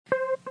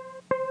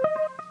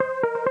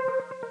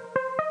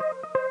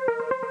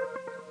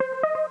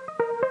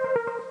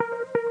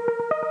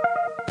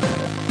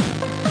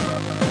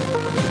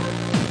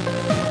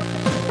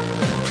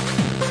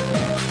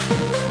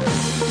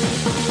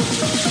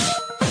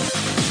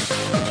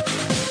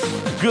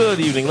Good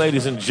evening,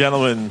 ladies and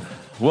gentlemen.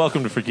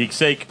 Welcome to For Geek's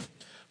Sake.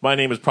 My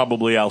name is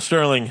probably Al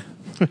Sterling.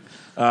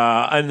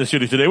 I'm in the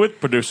studio today with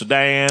producer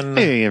Dan.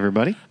 Hey,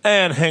 everybody.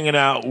 And hanging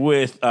out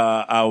with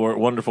our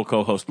wonderful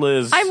co-host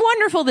Liz. I'm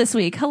wonderful this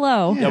week.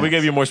 Hello. Yeah, we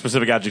gave you a more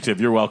specific adjective.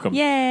 You're welcome.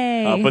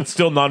 Yay. But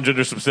still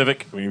non-gender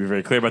specific. We need to be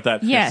very clear about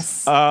that.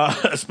 Yes.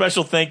 A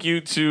special thank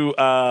you to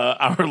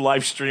our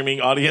live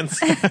streaming audience.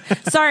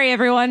 Sorry,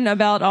 everyone,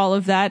 about all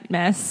of that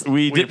mess.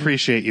 We We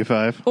appreciate you,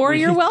 Five. Or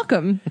you're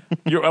welcome.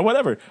 You're,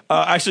 whatever.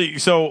 Actually,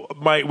 so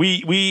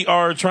we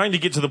are trying to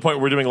get to the point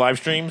where we're doing live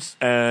streams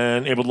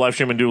and able to live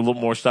stream and do a little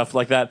more stuff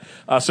like that.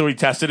 So we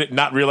tested it,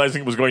 not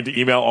realizing it was going to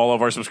email all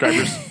of our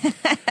subscribers.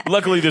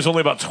 Luckily, there's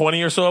only about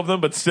 20 or so of them,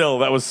 but still,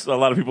 that was a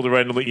lot of people to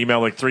randomly email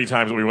like 3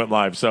 times when we went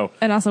live. So,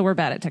 And also, we're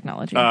bad at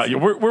technology. yeah,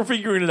 we're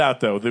figuring it out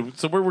though.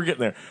 So we're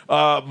getting there.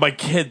 My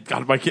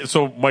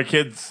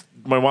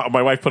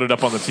wife put it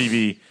up on the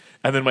TV.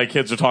 And then my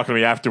kids are talking to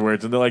me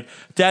afterwards, and they're like,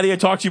 "Daddy, I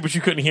talked to you, but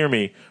you couldn't hear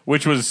me,"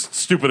 which was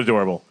stupid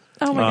adorable.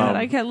 Oh my God,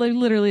 I can't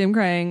literally am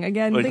crying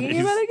again like, thinking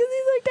he's- about it because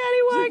he's like, Daddy,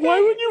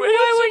 Why wouldn't you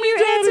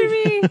answer answer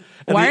me?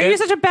 Why are you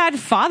such a bad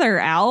father,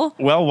 Al?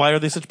 Well, why are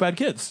they such bad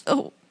kids?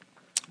 Oh,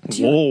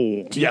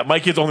 Whoa. Yeah, my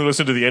kids only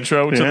listen to the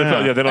intro. To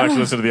Yeah. they don't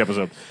actually listen to the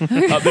episode.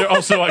 They're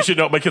also, I should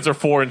note, my kids are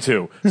 4 and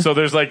 2. So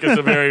there's like, it's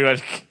a very,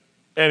 like,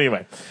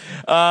 anyway.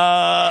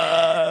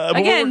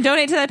 again,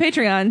 donate to that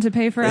Patreon to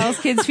pay for Al's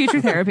kids'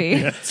 future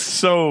therapy.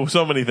 So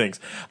many things.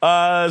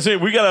 So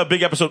we got a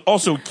big episode.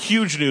 Also,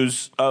 huge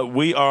news.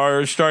 We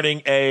are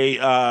starting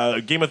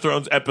a Game of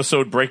Thrones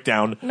episode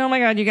breakdown. Oh my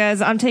God, you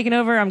guys, I'm taking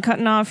over. I'm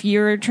cutting off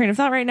your train of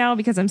thought right now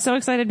because I'm so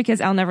excited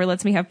because Al never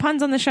lets me have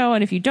puns on the show.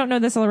 And if you don't know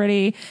this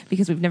already,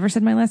 because we've never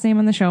said my last name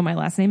on the show, my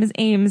last name is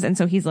Ames. And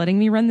so he's letting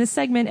me run this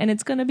segment and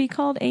it's going to be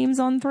called Ames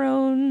on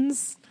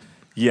Thrones.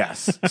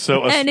 Yes.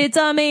 So And it's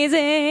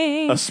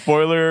amazing. a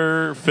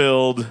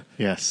spoiler-filled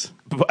Yes.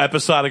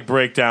 episodic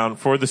breakdown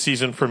for the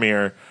season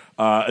premiere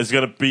is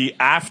going to be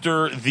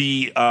after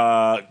the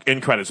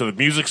end credits. So the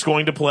music's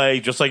going to play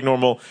just like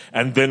normal,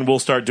 and then we'll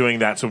start doing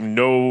that. So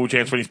no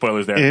chance for any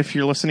spoilers there. If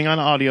you're listening on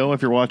audio,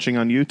 if you're watching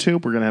on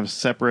YouTube, we're going to have a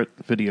separate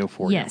video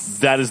for you. Yes.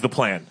 That is the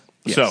plan.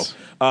 Yes.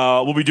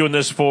 So we'll be doing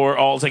this for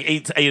it's like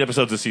eight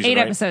episodes this season. 8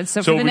 right? episodes.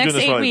 So for we'll the be next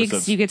doing this for 8 8 weeks,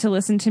 episodes. you get to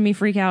listen to me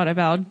freak out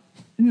about,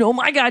 oh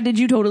my God, did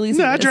you totally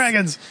see Nah, this?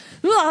 dragons.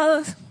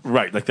 Ah.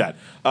 Right, like that.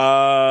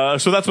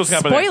 So that's what's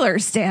happening.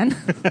 Spoilers, Stan.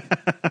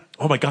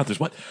 Oh my God, there's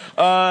what?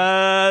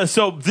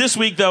 So this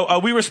week, though,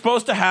 we were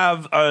supposed to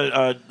have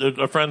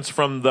friends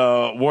from the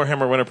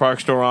Warhammer Winter Park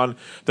store on.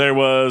 There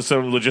was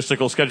some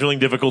logistical scheduling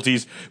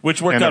difficulties,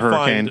 which worked And a out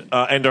hurricane.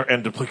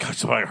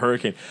 fine. A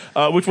hurricane,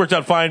 which worked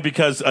out fine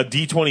because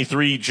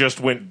D23 just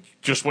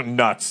went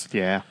nuts.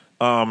 Yeah.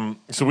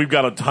 So we've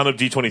got a ton of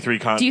D23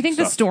 content. Do you think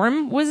the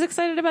Storm was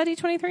excited about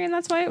D23 and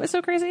that's why it was so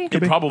crazy?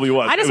 It probably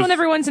was. I just It was- want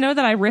everyone to know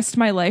that I risked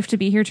my life to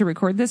be here to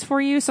record this for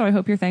you, so I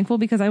hope you're thankful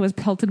because I was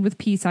pelted with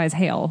pea-sized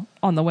hail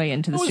on the way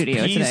into the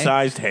studio today.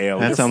 Pea-sized hail.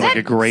 That sounds like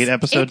a great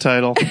episode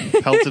title.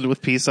 Pelted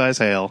with pea-sized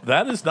hail.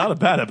 That is not a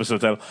bad episode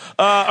title.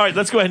 All right,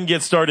 let's go ahead and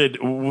get started.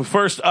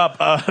 First up,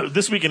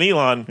 This Week in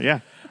Elon.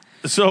 Yeah.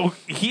 So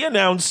he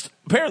announced,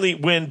 apparently,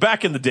 when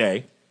back in the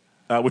day,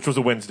 which was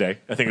a Wednesday,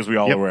 I think, as we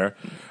all Yep. are aware,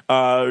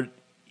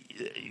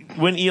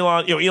 when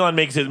Elon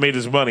made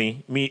his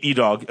money,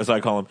 E-Dog, as I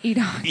call him.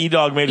 E-Dog.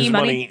 E-Dog made his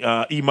E-Money.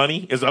 money.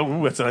 E-Money is,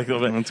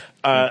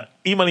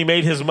 E-Money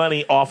made his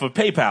money off of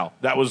PayPal.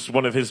 That was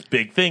one of his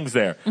big things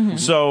there. Mm-hmm.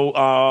 So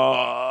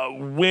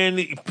when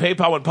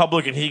PayPal went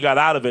public and he got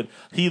out of it,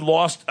 he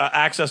lost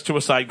access to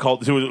a site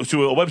called to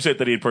a website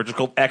that he had purchased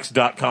called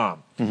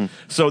X.com. Mm-hmm.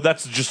 So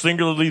that's just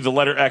singularly the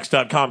letter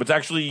X.com. It's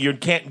actually, you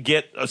can't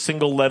get a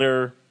single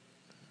letter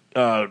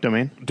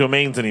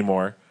domains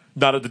anymore.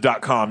 Not at the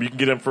 .com. You can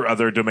get them for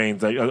other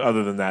domains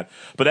other than that.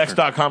 But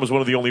X.com is one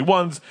of the only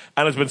ones,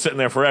 and it's been sitting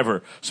there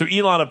forever. So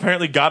Elon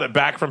apparently got it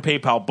back from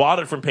PayPal, bought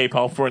it from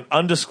PayPal for an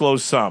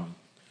undisclosed sum.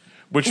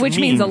 Which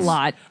means a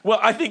lot. Well,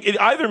 I think it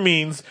either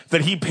means that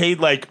he paid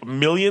like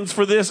millions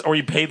for this, or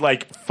he paid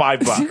like $5.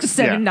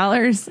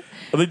 $7,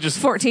 They just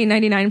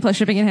 $14.99 plus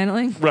shipping and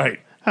handling.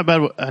 right. How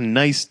about a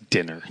nice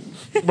dinner?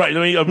 Right,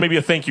 maybe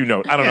a thank you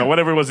note. I don't know,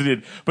 whatever it was he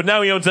did. But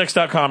now he owns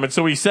X.com, and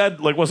so he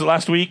said, like, was it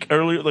last week?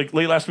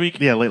 Late last week?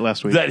 Yeah, late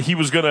last week. That he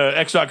was going to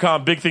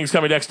X.com, big things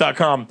coming to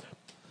X.com.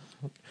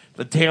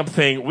 The damn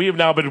thing. We have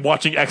now been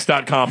watching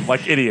X.com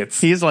like idiots.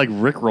 He's like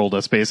Rickrolled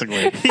us,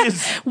 basically. He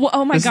is, Well,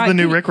 oh my This is God. the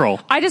new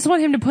Rickroll. I just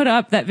want him to put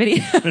up that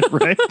video.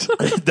 Right?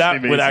 that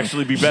would Amazing.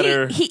 actually be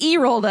better. He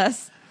E-rolled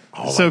us.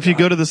 So if you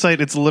go to the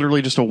site, it's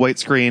literally just a white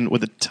screen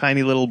with a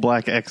tiny little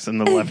black X in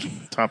the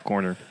left top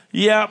corner.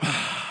 Yep.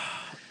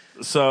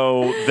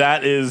 So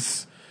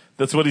that's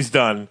what he's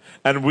done.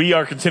 And we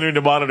are continuing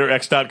to monitor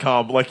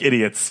X.com like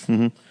idiots.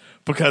 Mm-hmm.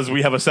 Because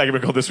we have a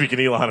segment called This Week in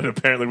Elon, and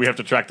apparently we have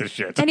to track this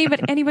shit.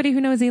 Anybody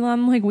who knows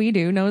Elon like we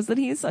do knows that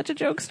he's such a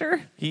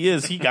jokester. He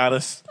is. He got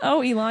us.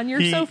 Oh, Elon,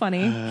 you're so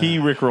funny. He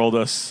rickrolled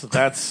us.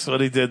 That's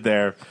what he did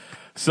there.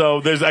 So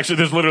there's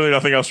literally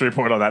nothing else to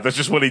report on that. That's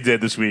just what he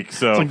did this week.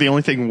 So It's like the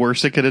only thing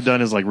worse it could have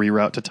done is like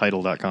reroute to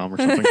title.com or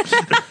something.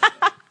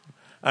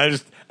 I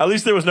At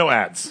least there was no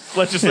ads.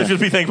 Let's just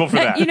be thankful for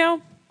that. You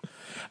know,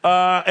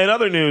 In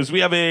other news, we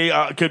have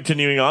a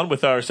continuing on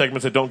with our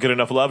segments that don't get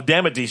enough love.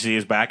 Damn it, DC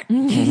is back.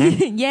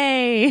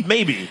 Yay.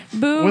 Maybe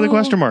Boo. With a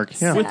question mark.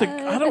 Yeah.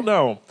 I don't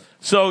know.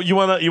 So you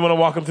wanna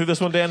walk them through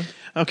this one, Dan?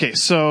 Okay,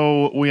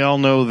 so we all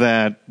know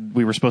that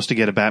we were supposed to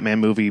get a Batman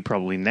movie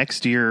probably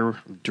next year,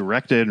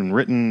 directed and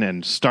written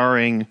and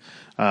starring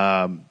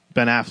Ben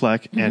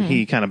Affleck, and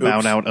he kind of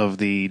bowed out of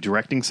the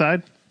directing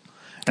side.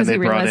 Because he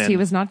realized he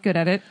was not good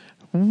at it.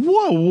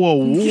 Whoa.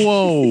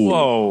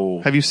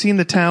 Whoa. Have you seen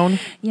The Town?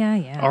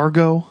 Yeah.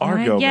 Argo?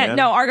 Yeah, man.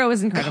 no, Argo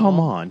is incredible. Come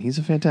on, he's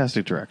a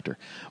fantastic director.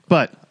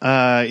 But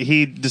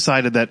he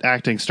decided that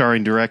acting,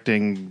 starring,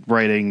 directing,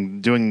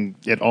 writing, doing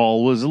it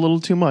all was a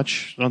little too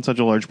much on such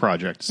a large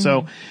project.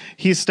 So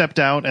he stepped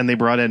out, and they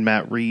brought in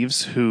Matt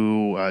Reeves,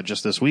 who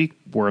just this week,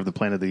 War of the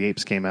Planet of the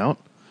Apes came out.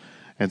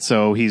 And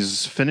so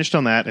he's finished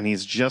on that, and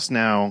he's just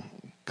now,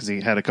 because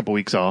he had a couple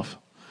weeks off,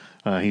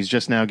 he's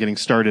just now getting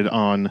started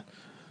on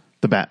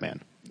The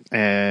Batman.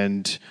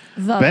 And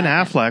Ben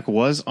Affleck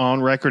was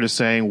on record as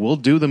saying, we'll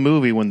do the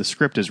movie when the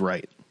script is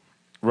right.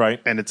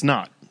 Right. And it's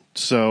not.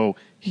 So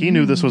he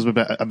knew this was a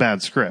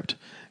bad script.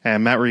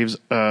 And Matt Reeves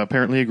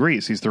apparently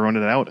agrees. He's throwing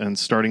it out and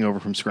starting over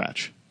from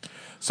scratch.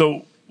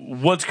 So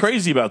what's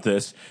crazy about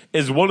this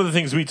is one of the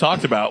things we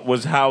talked about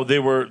was how they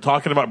were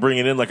talking about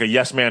bringing in like a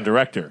yes man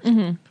director.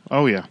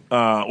 Oh, yeah.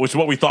 Which is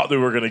what we thought they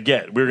were going to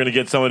get. We were going to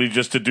get somebody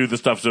just to do the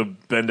stuff so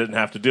Ben didn't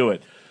have to do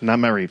it. Not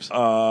Matt Reeves.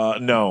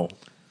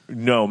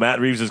 No, Matt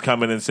Reeves has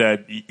come in and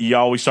said,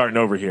 y'all, we starting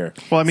over here.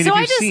 Well, I mean, So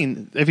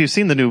if you've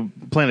seen the new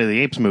Planet of the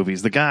Apes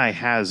movies, the guy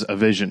has a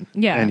vision.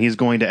 Yeah. And he's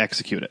going to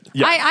execute it.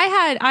 Yeah.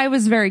 I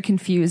was very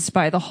confused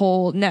by the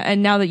whole,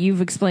 and now that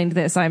you've explained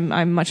this,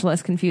 I'm much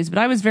less confused, but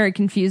I was very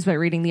confused by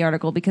reading the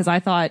article because I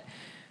thought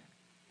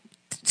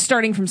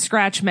starting from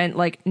scratch meant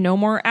like no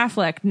more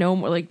Affleck, no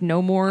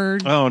more.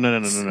 Oh, no.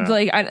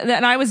 Like,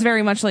 and I was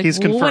very much like,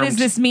 well, what does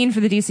this mean for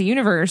the DC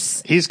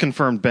universe? He's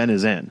confirmed Ben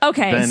is in.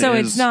 Okay, Ben so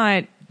is it's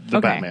not the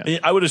Batman.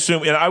 I would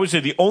assume, and I would say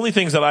the only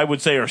things that I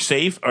would say are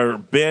safe are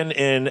Ben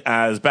in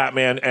as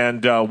Batman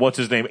and what's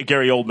his name,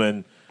 Gary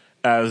Oldman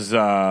as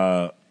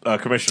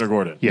Commissioner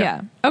Gordon.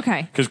 Yeah.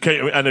 Okay. Because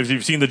and if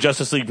you've seen the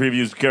Justice League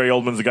previews, Gary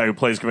Oldman's the guy who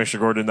plays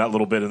Commissioner Gordon in that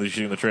little bit in the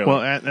shooting the trailer.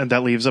 Well, and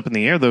that leaves up in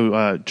the air,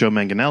 though. Joe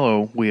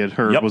Manganiello, we had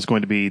heard, was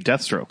going to be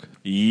Deathstroke.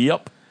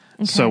 Yep.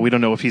 Okay. So we don't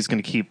know if he's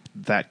going to keep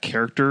that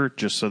character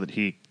just so that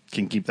he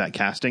can keep that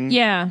casting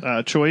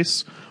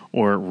choice,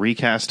 or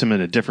recast him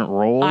in a different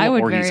role, I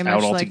would or very he's much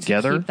out like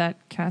altogether. to keep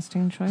that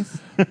casting choice.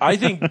 I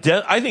think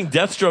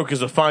Deathstroke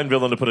is a fine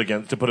villain to put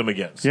him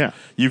against. Yeah.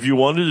 If you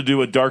wanted to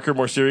do a darker,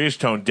 more serious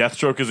tone,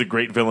 Deathstroke is a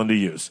great villain to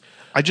use.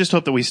 I just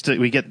hope that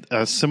we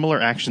get similar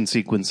action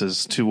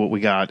sequences to what we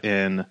got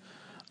in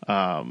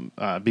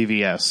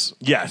BVS.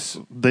 Yes.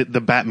 The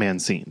Batman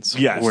scenes.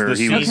 Yes, Where the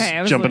he scenes. was Okay,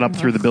 I was jumping up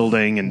looking through for- the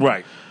building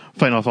and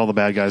fighting off all the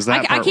bad guys.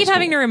 I keep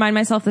having to remind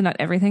myself that not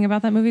everything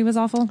about that movie was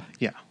awful.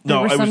 Yeah. There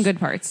were it some was- good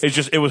parts.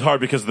 It was hard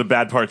because the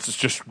bad parts is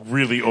just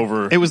really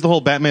over. It was the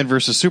whole Batman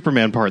versus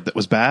Superman part that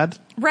was bad.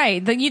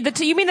 Right.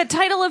 You mean the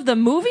title of the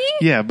movie?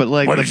 Yeah, but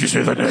like Why did you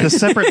say that name? the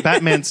separate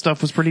Batman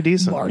stuff was pretty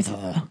decent.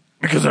 Martha.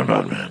 Because I'm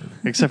Batman.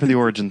 Except for the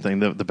origin thing,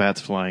 the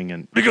bats flying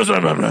and Because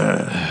I'm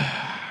Batman.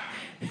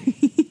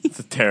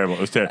 It's terrible.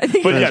 It was terrible.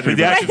 But yeah,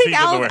 the I action think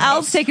scenes in the warehouse.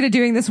 Al's taken to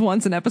doing this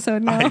once an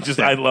episode now.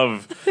 I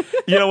love,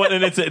 you know what,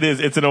 and it's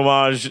an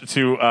homage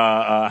to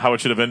How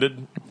It Should Have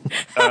Ended.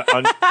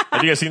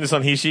 Have you guys seen this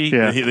on Hishi?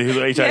 Yeah.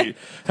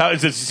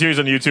 It's a series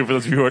on YouTube for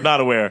those of you who are not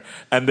aware,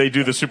 and they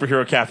do the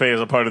superhero cafe as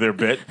a part of their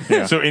bit.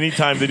 Yeah. So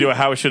anytime they do a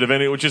How It Should Have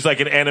Ended, which is like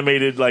an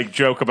animated like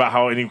joke about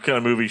how any kind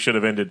of movie should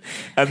have ended,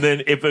 and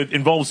then if it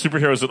involves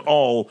superheroes at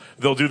all,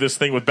 they'll do this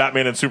thing with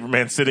Batman and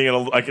Superman sitting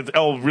in it's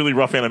all really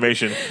rough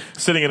animation,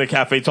 sitting in a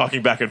cafe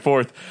talking back and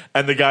forth,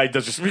 and the guy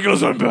does just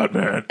because I'm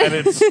Batman, and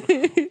it's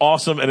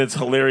awesome and it's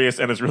hilarious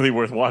and it's really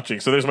worth watching.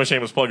 So there's my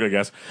shameless plug, I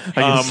guess.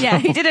 Yeah,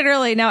 he did it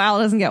early. Now Al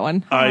doesn't get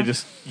one.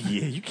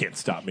 You can't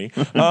stop me.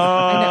 We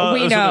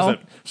know.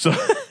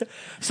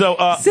 So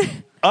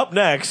up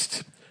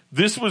next,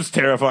 this was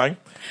terrifying.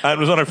 It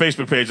was on our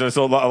Facebook page, and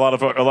so a lot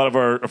of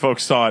our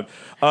folks saw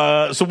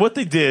it. So what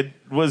they did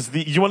was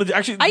you wanted to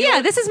actually.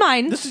 This is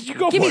mine. This is you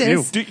go Give for me it.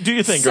 this. Do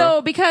your thing,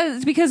 So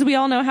girl. because we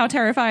all know how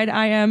terrified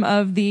I am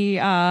of the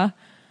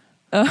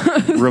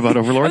robot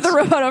overlords. the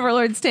robot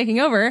overlords taking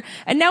over,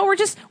 and now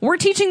we're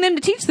teaching them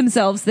to teach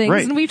themselves things.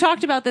 Right. And we've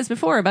talked about this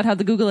before about how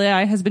the Google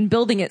AI has been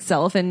building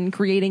itself and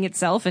creating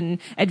itself and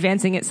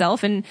advancing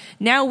itself, and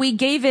now we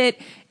gave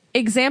it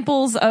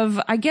examples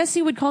of, I guess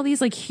you would call these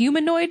like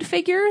humanoid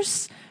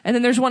figures, and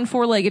then there's one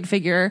four-legged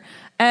figure,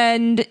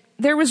 and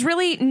there was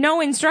really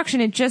no instruction.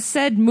 It just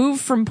said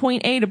move from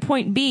point A to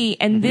point B,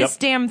 and this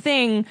damn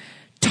thing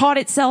taught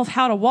itself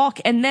how to walk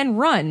and then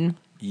run.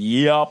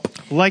 Yep.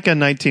 Like a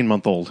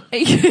 19-month-old.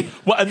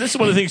 Well, and this is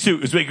one of the things too.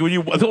 Is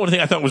the one thing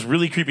I thought was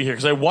really creepy here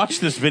because I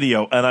watched this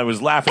video and I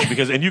was laughing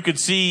and you could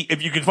see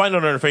if you can find it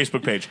on our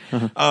Facebook page.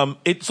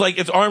 It's like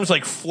its arms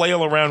like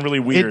flail around really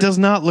weird. It does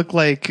not look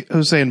like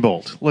Usain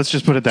Bolt. Let's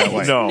just put it that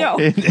way. No.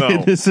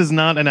 This is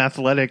not an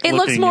athletic. It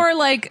looks more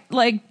like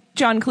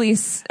John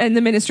Cleese and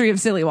the Ministry of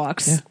Silly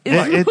Walks.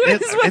 Yeah. Is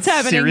what's it's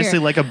happening seriously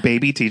here. like a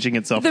baby teaching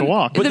itself to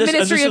walk. The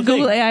Ministry of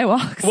Google AI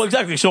Walks. Well,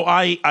 exactly. So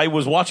I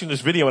was watching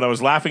this video and I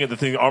was laughing at the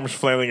thing, arms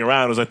flailing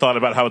around, as I thought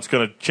about how it's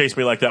going to chase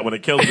me like that when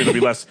it kills me. It'll be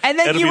less. And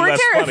then you were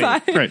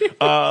terrified. Right.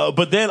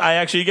 But then I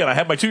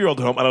had my 2-year-old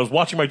at home and I was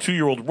watching my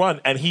 2-year-old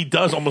run and he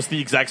does almost the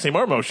exact same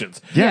arm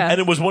motions. Yeah.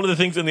 And it was one of the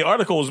things in the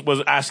article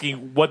was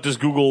asking, what does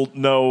Google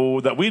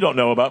know that we don't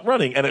know about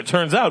running? And it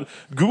turns out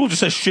Google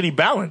just has shitty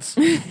balance.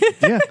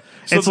 Yeah.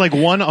 It's like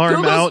one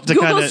arm out to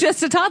kind Google's of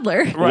just a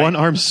toddler. Right. one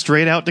arm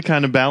straight out to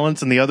kind of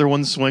balance, and the other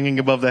one swinging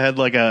above the head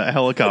like a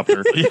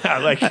helicopter. Yeah,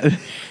 like. And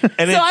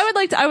So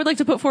I would like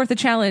to put forth a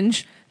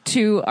challenge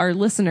to our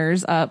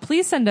listeners.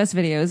 Please send us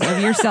videos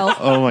of yourself.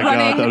 Oh my God,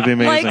 running that would be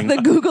amazing. Like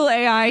the Google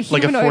AI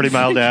Like a humanoid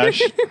 40-mile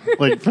dash,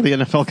 like for the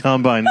NFL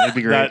Combine. That'd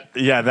be great.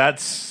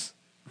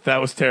 That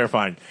was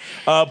terrifying.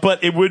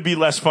 But it would be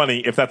less funny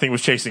if that thing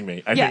was chasing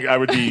me. I think I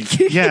would be.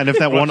 Yeah, and if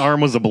that one arm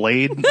was a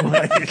blade.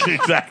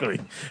 Exactly.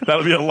 That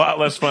would be a lot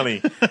less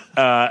funny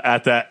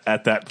at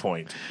that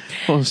point.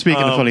 Well,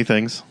 speaking of funny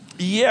things.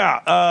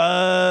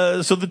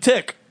 Yeah. So The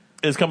Tick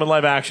is coming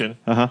live action.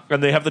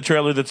 And they have the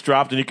trailer that's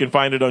dropped, and you can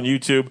find it on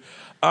YouTube.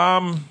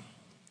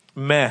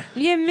 Meh.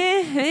 Yeah,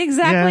 meh.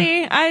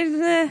 Exactly.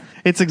 Yeah.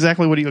 It's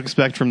exactly what you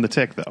expect from The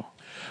Tick, though.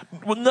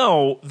 Well,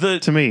 no.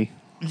 To me.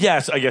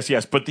 Yes, I guess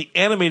yes. But the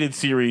animated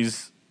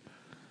series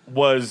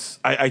was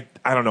I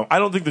don't know. I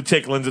don't think The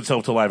Tick lends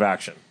itself to live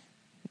action.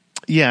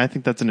 Yeah, I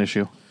think that's an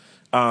issue.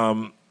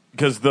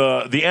 Because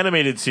the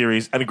animated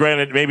series, and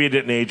granted, maybe it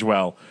didn't age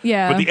well.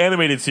 Yeah. But the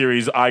animated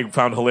series I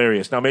found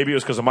hilarious. Now, maybe it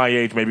was because of my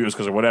age, maybe it was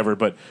because of whatever,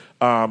 but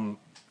I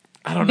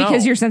don't know.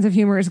 Because your sense of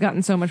humor has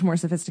gotten so much more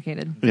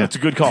sophisticated. Yeah. That's a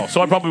good call.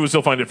 So I probably would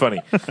still find it funny.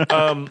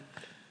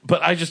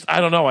 But I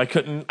don't know. I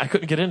couldn't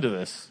get into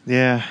this.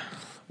 Yeah.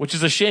 Which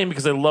is a shame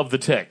because I love The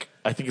Tick.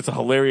 I think it's a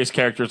hilarious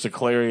character. It's a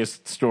hilarious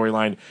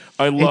storyline.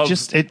 I love.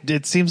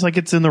 It seems like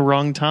it's in the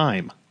wrong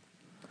time.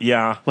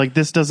 Yeah. Like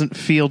this doesn't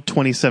feel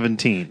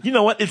 2017. You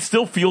know what? It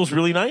still feels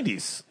really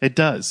 90s. It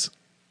does.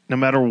 No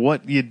matter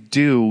what you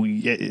do,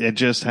 it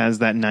just has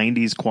that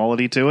 90s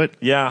quality to it.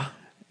 Yeah.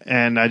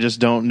 And I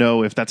just don't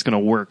know if that's going to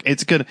work.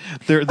 It's good.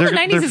 The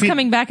 90s is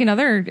coming back in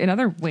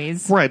other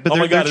ways. Right, but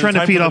they're trying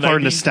to feed off our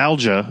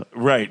nostalgia.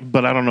 Right.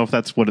 But I don't know if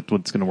that's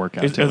what's going to work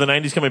out. Are the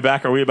 90s coming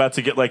back? Are we about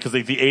to get because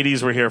the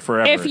 80s were here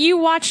forever? If you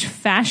watch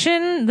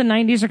fashion, the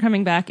 90s are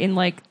coming back in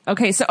Well,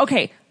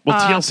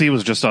 TLC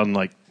was just on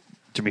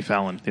Jimmy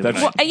Fallon.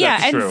 That's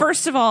and true.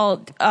 first of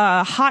all,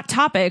 Hot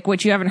Topic,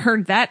 which you haven't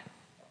heard that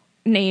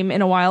name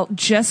in a while,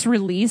 just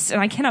released,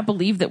 and I cannot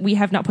believe that we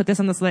have not put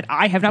this on the Slack.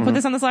 I have not put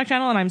this on the Slack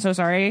channel, and I'm so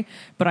sorry,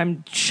 but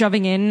I'm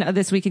shoving in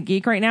This Week in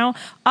Geek right now.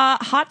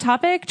 Hot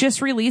Topic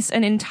just released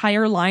an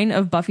entire line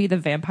of Buffy the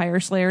Vampire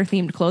Slayer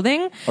themed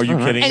clothing. Are you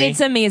kidding me? And it's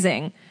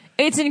amazing.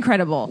 It's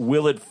incredible.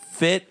 Will it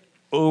fit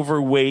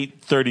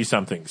overweight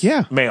 30-somethings?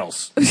 Yeah.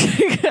 Males.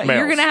 You're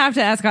going to have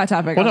to ask Hot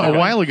Topic. Well, a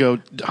while ago,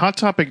 Hot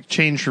Topic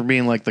changed from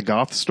being like the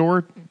goth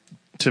store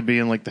to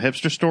being like the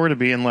hipster store to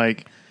being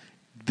like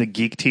the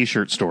geek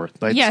T-shirt store.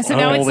 That's so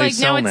now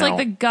it's all like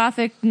the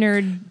gothic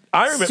nerd.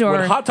 I remember store.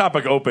 when Hot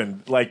Topic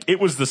opened, it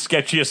was the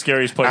sketchiest,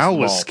 scariest place. Al in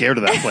the was mall. scared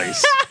of that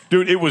place.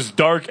 Dude, it was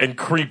dark and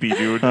creepy,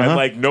 dude.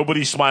 And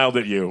nobody smiled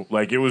at you.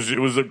 It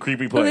was a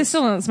creepy place. Well, they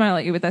still don't smile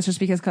at you, but that's just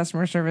because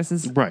customer service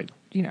is Right.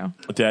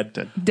 Dead.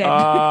 Dead.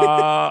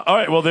 All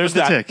right, well, there's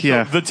The that. Tick,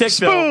 yeah. So, The Tick,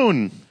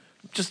 Spoon. though,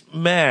 just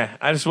meh.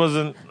 I just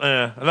wasn't.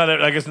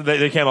 I guess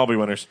they can't all be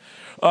winners.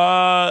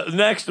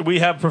 Next, we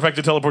have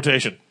perfected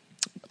teleportation.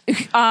 Bring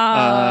it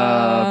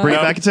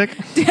back a tick.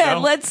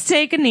 Let's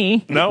take a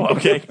knee. No?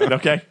 Okay.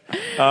 Okay.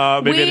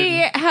 We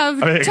have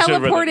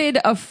teleported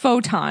a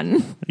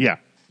photon. Yeah.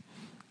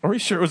 Are we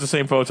sure it was the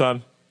same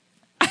photon?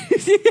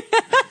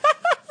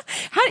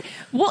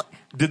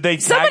 Did they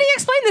somebody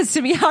explain this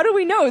to me. How do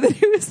we know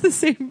that it was the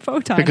same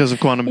photon? Because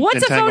of quantum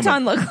What's entanglement. a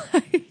photon look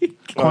like?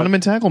 Quantum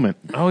entanglement.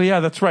 Oh, yeah,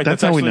 that's right.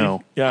 That's how we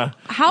know. Yeah.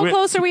 How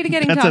close are we to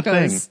getting That's a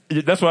tacos?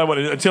 thing. That's what I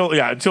wanted.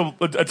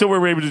 Until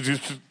we're able to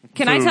just.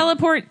 Can I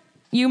teleport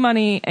you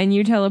money and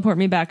you teleport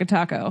me back a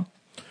taco?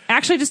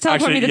 Actually, just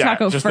teleport me the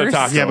taco just the first.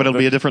 taco. Yeah, but it'll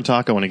be a different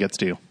taco when it gets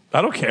to you.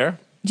 I don't care.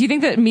 Do you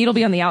think that meat will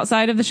be on the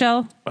outside of the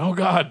shell? Oh,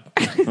 God.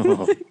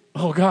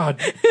 Oh, God.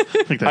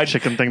 Like that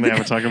chicken thing they have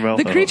at Taco Bell.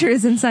 The creature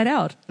is inside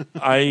out.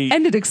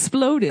 And it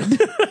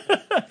exploded.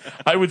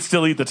 I would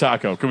still eat the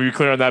taco. Can we be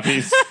clear on that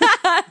piece?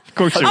 Of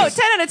course it Oh, is.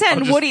 10 out of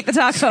 10 would eat the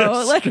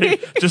taco.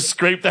 Just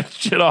scrape that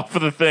shit off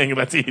of the thing and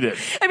let's eat it.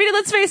 I mean,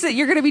 let's face it,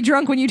 you're going to be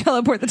drunk when you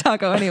teleport the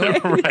taco anyway.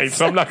 Right,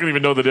 so I'm not going to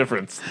even know the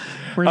difference.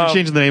 We're going to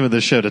change the name of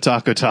this show to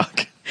Taco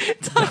Talk.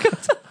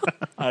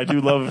 I do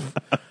love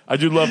I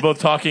do love both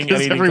talking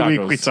and eating every tacos.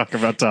 week we talk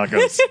about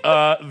tacos.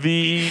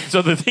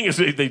 So the thing is,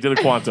 they did a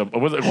quantum.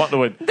 Or was it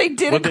quantum? They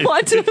did a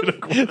quantum.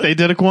 They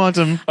did a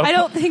quantum. I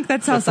don't think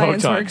that's how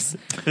science photon. works.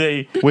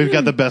 We've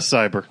got the best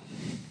cyber.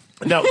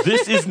 Now,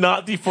 this is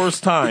not the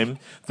first time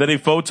that a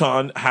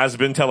photon has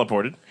been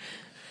teleported.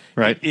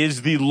 Right. It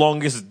is the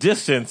longest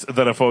distance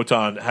that a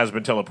photon has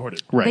been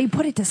teleported. Right. They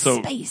put it to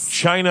So space.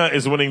 China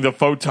is winning the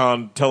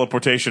photon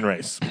teleportation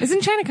race.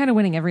 Isn't China kind of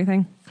winning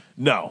everything?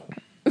 No.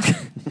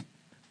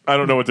 I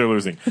don't know what they're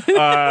losing.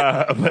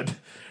 But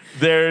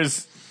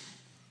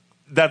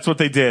that's what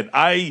they did.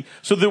 And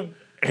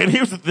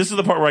this is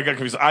the part where I got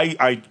confused.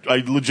 I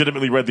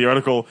legitimately read the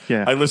article.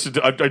 Yeah. I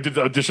did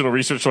the additional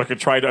research so I could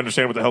try to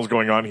understand what the hell's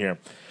going on here.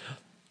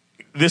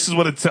 This is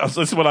what it tells.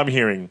 This is what I'm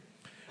hearing.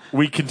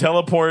 We can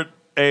teleport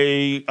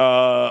a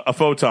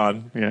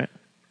photon. Yeah.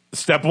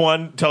 Step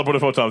 1, teleport a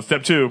photon.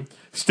 Step 2,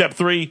 step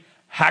 3,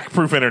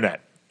 hack-proof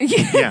internet.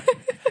 Yeah.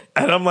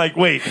 And I'm like,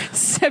 wait.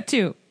 Step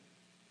 2.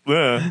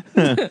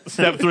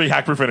 Step 3,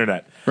 hack-proof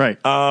internet. Right.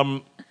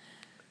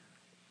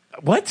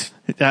 What?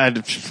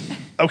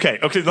 Okay,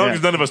 as long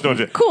as none of us know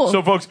it. Cool.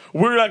 So, folks,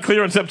 we're not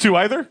clear on step 2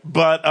 either,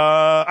 but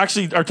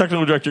actually, our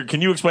technical director,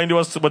 can you explain to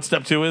us what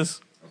step 2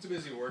 is? I'm too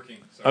busy working.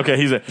 Sorry.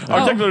 Okay,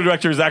 our technical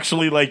director is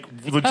actually,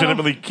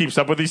 legitimately keeps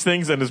up with these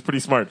things and is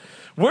pretty smart.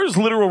 Where's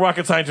literal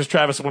rocket scientist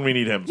Travis when we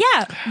need him?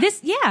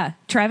 Yeah,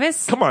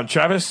 Travis. Come on,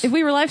 Travis. If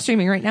we were live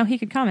streaming right now, he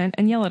could comment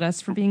and yell at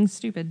us for being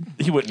stupid.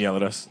 He wouldn't yell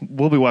at us.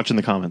 We'll be watching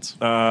the comments.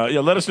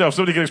 Let us know if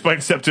somebody can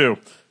explain step 2.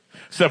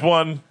 Step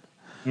 1.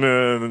 All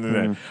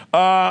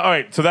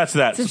right, so that's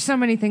that. There's so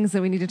many things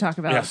that we need to talk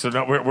about. Yeah, so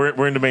now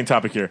we're in the main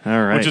topic here.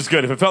 All right. Which is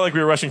good. If it felt like we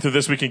were rushing through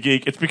This Week in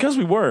Geek, it's because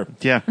we were.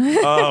 Yeah.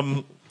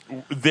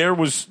 There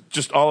was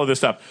just all of this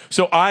stuff.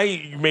 So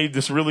I made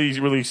this really,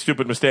 really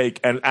stupid mistake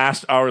and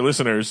asked our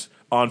listeners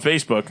on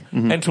Facebook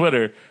and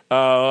Twitter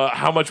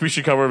how much we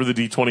should cover over the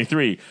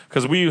D23.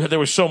 Because there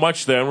was so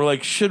much there, and we're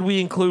like, should we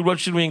include?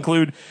 What should we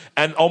include?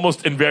 And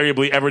almost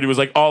invariably, everybody was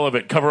like, all of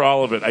it. Cover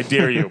all of it. I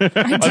dare you.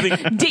 I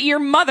think Your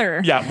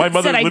mother. Yeah, my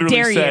mother said,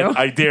 literally said, you.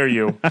 I dare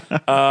you.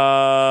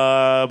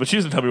 But she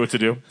doesn't tell me what to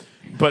do.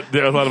 But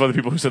there are a lot of other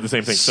people who said the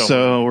same thing.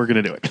 So we're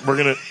going to do it. We're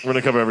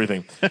gonna cover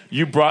everything.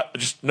 You brought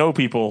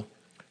people.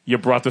 You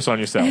brought this on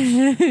yourself.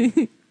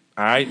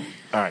 All right.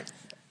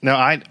 Now,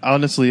 I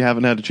honestly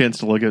haven't had a chance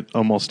to look at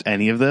almost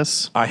any of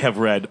this. I have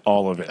read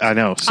all of it. I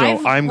know, so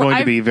I'm going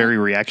to be very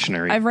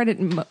reactionary. I've read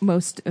it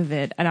most of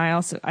it, and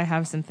I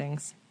have some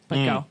things.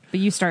 But go. But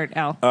you start,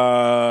 Al.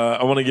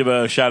 I want to give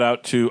a shout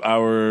out to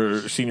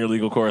our senior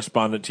legal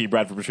correspondent, T.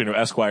 Bradford Petrino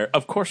Esquire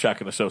of Korshak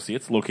and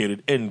Associates,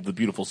 located in the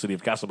beautiful city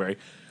of Castleberry,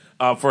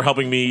 for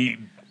helping me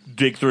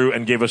dig through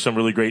and gave us some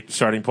really great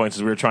starting points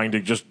as we were trying to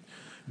just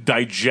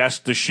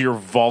digest the sheer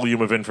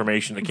volume of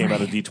information that came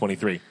out of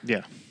D23.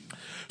 Yeah.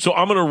 So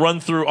I'm going to run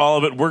through all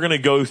of it. We're going to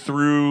go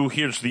through,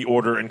 here's the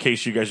order in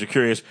case you guys are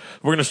curious.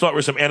 We're going to start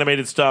with some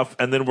animated stuff,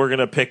 and then we're going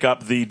to pick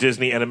up the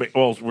Disney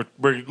we're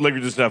going to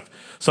do stuff,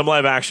 some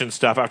live action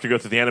stuff after we go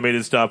through the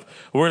animated stuff.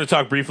 We're going to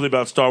talk briefly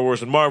about Star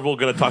Wars and Marvel,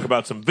 going to talk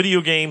about some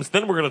video games,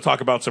 then we're going to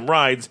talk about some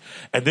rides,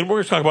 and then we're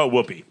going to talk about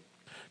Whoopi.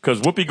 Because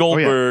Whoopi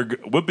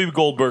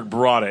Goldberg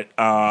brought it,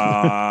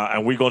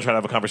 and we're going to try to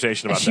have a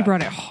conversation about that. She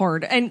brought it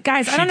hard. And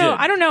guys, I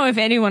don't know if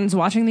anyone's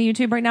watching the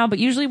YouTube right now, but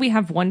usually we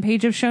have 1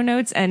 page of show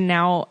notes, and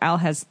now Al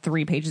has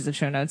 3 pages of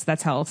show notes.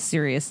 That's how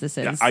serious this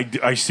is. Yeah,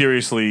 I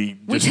seriously...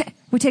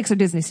 We take so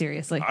Disney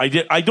seriously.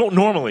 I don't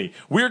normally.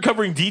 We're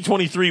covering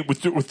D23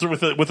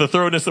 with a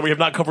thoroughness that we have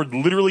not covered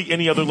literally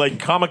any other, like,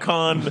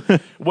 Comic-Con.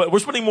 We're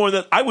spending more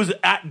than... I was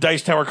at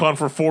Dice Tower Con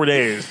for 4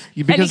 days.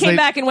 And he came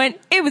back and went,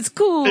 it was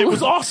cool. It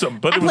was awesome.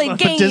 But I played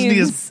games. But Disney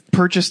has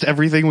purchased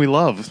everything we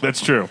love. That's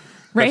true.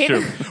 Right?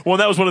 That's true. Well,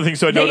 that was one of the things.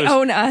 So I They noticed.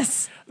 own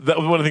us. That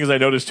was one of the things I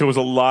noticed too. Was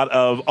a lot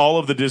of all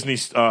of the Disney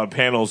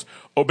panels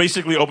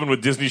basically opened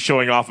with Disney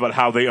showing off about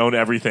how they own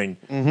everything,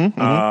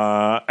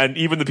 and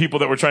even the people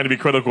that were trying to be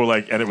critical were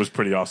like, and it was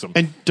pretty awesome.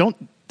 And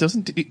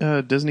doesn't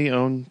Disney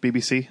own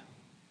BBC?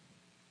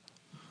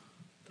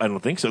 I don't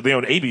think so. They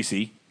own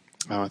ABC.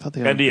 Oh, I thought they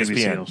owned And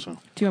ABC ESPN. also.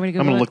 Do you want me to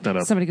Google I'm gonna it? look that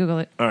up. Somebody Google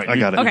it. All right, I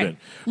got it. Okay, All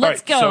let's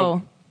right, go.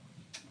 so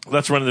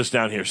let's run this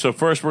down here. So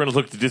first, we're going to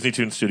look at the Disney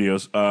Toon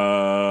Studios,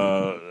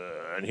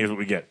 and here's what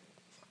we get.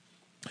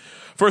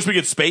 First, we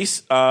get Space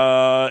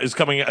is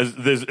coming as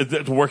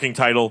it's a working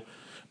title,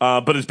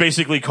 but it's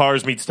basically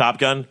Cars meets Top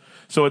Gun.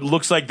 So it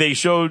looks like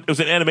it was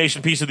an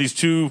animation piece of these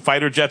 2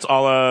 fighter jets a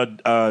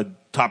la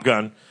Top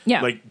Gun.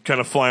 Yeah. Like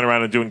kind of flying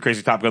around and doing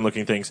crazy Top Gun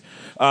looking things.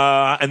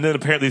 And then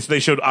apparently they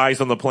showed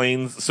eyes on the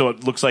planes, so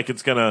it looks like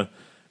it's going to...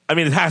 I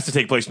mean, it has to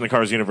take place in the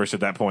Cars universe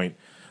at that point.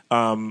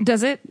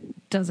 Does it?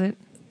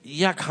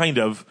 Yeah, kind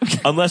of.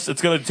 Unless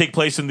it's going to take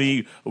place in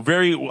the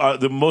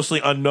the mostly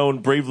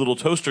unknown Brave Little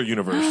Toaster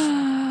universe.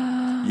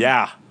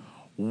 Yeah.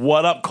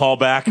 What up,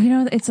 callback? You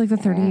know, it's like the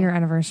 30-year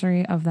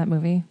anniversary of that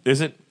movie.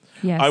 Is it?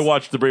 Yes. I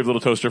watched the Brave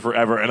Little Toaster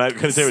forever, and I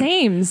can say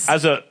Sames.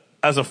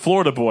 as a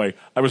Florida boy,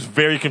 I was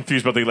very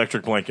confused about the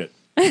electric blanket.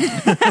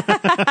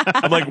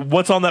 I'm like,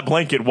 what's on that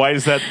blanket? Why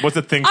is that? What's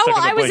the thing stuck on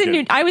the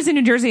blanket? I was in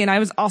New Jersey, and I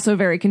was also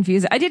very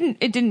confused.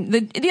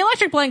 The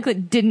electric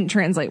blanket didn't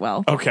translate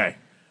well. Okay,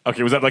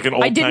 was that like an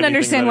old? I didn't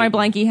understand why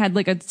Blanky had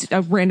like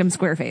a random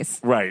square face.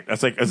 Right.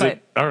 That's like,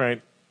 it all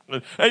right?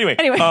 Anyway,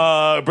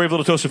 Brave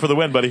Little Toaster for the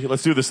win, buddy.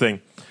 Let's do this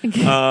thing.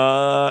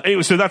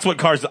 Anyway, so that's what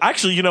Cars.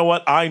 Actually, you know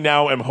what? I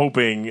now am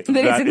hoping that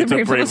it's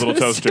a Brave Little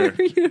Toaster.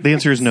 The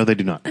answer is no, they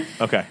do not.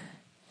 Okay.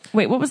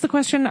 Wait, what was the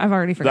question? I've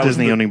already forgotten.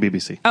 Disney owning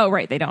BBC. Oh,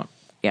 right, they don't.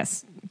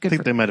 Yes. I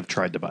think they might have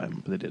tried to buy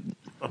them, but they didn't.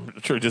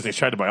 I'm sure Disney's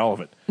tried to buy all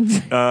of it.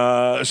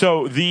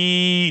 So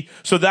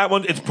that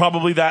one, it's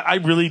probably that. I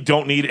really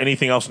don't need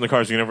anything else in the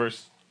Cars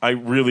universe. I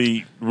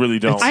really, really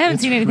don't. I haven't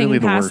seen anything really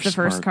past the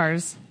first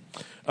Cars.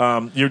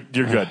 You're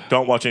good.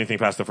 Don't watch anything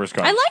past the first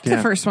Cars. I liked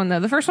the first one, though.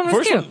 The first one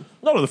was cute.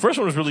 The first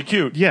one was really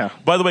cute. Yeah.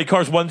 By the way,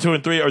 Cars 1, 2,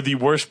 and 3 are the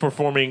worst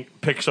performing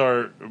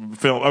Pixar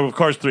film. Oh,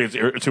 Cars 3,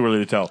 it's too early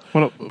to tell.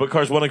 But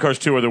Cars 1 and Cars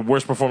 2 are the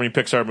worst performing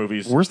Pixar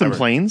movies. Worse than ever.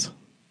 Planes?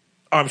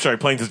 Oh, I'm sorry,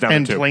 Planes is down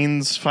And to 2.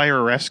 Planes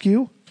Fire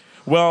Rescue?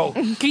 Well,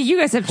 you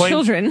guys have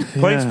children.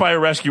 Planes Fire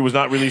Rescue was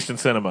not released in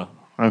cinema.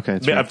 Okay.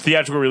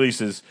 Theatrical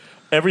releases.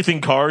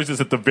 Everything Cars is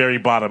at the very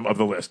bottom of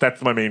the list.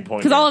 That's my main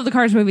point. Because all of the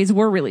Cars movies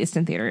were released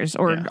in theaters,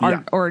 or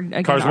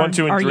again, Cars 1,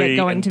 2, and 3,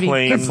 going and to be.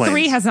 Planes.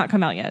 3 has not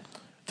come out yet.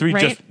 3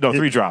 right?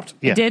 3 dropped.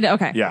 Yeah. It did?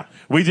 Okay. Yeah.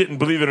 We didn't,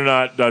 believe it or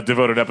not,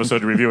 devote an episode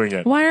to reviewing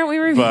it. Why aren't we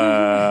reviewing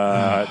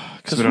it?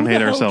 Because we don't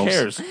hate ourselves.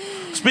 Cares?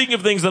 Speaking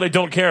of things that I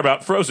don't care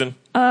about, Frozen.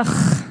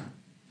 Ugh.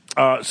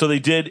 So they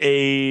did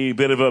a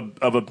bit of a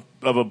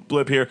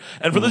blip here,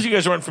 and for those of you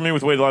guys who aren't familiar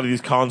with the way a lot of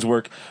these cons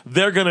work,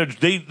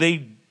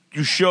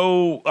 you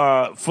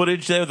show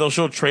footage there. They'll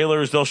show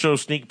trailers. They'll show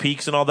sneak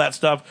peeks and all that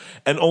stuff,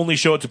 and only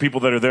show it to people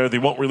that are there. They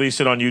won't release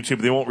it on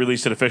YouTube. They won't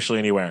release it officially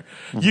anywhere.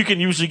 Mm-hmm. You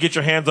can usually get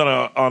your hands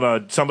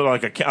on somebody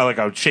like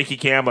a shaky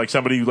cam, like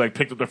somebody who like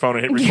picked up their phone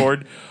and hit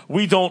record.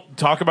 We don't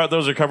talk about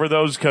those or cover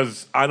those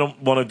because I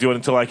don't want to do it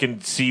until I can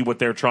see what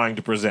they're trying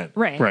to present.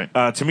 Right.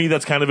 To me,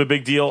 that's kind of a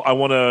big deal. I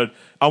want to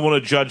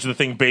judge the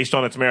thing based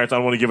on its merits. I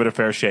want to give it a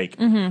fair shake.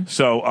 Mm-hmm.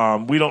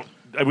 So we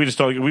just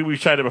don't.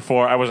 We've tried it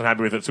before. I wasn't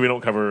happy with it, so we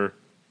don't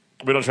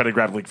try to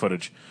grab leak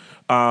footage.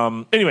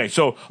 Anyway,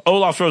 so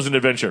Olaf's Frozen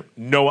Adventure.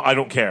 No, I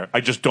don't care.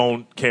 I just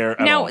don't care at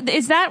all. Now,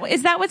 is that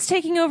what's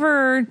taking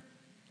over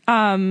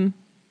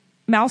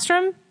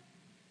Maelstrom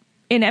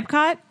in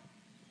Epcot?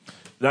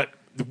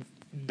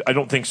 I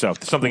don't think so.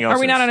 Something else. Are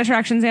we not on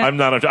attractions yet? I'm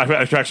not. I have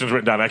attractions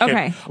written down. I can't.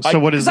 Okay. So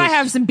what is this? I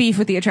have some beef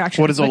with the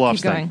attractions. What is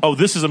Olaf's thing? Oh,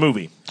 this is a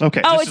movie.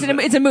 Okay. Oh,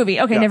 it's a movie.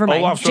 Okay, never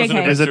mind. Olaf's Frozen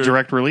JK. Is it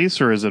direct release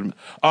or is it?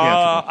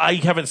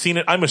 I haven't seen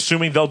it. I'm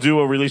assuming they'll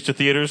do a release to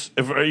theaters,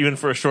 even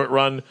for a short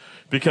run,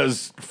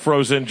 because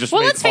Frozen just.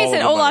 Well, made let's face all it.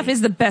 the Olaf money. is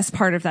the best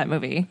part of that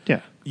movie.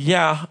 Yeah.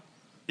 Yeah.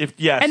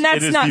 And that's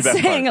it is not the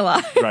best saying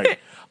part. a lot. Right.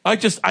 I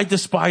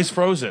despise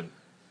Frozen.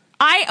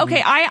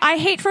 I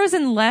hate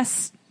Frozen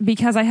less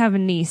because I have a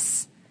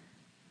niece,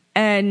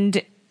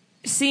 and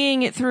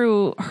seeing it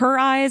through her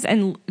eyes,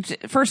 and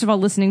first of all,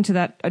 listening to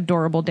that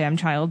adorable damn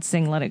child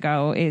sing "Let It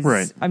Go" is,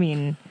 right. I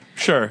mean,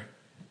 sure.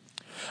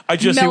 I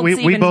just melts we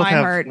even both my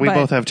have heart, we but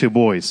both have two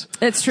boys.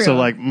 It's true. So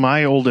like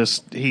my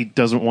oldest, he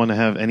doesn't want to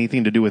have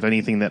anything to do with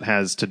anything that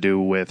has to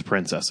do with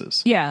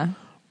princesses. yeah.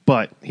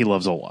 But he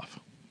loves Olaf.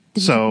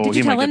 Did So you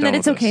he might tell get him down that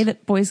it's with okay this.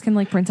 that boys can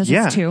like princesses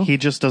Yeah, too? he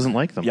just doesn't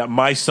like them. Yeah,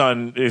 my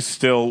son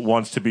still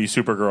wants to be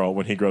Supergirl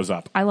when he grows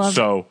up. I love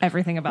so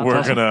everything about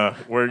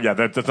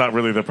that. That's not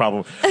really the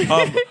problem.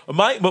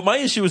 My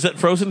issue is that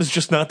Frozen is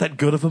just not that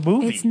good of a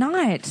movie. It's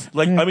not.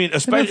 Like, I mean,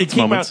 especially it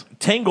came moments. out.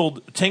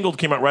 Tangled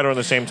came out right around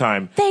the same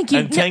time. Thank you.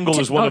 And Tangled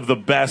is one of the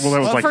best. Well,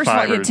 that was like first of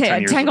all, 5 or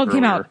 10 years Tangled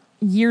came earlier. out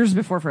years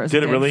before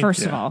Frozen. Did it really?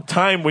 First of all,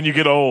 time when you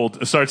get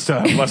old, it starts to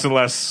have less and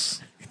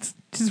less.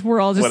 just we're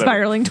all just Whatever.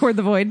 spiraling toward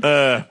the void.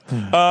 Anyway,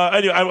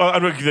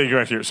 I'm going to get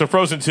correct here. So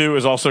Frozen 2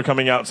 is also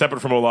coming out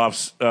separate from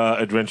Olaf's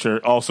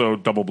Adventure. Also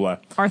double bleh.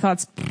 Our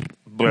thoughts.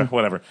 Bleh,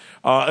 whatever.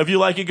 If you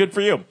like it, good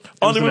for you.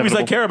 On the movies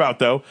I inevitable. care about,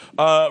 though,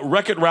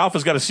 Wreck-It Ralph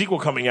has got a sequel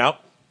coming out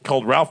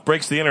called Ralph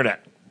Breaks the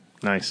Internet.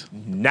 Nice.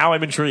 Now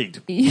I'm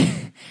intrigued.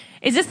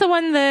 Is this the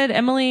one that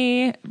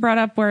Emily brought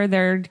up where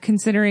they're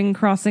considering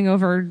crossing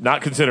over?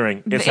 Not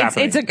considering. It's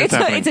happening.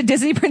 It's a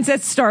Disney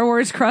Princess Star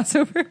Wars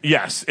crossover.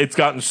 Yes, it's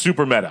gotten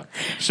super meta.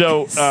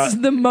 So, It's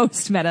the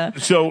most meta.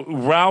 so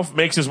Ralph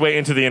makes his way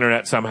into the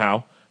internet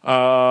somehow.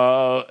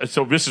 So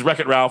this is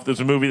Wreck-It Ralph. There's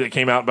a movie that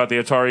came out about the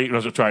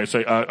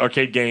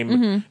arcade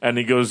game, and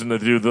he goes in to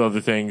do the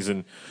other things,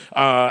 and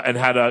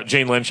had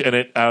Jane Lynch in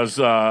it as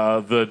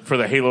for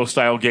the Halo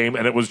style game,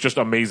 and it was just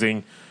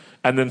amazing.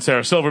 And then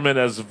Sarah Silverman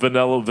as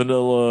Vanilla. I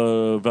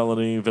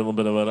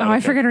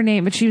forget her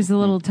name, but she was the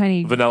little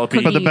tiny Vanellope.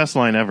 cookie. But the best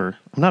line ever.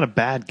 I'm not a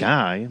bad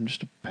guy. I'm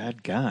just a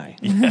bad guy.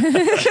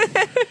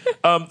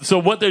 So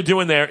what they're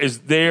doing there is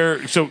I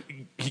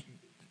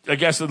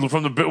guess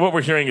from what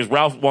we're hearing is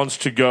Ralph wants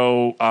to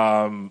go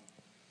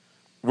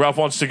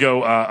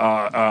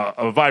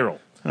viral.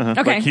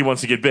 Okay. Like he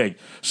wants to get big.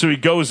 So he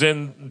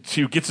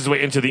gets his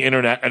way into the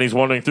internet, and he's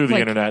wandering through the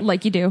internet.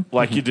 Like you do.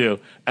 Like you do.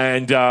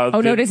 And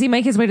no, does he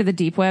make his way to the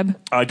deep web?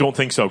 I don't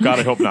think so. God,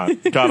 I hope not.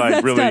 God, I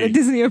That's really... not a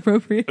Disney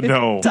appropriate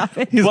No.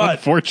 topic. He's on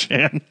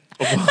 4chan.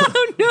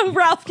 Oh no,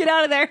 Ralph, get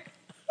out of there.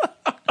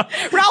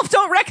 Ralph,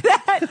 don't wreck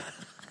that.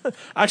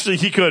 Actually,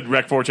 he could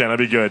wreck 4chan. I'd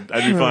be good.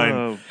 I'd be fine.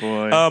 Oh,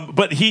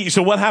 boy.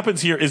 So what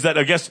happens here is that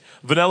I guess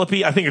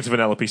Vanellope, I think it's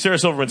Vanellope, Sarah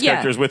Silverman's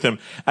character is with him,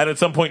 and at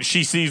some point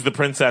she sees the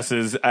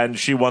princesses and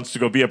she wants to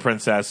go be a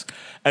princess,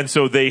 and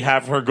so they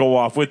have her go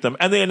off with them,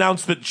 and they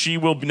announce that she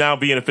will now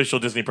be an official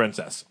Disney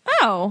princess.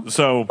 Oh.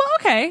 So, well,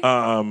 okay.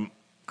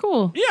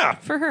 Cool. Yeah.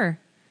 For her.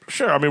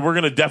 Sure. I mean, we're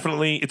going to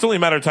definitely, it's only a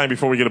matter of time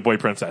before we get a boy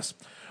princess.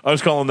 I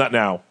was calling that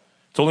now.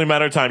 It's only a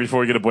matter of time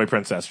before we get a boy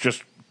princess.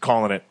 Just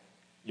calling it.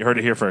 You heard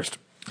it here first.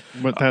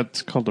 But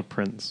that's called a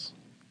prince.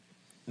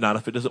 Not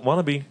if it doesn't want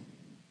to be.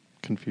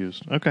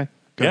 Confused. Okay.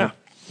 Go Yeah. ahead.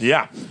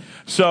 Yeah.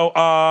 So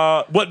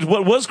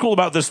what was cool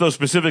about this, though,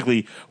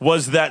 specifically,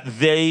 was that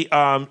they,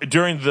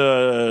 during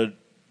the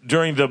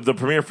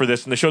premiere for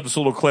this, and they showed this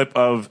little clip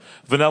of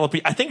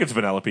Vanellope. I think it's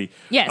Vanellope.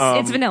 Yes,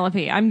 it's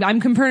Vanellope. I'm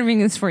confirming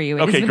this for you.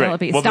 It is Vanellope.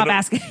 Great. Well, Stop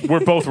asking. We're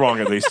both wrong,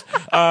 at least.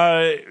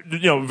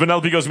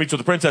 Vanellope goes and meets with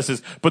the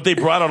princesses, but they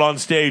brought out on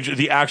stage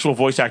the actual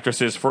voice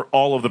actresses for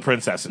all of the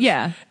princesses.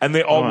 Yeah. And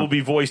they all will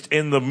be voiced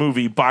in the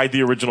movie by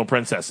the original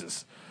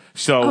princesses.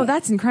 So, oh,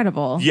 that's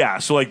incredible. Yeah,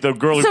 so like the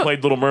girl who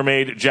played Little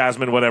Mermaid,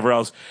 Jasmine, whatever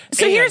else.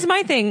 So here's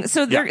my thing.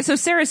 So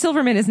Sarah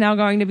Silverman is now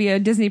going to be a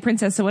Disney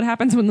princess. So what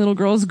happens when little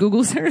girls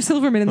Google Sarah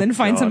Silverman and then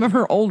find some of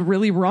her old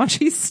really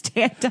raunchy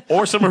stand-up?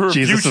 Or some of her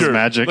Jesus future. Is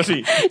magic. Let's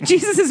see.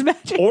 Jesus is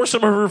magic. Or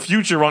some of her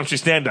future raunchy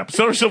stand-up.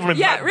 Sarah Silverman's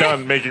not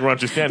done making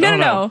raunchy stand-up.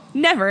 No,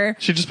 never.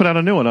 She just put out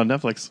a new one on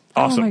Netflix.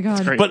 Awesome. Oh my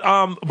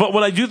God. But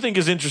what I do think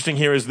is interesting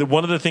here is that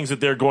one of the things that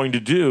they're going to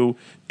do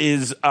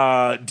is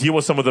deal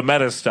with some of the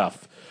meta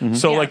stuff. Mm-hmm.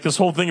 So, like this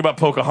whole thing about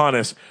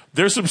Pocahontas,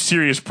 there's some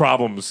serious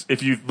problems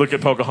if you look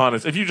at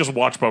Pocahontas. If you just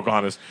watch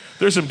Pocahontas,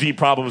 there's some deep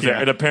problems there.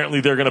 And apparently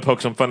they're going to poke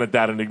some fun at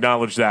that and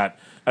acknowledge that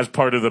as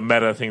part of the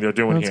meta thing they're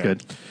doing here.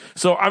 That's good.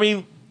 So, I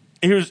mean,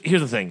 here's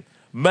the thing.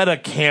 Meta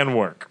can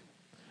work.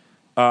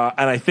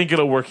 And I think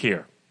it'll work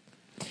here.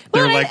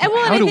 They're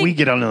how do we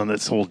get on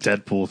this whole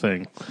Deadpool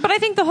thing? But I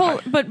think the whole,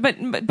 but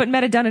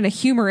meta done in a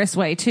humorous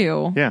way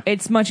too. Yeah,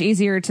 it's much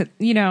easier to,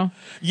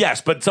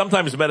 Yes, but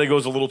sometimes meta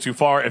goes a little too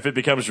far if it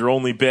becomes your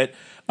only bit.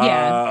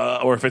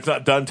 Or if it's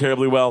not done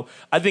terribly well.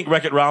 I think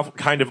Wreck-It Ralph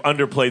kind of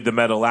underplayed the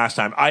meta last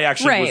time. I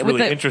actually was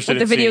really interested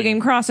with the video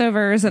game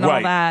crossovers and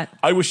all that.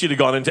 I wish she'd have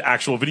gone into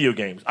actual video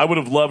games. I would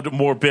have loved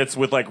more bits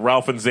with like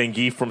Ralph and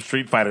Zangief from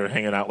Street Fighter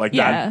hanging out like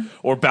that.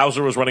 Or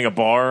Bowser was running a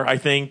bar, I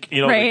think.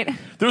 Right.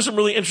 There was some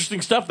really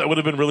interesting stuff that would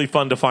have been really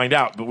fun to find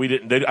out, but we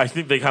didn't. I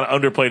think they kind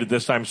of underplayed it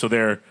this time, so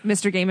they're...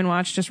 Mr. Game &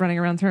 Watch just running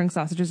around throwing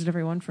sausages at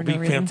everyone for no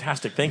reason.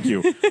 Fantastic, thank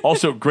you.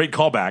 Also, great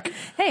callback.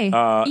 Hey,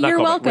 you're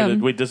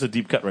welcome. Wait, there's a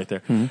deep cut right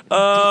there.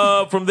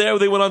 From there,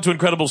 they went on to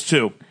Incredibles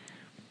 2.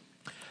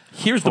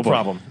 Here's the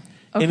problem.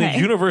 Okay. In a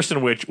universe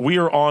in which we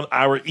are on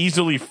our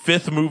easily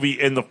 5th movie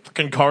in the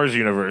fucking Cars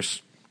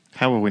universe.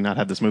 How have we not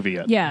had this movie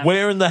yet? Yeah.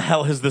 Where in the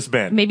hell has this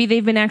been? Maybe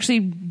they've been actually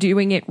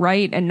doing it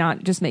right and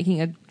not just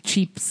making a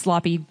cheap,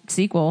 sloppy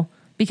sequel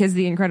because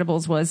The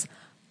Incredibles was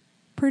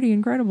pretty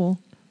incredible.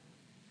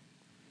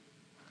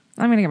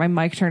 I'm going to get my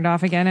mic turned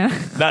off again.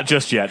 Not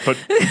just yet, but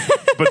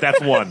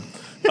that's one.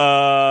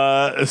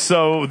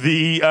 So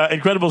the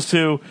Incredibles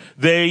 2,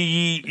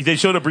 they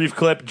showed a brief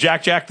clip.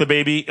 Jack the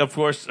baby, of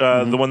course,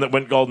 the one that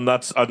went all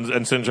nuts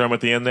and Syndrome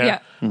at the end there. Yeah.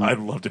 I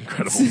loved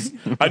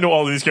Incredibles. I know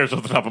all of these characters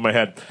off the top of my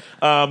head.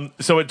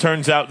 So it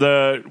turns out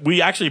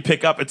we actually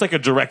pick up. It's like a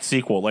direct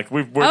sequel. Like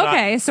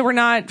so we're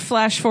not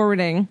flash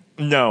forwarding.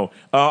 No,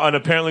 and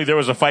apparently there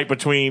was a fight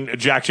between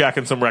Jack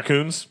and some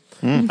raccoons.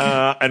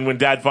 And when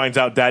Dad finds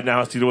out, Dad now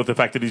has to deal with the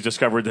fact that he's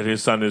discovered that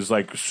his son is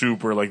like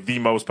super, like the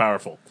most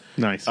powerful.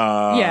 Nice.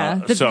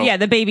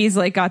 The baby's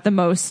like got the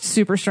most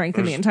super strength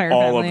in the entire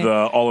family.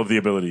 All of the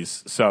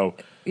abilities. So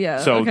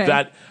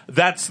okay.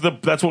 that's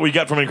what we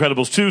got from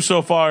Incredibles 2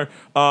 so far.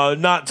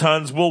 Not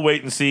tons. We'll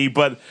wait and see.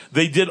 But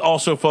they did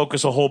also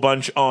focus a whole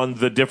bunch on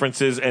the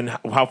differences and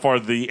how far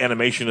the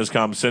animation has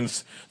come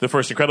since the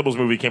first Incredibles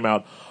movie came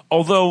out.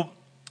 Although,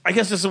 I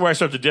guess this is where I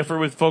start to differ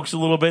with folks a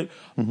little bit.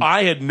 Mm-hmm.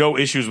 I had no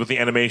issues with the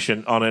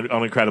animation on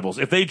Incredibles.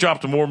 If they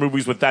dropped more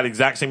movies with that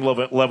exact same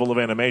level of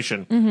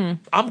animation,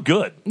 I'm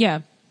good.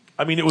 Yeah.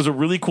 I mean, it was a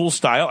really cool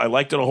style. I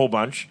liked it a whole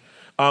bunch.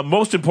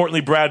 Most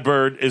importantly, Brad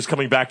Bird is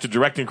coming back to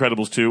direct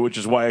Incredibles 2, which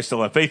is why I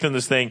still have faith in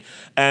this thing,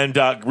 and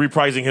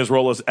reprising his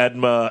role as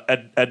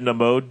Edna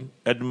Mode.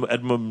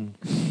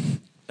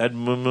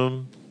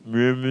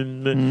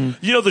 You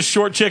know the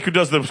short chick who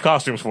does the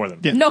costumes for them.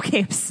 Yeah. No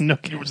capes.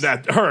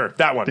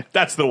 That one.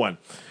 That's the one.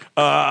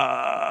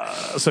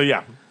 So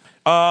yeah.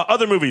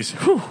 Other movies.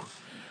 Whew.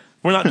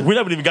 We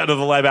haven't even gotten to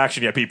the live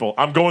action yet, people.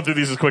 I'm going through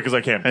these as quick as I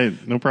can. Hey,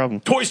 no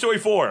problem. Toy Story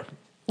 4.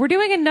 We're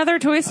doing another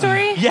Toy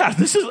Story? Yeah,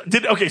 this is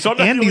okay. So I'm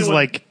not. Andy's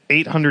like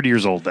 800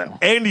 years old now.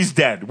 Andy's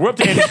dead. We're up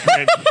to Andy's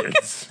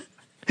grandkids.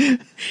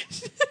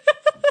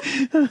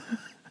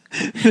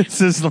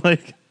 This is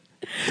like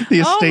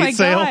The Oh estate my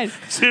sale. God.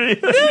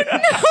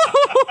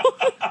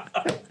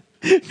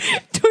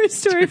 Toy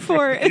Story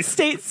 4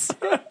 estates.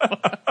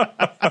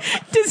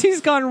 Disney's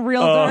gone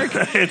real dark.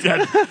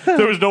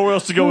 There was nowhere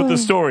else to go with the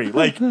story.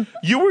 Like,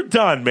 you were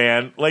done,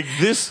 man. Like,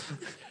 this.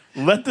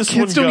 Let this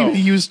Kids one go. don't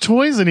even use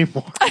toys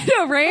anymore. I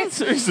know, right?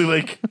 Seriously,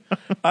 like,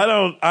 I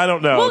don't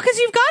know. Well, because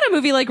you've got a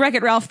movie like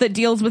Wreck-It Ralph that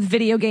deals with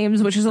video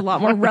games, which is a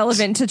lot more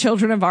relevant to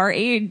children of our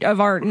age,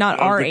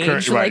 not our the age,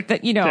 current- like right.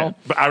 that, you know,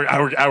 But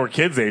our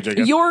kids' age, I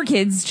guess. your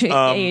kids'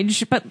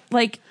 age, but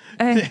like.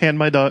 Hand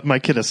my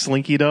kid a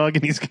Slinky dog,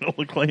 and he's gonna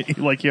look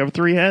like you have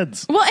 3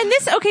 heads. Well, and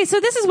so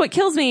this is what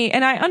kills me,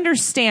 and I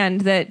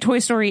understand that Toy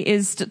Story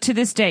is to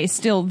this day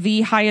still the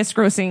highest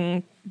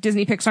grossing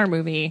Disney Pixar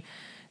movie,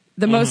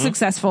 the most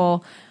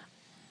successful.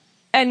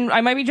 And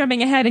I might be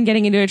jumping ahead and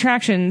getting into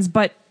attractions,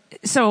 but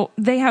so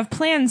they have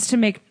plans to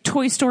make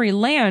Toy Story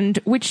Land,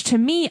 which to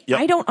me,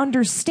 I don't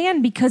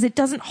understand because it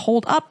doesn't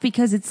hold up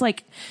because it's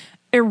like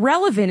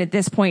irrelevant at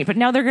this point. But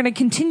now they're going to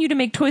continue to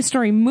make Toy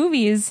Story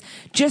movies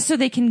just so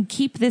they can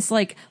keep this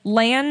like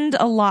land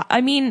alive.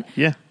 I mean,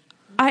 Yeah,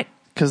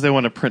 because they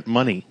want to print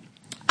money.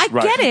 I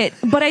get it,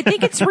 but I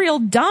think it's real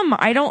dumb.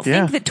 I don't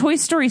think that Toy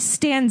Story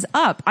stands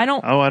up. I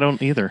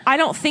don't either. I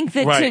don't think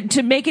that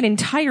to make an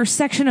entire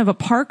section of a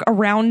park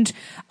around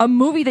a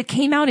movie that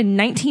came out in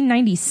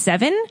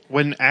 1997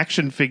 when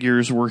action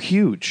figures were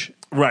huge.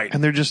 Right.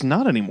 And they're just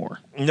not anymore.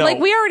 No. Like,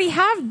 we already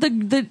have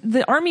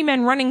the army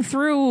men running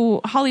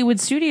through Hollywood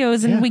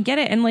studios, and we get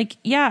it. And like,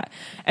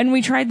 and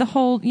we tried the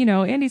whole,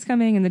 Andy's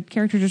coming and the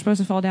characters are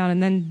supposed to fall down,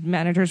 and then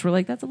managers were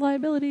like, that's a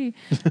liability.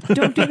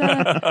 Don't do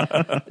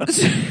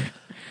that.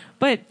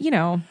 But,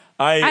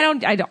 I don't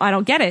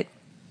get it.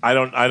 I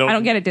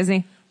don't get it,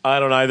 Disney. I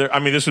don't either. I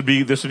mean, this would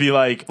be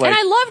like and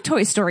I love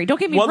Toy Story. Don't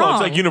get me wrong. No,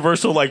 it's like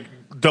Universal, like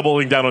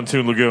doubling down on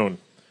Toon Lagoon.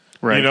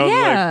 Right.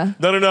 Yeah.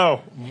 Like,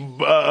 no.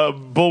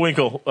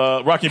 Bullwinkle,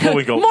 Rocky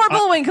Bullwinkle. More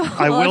Bullwinkle.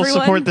 I will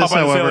support this, Popeye the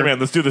Sailor however. Man.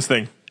 Let's do this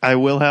thing. I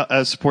will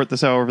support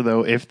this, however,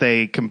 though, if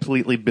they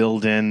completely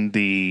build in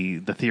the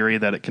theory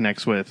that it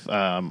connects with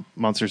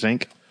Monsters,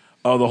 Inc.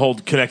 Oh, the whole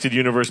connected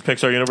universe,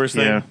 Pixar universe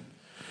thing? Yeah.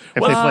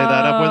 If they play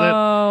that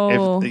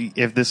up with it,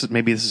 if this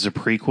is a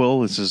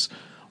prequel, this is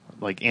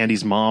like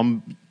Andy's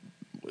mom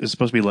is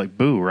supposed to be like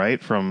Boo,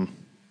 right? From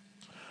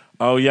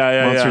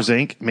Monsters,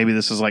 Inc. Maybe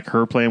this is like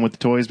her playing with the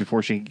toys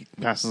before she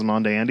passes them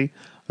on to Andy.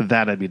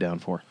 That I'd be down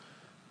for.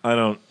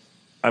 I'm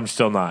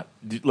still not.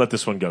 Let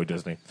this one go,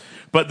 Disney.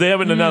 But they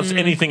haven't announced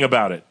anything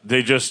about it.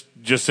 They just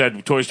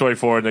said Toy Story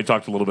 4, and they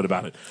talked a little bit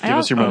about it. Give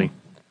us your money.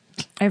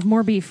 I have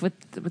more beef with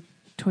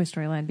Toy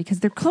Story Land because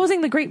they're closing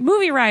the Great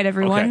Movie Ride,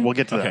 everyone. Okay, we'll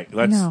get to that.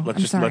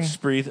 Let's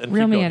breathe and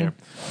Reel keep me going in.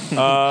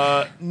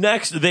 here.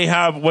 Next, they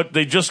have what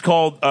they just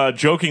called,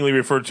 jokingly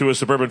referred to as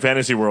Suburban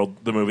Fantasy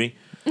World, the movie.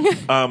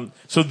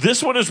 So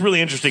this one is really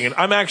interesting, and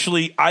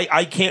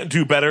I can't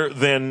do better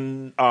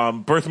than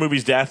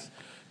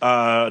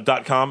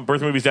birthmoviesdeath.com.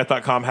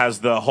 Birthmoviesdeath.com has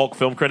the Hulk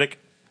film critic,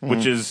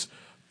 which is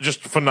just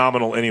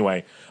phenomenal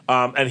anyway.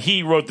 And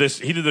he wrote this,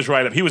 he did this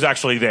write-up. He was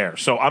actually there.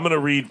 So I'm going to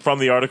read from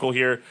the article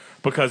here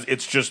because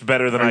it's just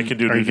better than I can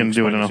do. Are you going to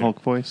do it in a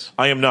Hulk voice?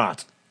 I am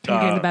not. Are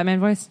you doing the Batman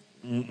voice?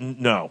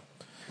 No.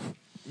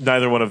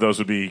 Neither one of those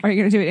would be. Are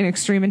you going to do it in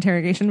extreme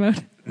interrogation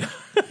mode?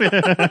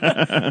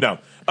 No.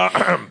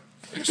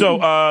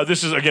 So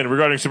this is, again,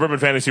 regarding Suburban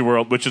Fantasy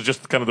World, which is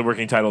just kind of the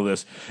working title of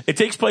this. It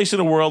takes place in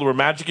a world where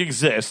magic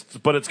exists,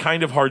 but it's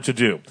kind of hard to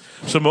do.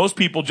 So most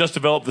people just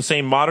develop the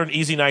same modern,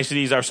 easy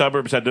niceties our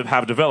suburbs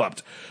have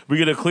developed. We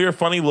get a clear,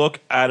 funny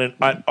look at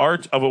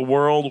art of a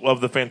world of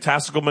the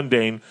fantastical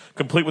mundane,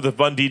 complete with the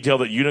fun detail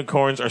that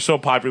unicorns are so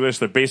populous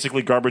they're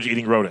basically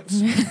garbage-eating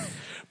rodents.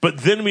 But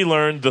then we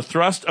learned the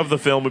thrust of the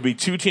film would be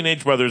 2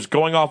 teenage brothers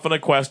going off on a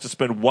quest to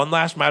spend one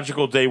last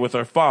magical day with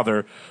their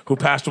father, who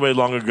passed away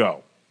long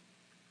ago.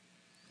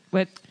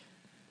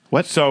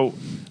 What? So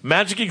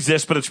magic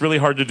exists, but it's really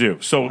hard to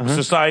do. So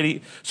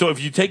society. So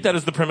if you take that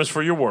as the premise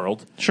for your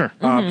world, sure.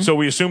 So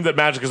we assume that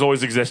magic has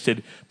always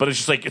existed, but it's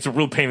just like it's a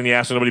real pain in the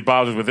ass, and nobody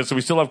bothers with it. So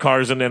we still have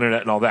cars and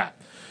internet and all that.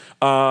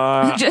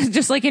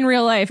 Just like in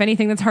real life,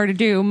 anything that's hard to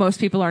do, most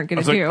people aren't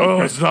going to do.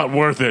 Oh, it's not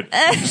worth it.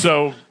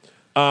 So.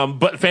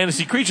 But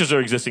fantasy creatures are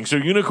existing. So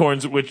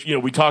unicorns, which,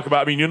 we talk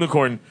about,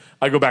 unicorn,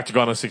 I go back to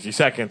Gone in 60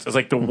 Seconds as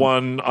like the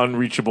one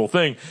unreachable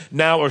thing,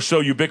 now are so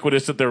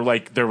ubiquitous that they're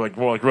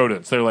more like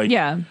rodents. They're like,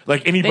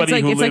 like anybody it's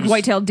who lives. It's like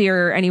white-tailed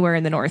deer anywhere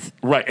in the north.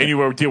 Right.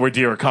 Anywhere where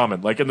deer are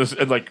common. Like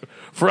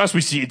for us, we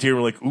see a deer,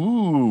 we're like,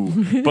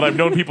 ooh. But I've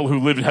known people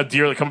who have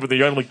deer that come up in their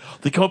yard. I'm like,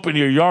 they come up in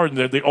your yard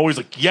and they always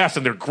like, yes,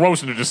 and they're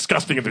gross and they're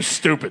disgusting and they're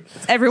stupid.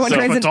 Everyone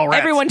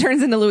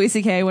turns into Louis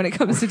C.K. when it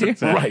comes to deer.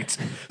 Right.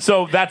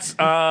 So that's,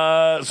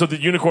 so the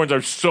unicorns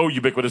are so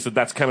ubiquitous that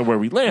that's kind of where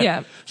we land.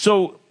 Yeah.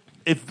 So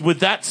with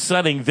that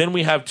setting, then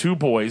we have 2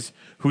 boys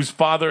whose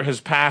father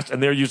has passed,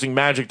 and they're using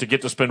magic to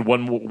get to spend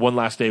one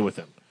last day with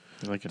him.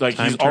 Like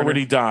he's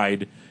already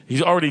died.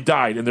 He's already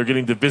died, and they're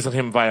getting to visit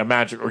him via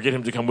magic, or get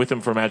him to come with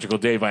them for a magical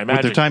day via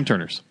magic. With their time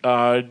turners.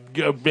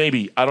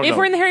 Maybe. I don't know. If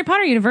we're in the Harry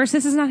Potter universe,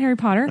 this is not Harry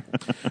Potter.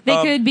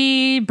 They could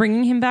be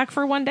bringing him back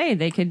for one day.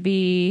 They could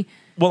be...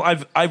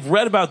 Well, I've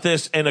read about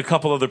this in a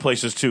couple other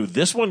places too.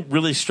 This one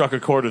really struck a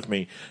chord with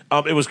me.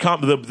 It was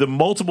the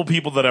multiple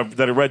people that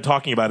I read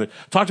talking about it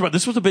talked about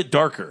this was a bit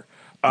darker.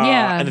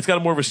 And it's got a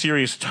more of a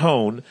serious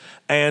tone,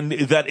 and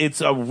that it's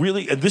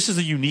and this is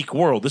a unique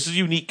world. This is a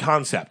unique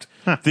concept.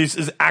 Huh. This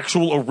is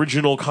actual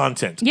original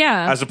content.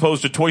 Yeah. As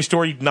opposed to Toy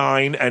Story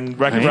 9 and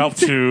Wreck-It Ralph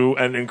 2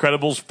 and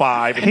Incredibles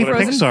 5. Hey,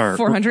 Pixar.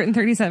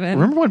 437.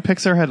 Remember when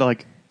Pixar had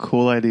like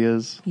cool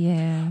ideas?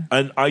 Yeah.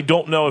 And I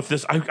don't know if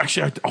this, I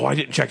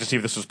didn't check to see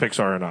if this was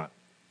Pixar or not.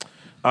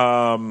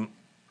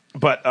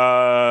 But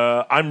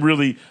I'm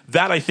really,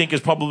 that I think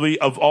is probably,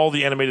 of all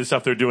the animated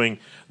stuff they're doing,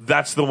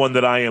 that's the one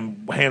that I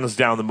am hands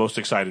down the most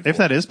excited for. If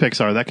that is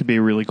Pixar, that could be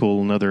really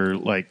cool, another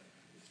like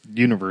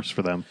universe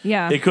for them.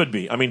 Yeah. It could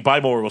be. I mean, Buy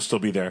More will still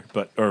be there,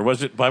 or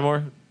was it Buy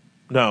More?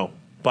 No.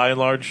 By and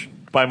large,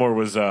 Buy More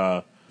was,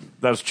 that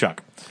was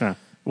Chuck. Huh.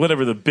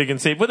 Whatever the big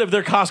and safe, whatever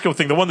their Costco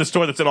thing, the one, the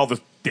store that's in all the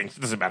things,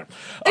 it doesn't matter.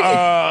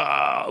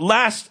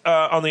 Last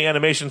on the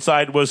animation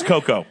side was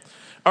Coco.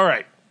 All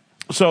right.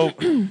 So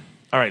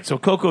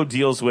Coco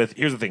deals with.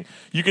 Here's the thing: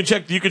 you can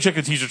check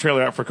the teaser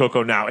trailer out for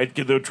Coco now.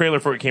 The trailer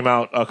for it came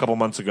out a couple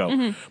months ago.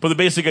 Mm-hmm. But the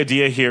basic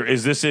idea here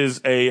is the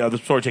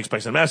story takes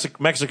place in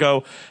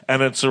Mexico,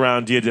 and it's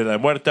around Dia de la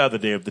Muerta, the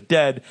Day of the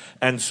Dead.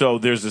 And so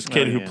there's this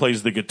kid who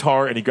plays the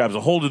guitar, and he grabs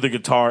a hold of the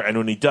guitar, and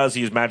when he does,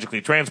 he is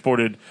magically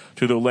transported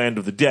to the land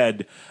of the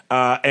dead.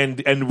 And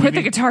put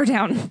the guitar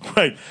down.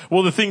 Right.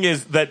 Well, the thing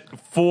is that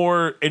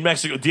in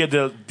Mexico, Dia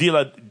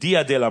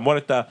de la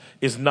Muerta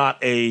is not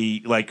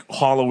a like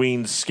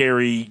Halloween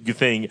scary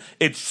thing.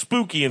 It's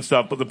spooky and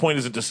stuff, but the point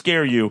isn't to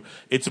scare you.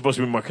 It's supposed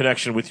to be more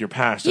connection with your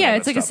past. Yeah,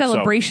 it's like a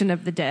celebration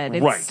of the dead.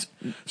 Right.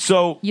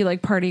 So you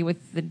like party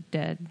with the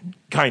dead.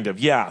 Kind of,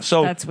 yeah.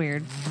 So that's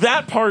weird.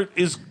 That part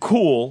is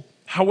cool.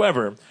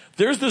 However,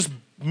 there's this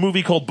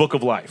movie called Book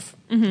of Life.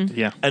 Mm-hmm.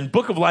 Yeah. And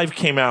Book of Life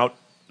came out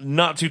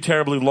not too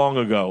terribly long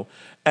ago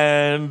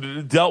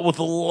and dealt with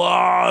a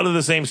lot of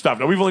the same stuff.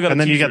 Now we've only got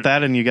and then you got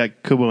that, and you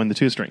got Kubo and the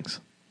Two Strings,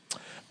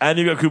 and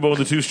you got Kubo and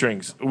the Two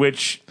Strings,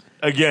 which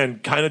again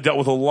kind of dealt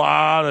with a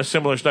lot of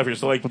similar stuff here.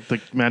 So like with the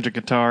magic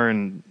guitar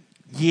and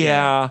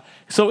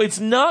so it's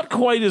not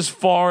quite as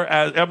far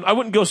as I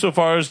wouldn't go so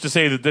far as to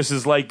say that this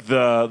is like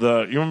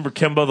the you remember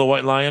Kimba the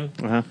White Lion?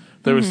 Uh-huh.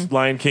 There was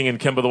Lion King and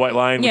Kimba the White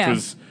Lion, which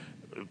was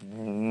a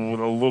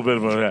little bit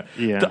of a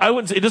I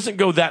wouldn't say it doesn't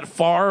go that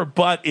far,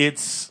 but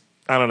it's.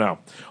 I don't know.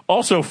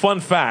 Also,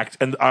 fun fact,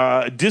 and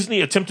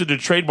Disney attempted to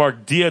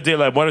trademark Dia de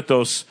la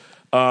Muertos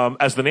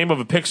as the name of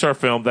a Pixar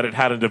film that it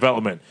had in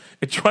development.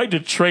 It tried to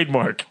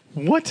trademark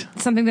what?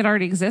 Something that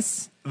already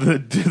exists?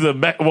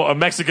 A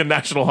Mexican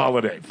national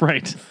holiday.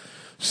 Right.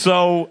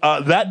 So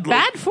that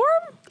bad form?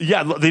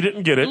 Yeah, they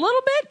didn't get it. A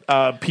little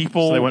bit?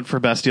 People. So they went for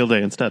Bastille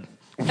Day instead.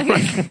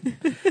 Right.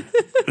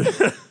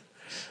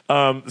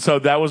 So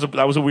that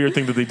was a weird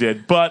thing that they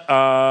did. But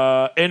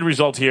end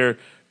result here.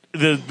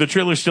 The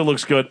trailer still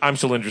looks good. I'm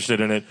still interested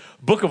in it.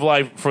 Book of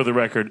Life, for the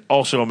record,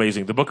 also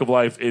amazing. The Book of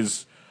Life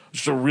is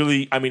just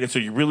it's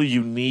a really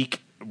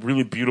unique,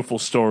 really beautiful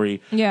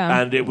story. Yeah.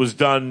 And it was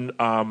done.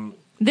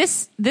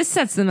 This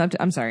sets them up.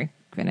 I'm sorry.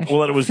 Finish.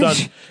 Well, it was done.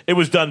 It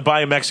was done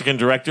by a Mexican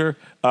director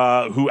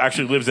who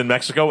actually lives in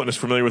Mexico and is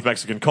familiar with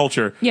Mexican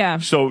culture. Yeah.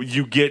 So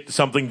you get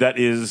something that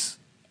is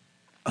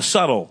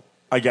subtle,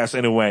 I guess,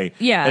 in a way.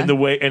 Yeah. In the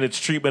way and its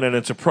treatment and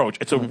its approach.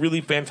 It's a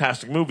really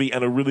fantastic movie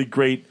and a really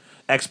great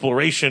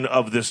exploration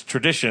of this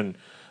tradition.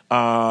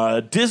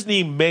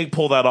 Disney may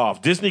pull that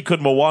off. Disney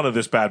could Moana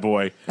this bad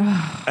boy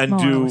and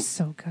do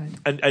so good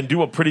and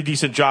do a pretty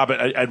decent job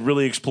at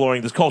really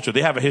exploring this culture.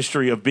 They have a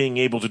history of being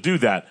able to do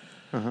that.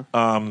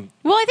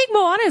 Well, I think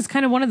Moana is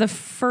kind of one of the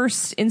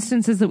first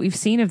instances that we've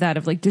seen of that,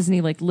 of like Disney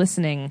like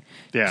listening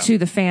to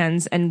the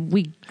fans, and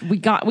we kind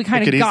of got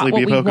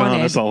what we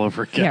wanted. All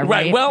over again. Yeah,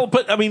 right. Well,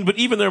 but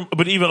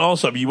even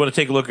also, you want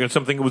to take a look at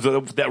something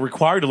that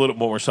required a little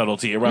more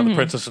subtlety around the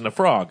Princess and the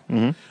Frog,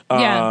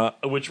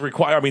 which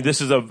require. This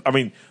is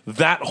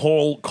that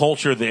whole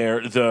culture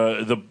there,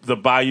 the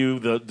bayou,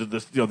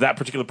 the that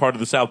particular part of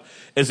the South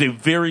is a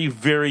very,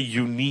 very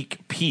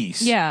unique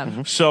piece. Yeah.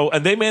 Mm-hmm. So,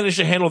 and they managed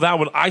to handle that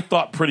one, I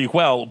thought, pretty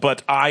well,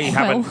 but I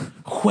haven't.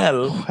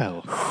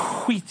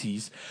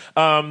 Wheaties.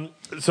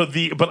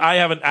 But I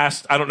haven't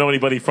asked. I don't know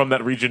anybody from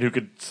that region who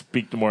could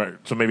speak to more.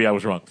 So maybe I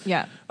was wrong.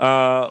 Yeah.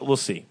 We'll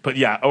see. But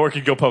yeah, or it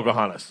could go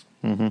Pocahontas.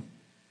 Mm-hmm.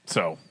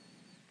 So.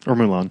 Or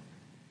Mulan.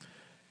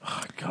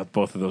 Oh, God,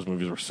 both of those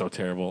movies were so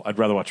terrible. I'd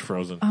rather watch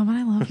Frozen. Oh, but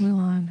I love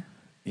Mulan.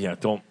 Yeah,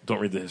 don't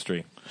read the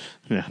history.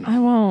 Yeah, no. I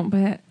won't.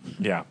 But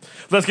yeah,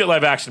 let's get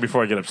live action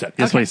before I get upset.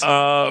 Yes, please.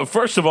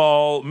 First of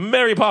all,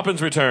 Mary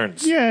Poppins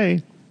Returns.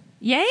 Yay!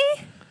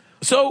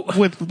 So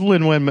with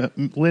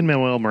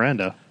Lin-Manuel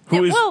Miranda,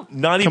 who is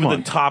not even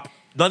the top.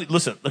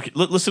 Listen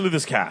to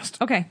this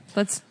cast. Okay,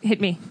 let's hit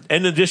me.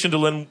 In addition to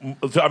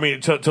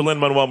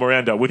Lin-Manuel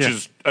Miranda, which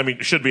is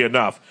should be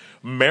enough.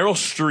 Meryl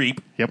Streep.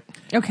 Yep.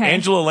 Okay.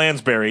 Angela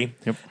Lansbury.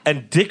 Yep.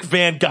 And Dick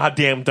Van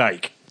Goddamn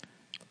Dyke.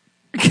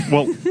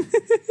 Well,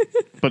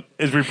 but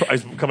is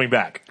coming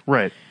back.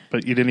 Right,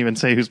 but you didn't even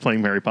say who's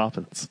playing Mary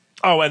Poppins.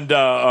 Oh, and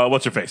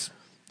what's her face?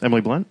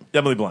 Emily Blunt.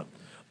 Emily Blunt.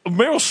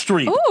 Meryl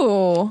Streep.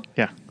 Ooh.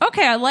 Yeah.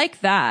 Okay, I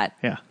like that.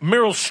 Yeah.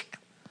 Meryl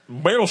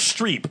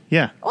Streep.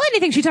 Yeah. Well,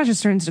 anything she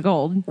touches turns to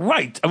gold.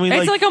 Right. I mean,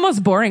 It's like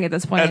almost boring at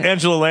this point. and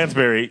Angela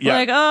Lansbury. Yeah.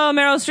 Like, oh,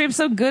 Meryl Streep's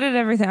so good at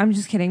everything. I'm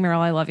just kidding, Meryl.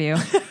 I love you.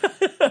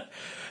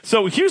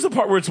 So here's the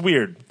part where it's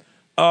weird.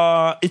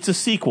 It's a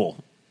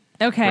sequel.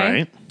 Okay.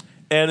 Right.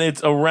 And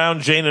it's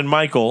around Jane and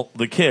Michael,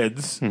 the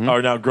kids,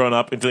 are now grown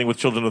up and dealing with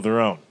children of their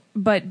own.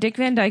 But Dick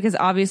Van Dyke is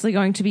obviously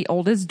going to be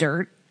old as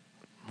dirt.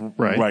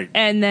 Right. Right.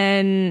 And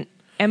then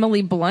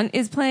Emily Blunt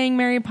is playing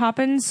Mary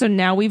Poppins. So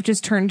now we've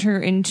just turned her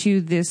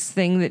into this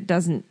thing that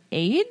doesn't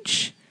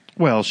age.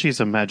 Well, she's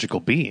a magical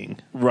being.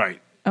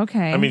 Right.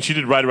 Okay. I mean, she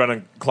did ride around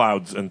on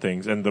clouds and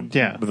things, and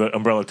the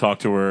umbrella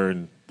talked to her,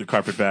 and the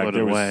carpet bag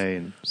Floated away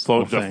and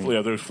float. the whole thing.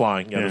 Yeah, there was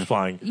flying. Yeah, there was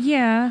flying.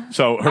 yeah.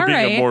 So her All being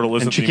right. immortal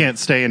isn't. And she the- can't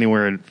stay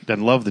anywhere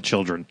and love the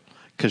children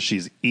because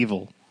she's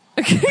evil.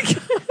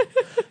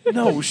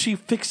 No, she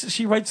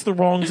rights the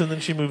wrongs, and then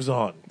she moves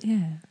on.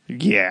 Yeah.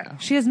 Yeah.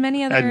 She has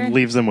many other. And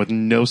leaves them with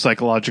no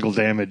psychological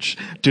damage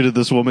due to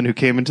this woman who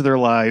came into their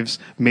lives,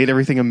 made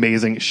everything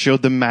amazing,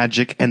 showed them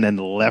magic, and then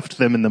left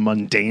them in the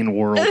mundane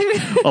world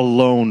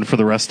alone for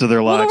the rest of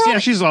their Well, the lives. world- Yeah,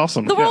 she's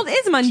awesome. The world Yeah.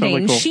 is mundane.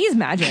 Totally cool. She's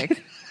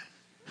magic.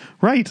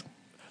 Right.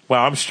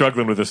 Wow, I'm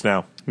struggling with this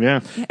now. Yeah.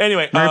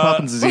 Anyway, Mary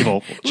Poppins is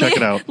evil. Check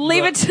it out.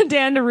 Leave it to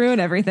Dan to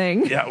ruin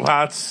everything. Yeah, well,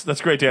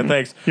 that's great, Dan.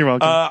 Thanks. You're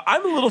welcome.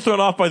 I'm a little thrown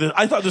off by this.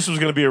 I thought this was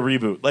going to be a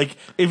reboot. Like,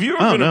 if you were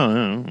Oh,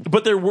 gonna, no.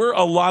 But there were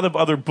a lot of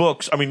other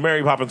books. I mean,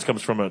 Mary Poppins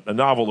comes from a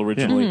novel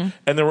originally, Mm-hmm.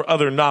 and there were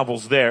other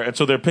novels there, and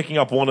so they're picking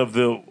up one of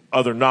the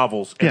other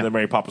novels in Yeah. the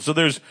Mary Poppins. So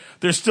there's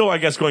still, I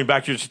guess, going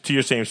back to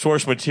your same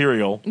source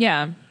material,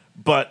 Yeah.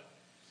 but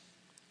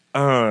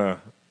I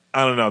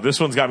don't know. This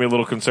one's got me a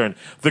little concerned.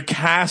 The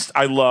cast,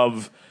 I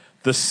love.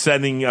 The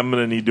setting, I'm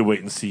going to need to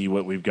wait and see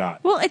what we've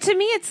got. Well, to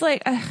me, it's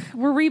like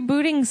we're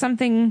rebooting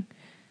something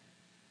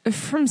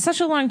from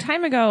such a long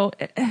time ago.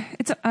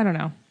 It's I don't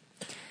know.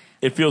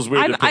 It feels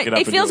weird to pick it up.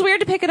 It feels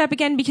weird to pick it up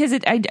again because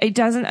it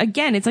doesn't.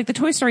 Again, it's like the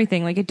Toy Story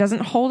thing. Like it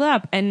doesn't hold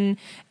up, and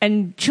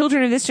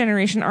children of this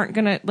generation aren't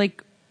gonna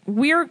like.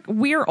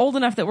 We're old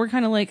enough that we're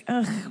kind of like,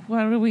 ugh,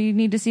 why do we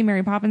need to see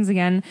Mary Poppins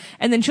again?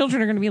 And then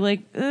children are going to be like,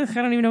 ugh, I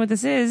don't even know what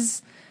this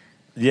is.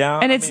 Yeah,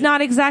 And it's not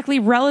exactly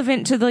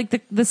relevant to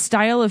the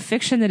style of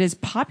fiction that is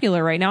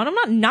popular right now. And I'm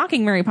not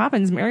knocking Mary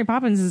Poppins. Mary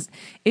Poppins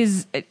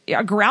is a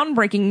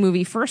groundbreaking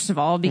movie, first of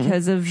all,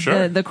 because of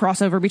Sure. the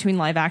crossover between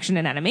live action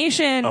and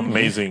animation.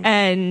 Amazing.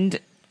 And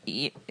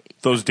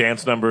Those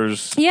dance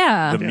numbers,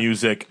 Yeah. the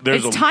music.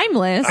 There's it's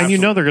timeless. And you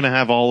know they're going to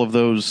have all of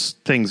those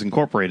things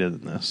incorporated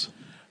in this.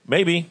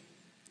 maybe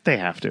They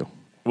have to.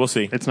 we'll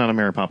see. It's not a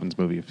Mary Poppins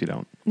movie if you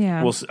don't.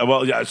 Yeah. We'll see.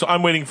 Well, yeah. So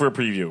I'm waiting for a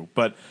preview,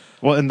 but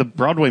Well, and the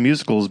Broadway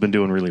musical has been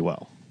doing really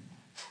well.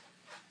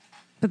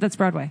 But that's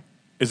Broadway.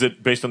 is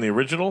it based on the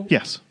original?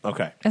 Yes.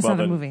 Okay. That's well,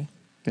 not a then, movie.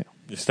 Yeah.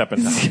 Step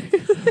in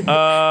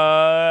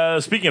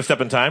time. Speaking of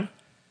step in time,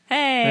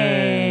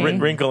 Hey.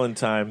 Wrinkle in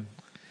Time.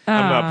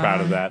 I'm not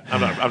proud of that.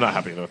 I'm not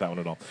happy with that one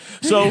at all.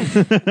 So,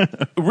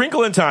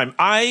 Wrinkle in Time.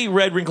 I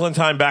read Wrinkle in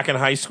Time back in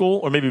high school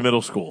or maybe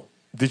middle school.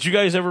 Did you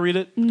guys ever read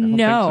it? No. think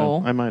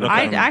so. I might have.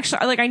 I Okay.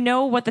 actually I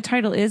know what the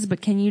title is,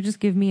 but can you just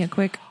give me a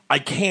quick I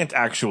can't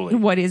actually.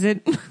 what is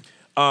it?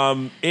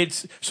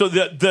 It's so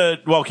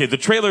the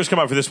trailers come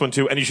out for this one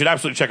too, and you should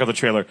absolutely check out the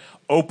trailer.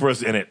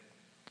 Oprah's in it.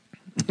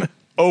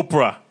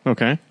 Oprah.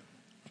 Okay.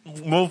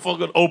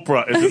 Motherfucking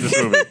Oprah is in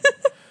this movie.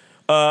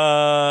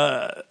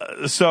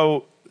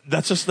 So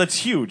that's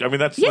huge. I mean,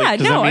 that's Yeah, like,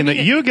 Does No, that mean I mean-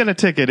 that you get a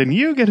ticket and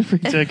you get a free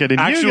ticket and you get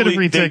Actually, a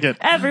free they- ticket?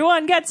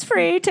 Everyone gets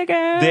free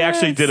tickets. they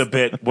actually did a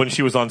bit when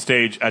she was on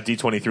stage at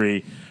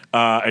D23,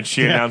 and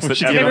she announced when that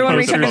she gave Everyone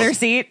posters. returned to their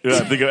seat.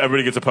 Yeah,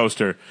 everybody gets a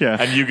poster. Yeah.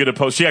 And you get a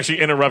poster. She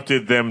actually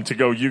interrupted them to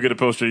go, you get a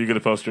poster, you get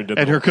a poster. And, did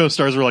And the her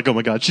co-stars were like, "Oh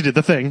my god, she did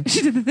the thing."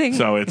 She did the thing.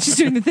 So it's- She's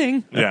doing the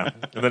thing. yeah.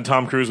 And then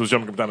Tom Cruise was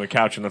jumping up and down on the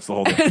couch, and that's the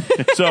whole thing.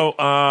 So, If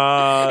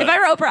I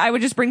were Oprah, I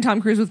would just bring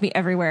Tom Cruise with me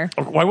everywhere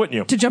why wouldn't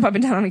you? to jump up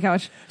and down on a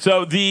couch.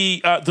 So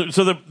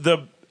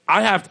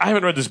I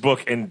haven't read this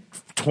book in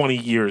 20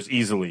 years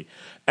easily,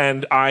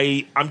 and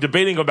I'm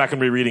debating going back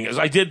and rereading it.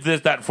 I did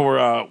that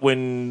for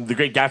when The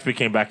Great Gatsby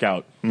came back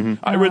out.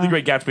 I read The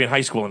Great Gatsby in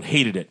high school and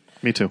hated it.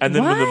 Me too. And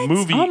then when the What?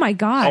 movie, Oh, my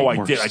God. oh I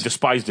did, Worst. I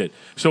despised it.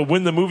 So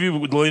when the movie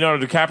with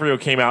Leonardo DiCaprio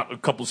came out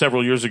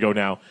several years ago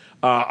now,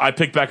 I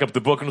picked back up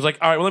the book and was like,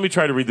 all right, well let me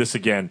try to read this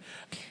again.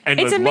 And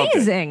It's I loved it.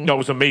 amazing. No, it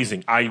was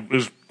amazing. It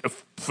was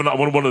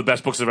one of the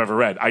best books I've ever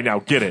read. I now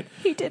get it,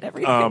 He did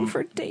everything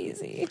for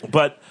Daisy.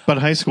 but. But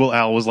high school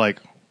Al was like,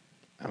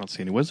 "I don't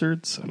see any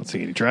wizards. I don't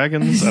see any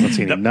dragons. I don't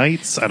see any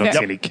knights. I don't Yep.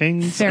 see any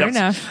kings." Fair Yes.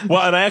 enough.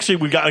 Well, and I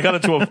got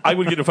into I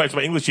would get into fights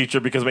with my English teacher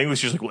because my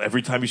English teacher's like, well,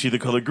 every time you see the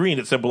color green,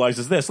 it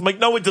symbolizes this. I'm like,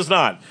 no, it does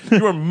not.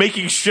 You are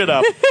making shit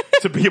up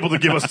to be able to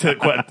give us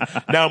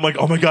now I'm like,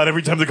 oh my God,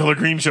 every time the color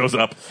green shows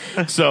up.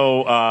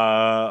 So,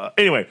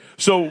 anyway,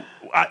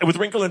 with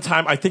Wrinkle in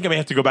Time, I think I may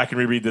have to go back and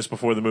reread this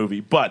before the movie.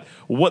 But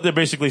what they're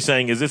basically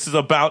saying is this is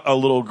about a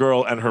little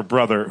girl and her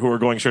brother who are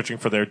going searching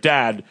for their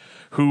dad,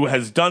 who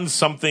has done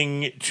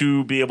something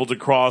to be able to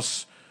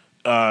cross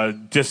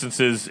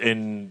distances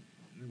in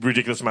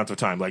ridiculous amounts of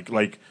time,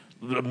 like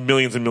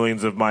millions and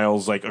millions of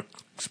miles, like a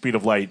speed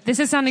of light. This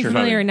is sounding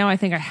familiar. Now I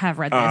think I have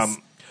read this.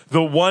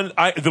 The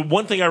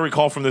one thing I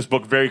recall from this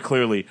book very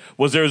clearly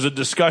was there was a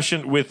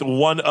discussion with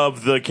one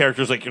of the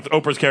characters, like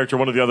Oprah's character,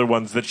 one of the other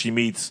ones that she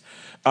meets,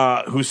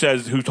 who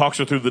talks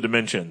her through the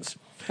dimensions.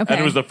 Okay.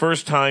 And it was the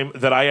first time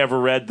that I ever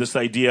read this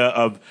idea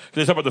of,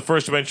 they talk about the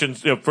first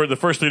dimensions, for the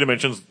first three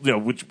dimensions,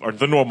 which are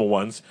the normal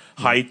ones,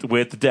 height,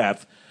 width,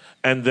 depth,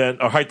 and then,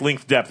 or height,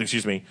 length, depth,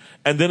 excuse me.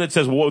 And then it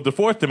says, what would the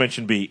fourth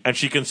dimension be? And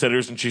she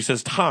considers, and she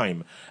says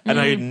time. And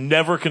I had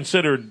never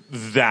considered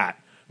that.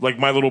 Like,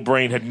 my little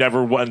brain had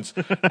never once,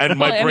 and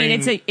my brain. I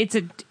mean, it's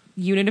a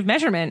unit of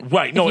measurement.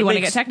 Right. No, if you want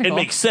to get technical. It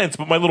makes sense,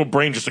 but my little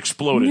brain just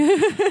exploded.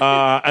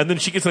 And then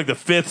she gets like the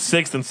fifth,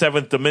 sixth, and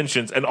seventh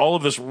dimensions, and all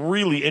of this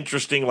really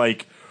interesting,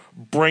 like,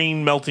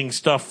 brain melting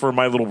stuff for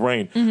my little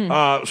brain.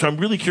 So I'm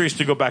really curious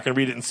to go back and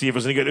read it and see if it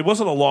was any good. It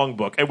wasn't a long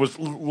book. It was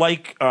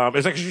like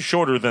it's actually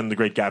shorter than The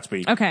Great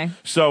Gatsby. Okay.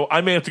 So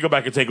I may have to go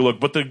back and take a look.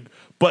 But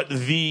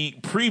the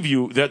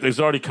preview that has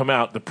already come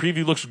out, the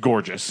preview looks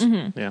gorgeous.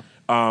 Yeah.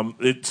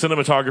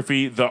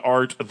 Cinematography, the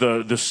art,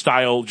 the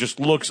style just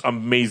looks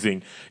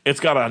amazing. It's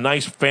got a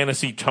nice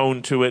fantasy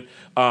tone to it,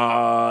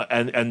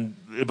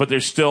 but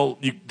there's still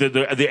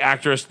the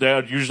actress.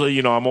 Usually,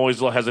 I'm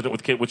always a little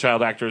hesitant with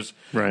child actors,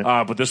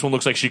 right? But this one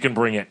looks like she can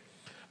bring it.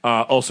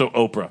 Also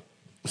Oprah.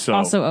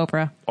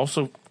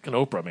 Also fucking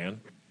Oprah,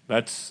 man.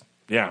 That's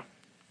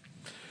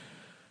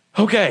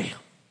okay.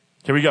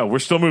 Here we go. We're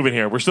still moving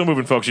here. We're still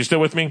moving, folks. You still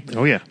with me?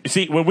 Oh, yeah. You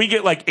see, when we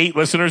get like 8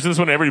 listeners to this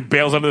one, everybody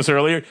bails on this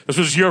earlier. This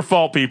was your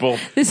fault, people.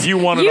 You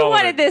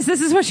wanted this. This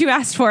is what you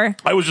asked for.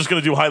 I was just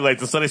going to do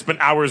highlights. Instead, I spent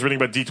hours reading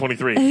about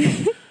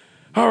D23.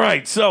 All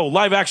right. So,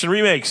 live action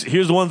remakes.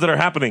 Here's the ones that are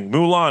happening.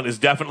 Mulan is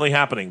definitely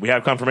happening. We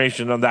have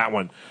confirmation on that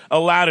one.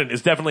 Aladdin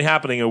is definitely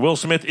happening. And Will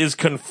Smith is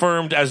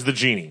confirmed as the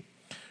genie.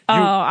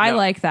 I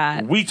like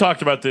that. We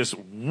talked about this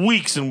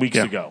weeks and weeks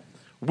ago.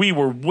 We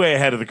were way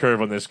ahead of the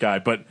curve on this guy,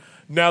 but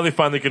now they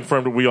finally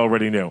confirmed what we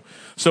already knew.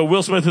 So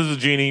Will Smith is a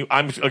genie.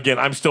 I'm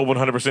still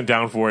 100%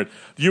 down for it.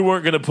 You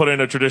weren't going to put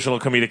in a traditional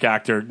comedic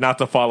actor, not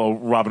to follow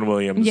Robin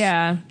Williams.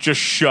 Yeah.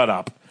 Just shut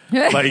up.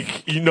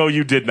 Like,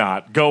 you did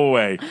not. Go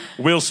away.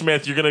 Will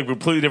Smith, you're going to have a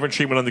completely different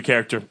treatment on the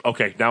character.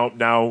 Okay,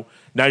 now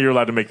you're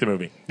allowed to make the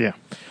movie. Yeah.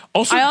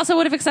 I also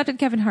would have accepted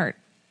Kevin Hart.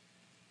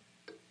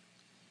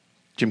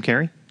 Jim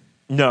Carrey?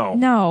 No.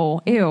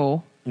 No.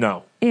 Ew.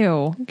 No.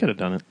 Ew. Could have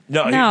done it.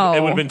 No.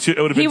 It would have been too.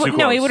 It would have been too close.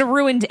 No, he would have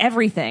ruined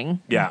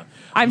everything. Yeah.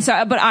 I'm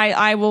sorry, but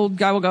I will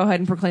go ahead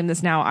and proclaim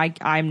this now.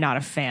 I'm not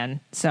a fan.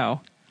 So.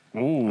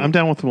 Ooh. I'm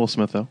down with Will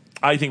Smith though.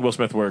 I think Will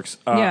Smith works.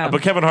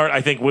 But Kevin Hart,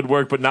 I think, would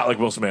work, but not like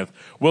Will Smith.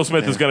 Will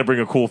Smith is going to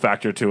bring a cool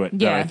factor to it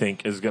that I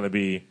think is going to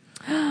be.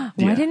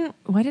 Why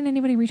didn't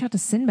anybody reach out to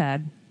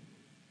Sinbad?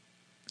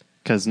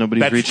 Because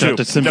nobody's reached out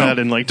to Sinbad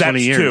in like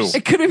 20 years.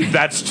 It could have been.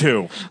 That's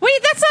 2. Wait,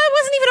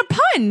 wasn't even a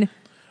pun.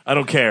 I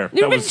don't care. It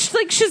would have been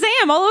like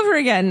Shazam all over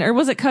again. Or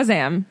was it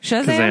Kazam?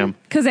 Kazam.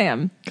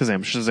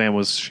 Shazam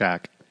was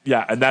Shaq.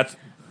 Yeah, and that's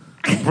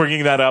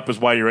bringing that up is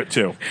why you're at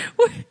 2.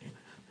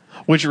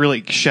 Which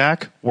really,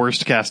 Shaq,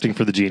 worst casting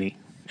for the genie.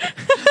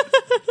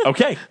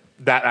 Okay.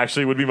 That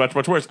actually would be much,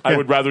 much worse. I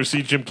would rather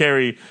see Jim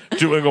Carrey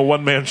doing a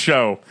one-man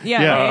show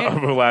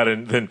of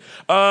Aladdin than...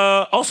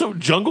 also,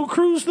 Jungle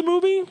Cruise, the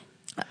movie?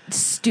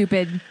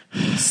 Stupid.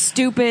 You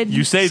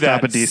say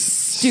that.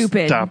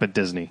 Stupid. Stop it,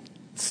 Disney.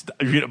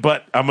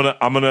 But I'm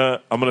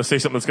gonna say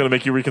something that's gonna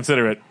make you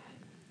reconsider it.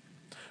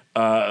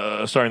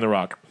 Starring The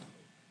Rock.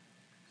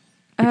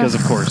 Because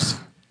of course.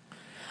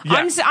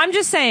 Yeah. I'm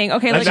just saying.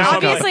 Okay, that's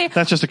obviously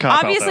that's just a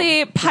cop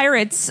obviously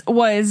Pirates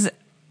was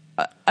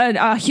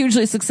a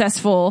hugely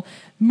successful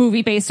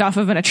movie based off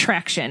of an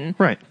attraction,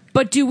 right?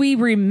 But do we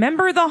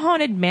remember the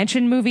Haunted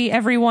Mansion movie?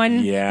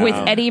 Everyone, with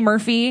Eddie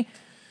Murphy.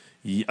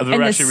 Yeah,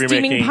 and the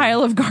steaming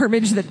pile of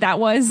garbage that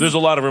was. There's a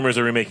lot of rumors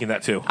they're remaking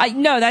that too.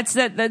 No, that's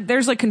that.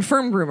 There's like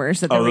confirmed rumors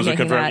that they're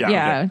remaking that.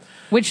 Yeah. Okay.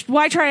 Which,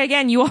 why try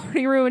again? You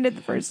already ruined it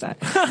the first time.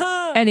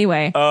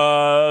 Anyway.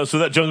 So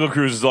that Jungle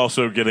Cruise is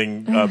also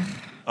getting.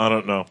 I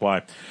don't know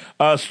why.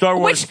 Star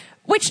Wars.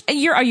 Which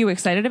are you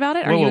excited about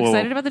it? Are you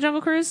excited about the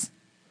Jungle Cruise?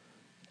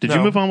 Did you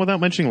move on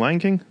without mentioning Lion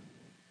King?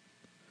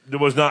 There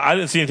was not. I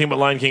didn't see anything about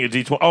Lion King at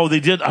D20. Oh,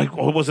 they did. It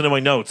wasn't in my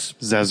notes.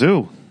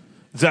 Zazu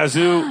has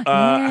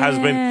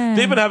been.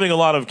 They've been having a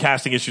lot of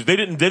casting issues. They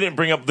didn't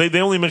bring up. They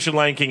only mentioned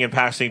Lion King in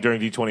passing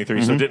during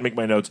D23, so it didn't make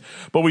my notes.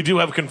 But we do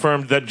have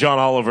confirmed that John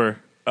Oliver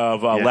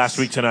of Last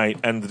Week Tonight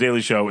and The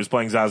Daily Show is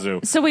playing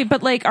Zazu. So wait,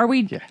 but like, are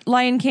we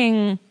Lion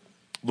King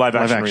live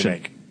action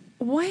remake?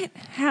 What?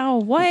 How?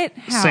 What?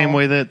 How? Same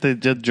way that they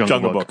did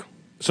Jungle Book.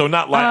 So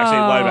not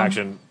live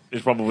action.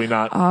 Is probably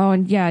not. Oh,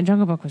 and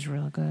Jungle Book was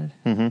real good.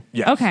 Mm-hmm.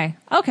 Yes.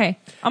 Okay,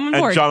 I'm on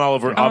board. And John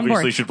Oliver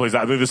obviously should play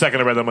that. The second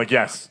I read that, I'm like,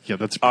 yes. Yeah,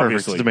 that's perfect.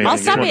 Obviously. It's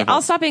amazing.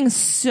 I'll stop being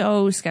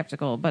so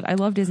skeptical, but I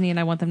love Disney and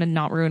I want them to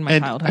not ruin my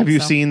childhood. Have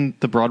you seen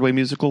the Broadway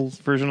musical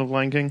version of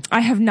Lion King? I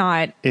have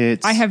not. And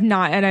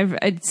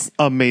it's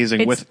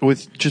amazing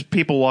with just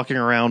people walking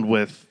around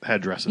with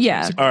headdresses.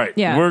 Yeah. Basically. All right.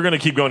 Yeah. We're going to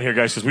keep going here,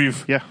 guys, because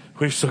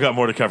we've still got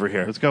more to cover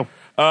here. Let's go.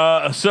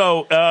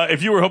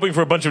 If you were hoping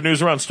for a bunch of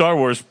news around Star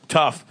Wars,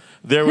 tough.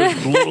 There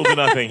was little to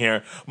nothing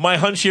here. My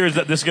hunch here is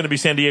that this is going to be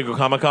San Diego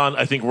Comic-Con.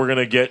 I think we're going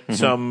to get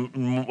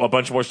a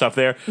bunch more stuff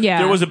there. Yeah.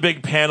 There was a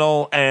big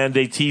panel, and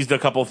they teased a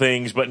couple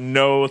things, but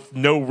no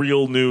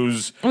real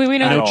news. I mean, we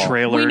know No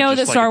trailer. We know that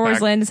just Star like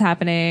Wars Land is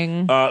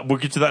happening. We'll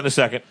get to that in a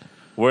second.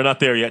 We're not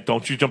there yet.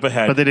 Don't you jump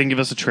ahead. But they didn't give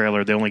us a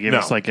trailer. They only gave No.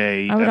 us like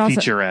a I would also-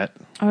 featurette.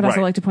 I would also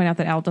Right. like to point out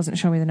that Al doesn't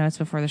show me the notes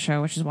before the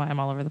show, which is why I'm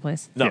all over the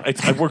place. No,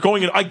 we're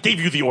going in. I gave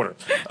you the order.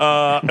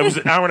 It was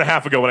an hour and a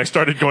half ago when I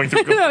started going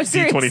through No,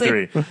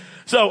 D23.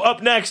 So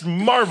up next,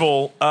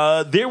 Marvel.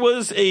 There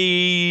was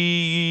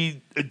a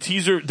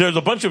teaser. There's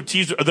a bunch of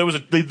teaser.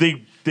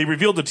 They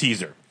revealed a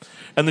teaser,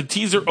 and the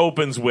teaser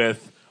opens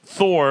with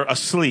Thor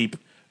asleep,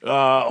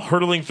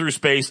 hurtling through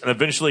space, and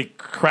eventually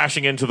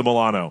crashing into the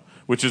Milano,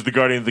 which is the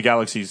Guardian of the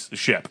Galaxy's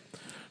ship.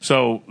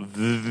 So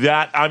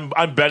that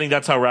I'm betting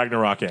that's how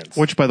Ragnarok ends.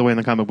 Which, by the way, in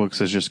the comic books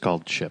is just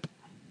called Ship.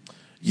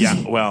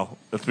 Yeah, well,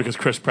 that's because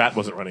Chris Pratt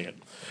wasn't running it.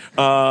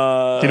 Do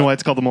you know why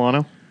it's called the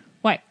Milano?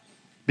 Why?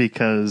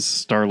 Because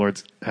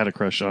Star-Lord had a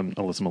crush on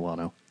Alyssa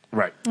Milano.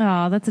 Right.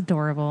 Oh, that's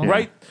adorable.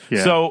 Right?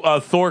 Yeah. So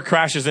Thor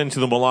crashes into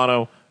the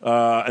Milano,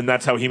 and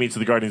that's how he meets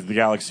the Guardians of the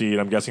Galaxy, and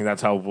I'm guessing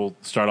that's how we'll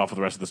start off with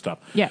the rest of the stuff.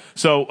 Yeah.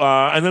 So,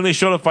 and then they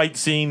showed a fight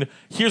scene.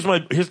 Here's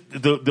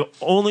the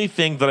only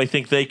thing that I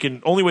think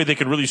only way they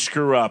can really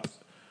screw up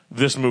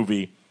this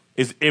movie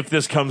is if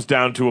this comes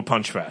down to a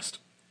punch fest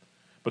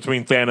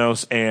between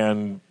Thanos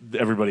and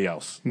everybody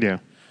else. Yeah.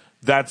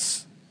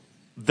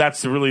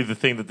 That's really the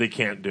thing that they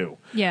can't do.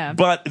 Yeah.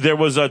 But there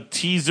was a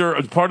teaser,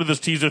 part of this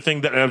teaser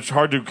thing that it's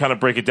hard to kind of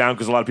break it down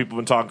because a lot of people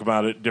have been talking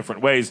about it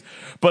different ways.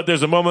 But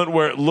there's a moment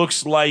where it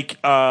looks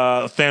like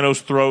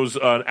Thanos throws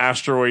an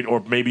asteroid or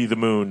maybe the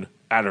moon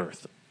at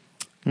Earth.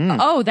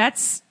 Oh,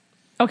 that's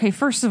okay.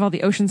 First of all,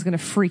 the ocean's going to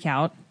freak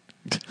out.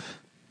 Do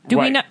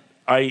we Right. know?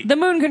 I The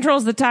moon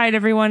controls the tide.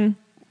 Everyone.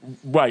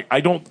 right.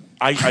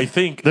 I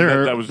think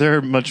that was there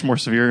are much more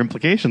severe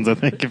implications, I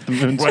think, if the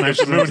moon Right, if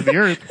the smashes into the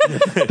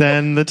Earth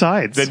than the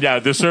tides. then yeah.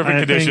 The serving I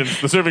conditions,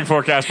 think- the serving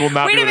forecast will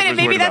not. Wait be a what minute. everybody's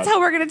Maybe worried that's about. how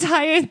we're going to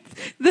tie in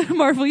the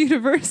Marvel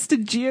universe to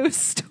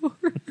Geostorm.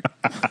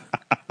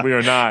 We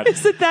are not.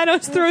 So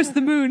Thanos throws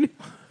the moon.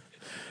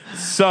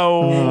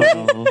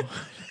 So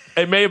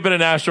it may have been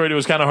an asteroid. It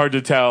was kind of hard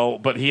to tell,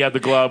 but he had the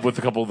glove with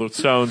a couple of the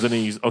stones, and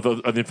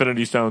the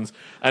Infinity Stones,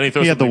 and he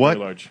throws He had the something what?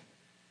 very large.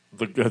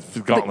 The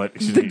gauntlet.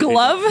 excuse The me.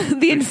 glove,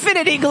 the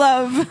Infinity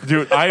Glove.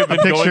 Dude, I have been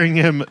Picturing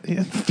him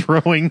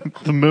throwing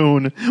the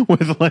moon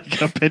with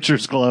like a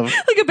pitcher's glove.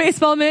 Like a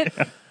baseball mitt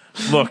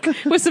Look,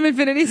 with some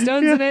Infinity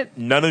Stones in it.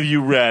 none of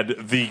you read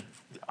the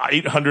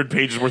 800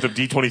 pages worth of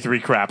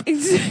D23 crap.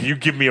 You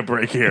give me a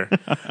break here.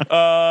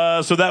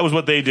 So that was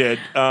what they did.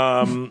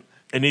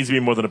 It needs to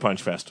be more than a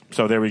punch fest.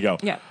 So there we go.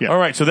 Yeah. Yeah. All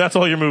right, so that's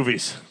all your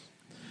movies.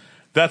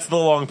 That's the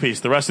long piece.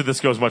 The rest of this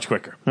goes much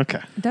quicker.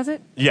 Okay. Does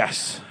it?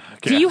 Yes.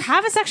 Do you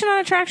have a section on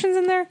attractions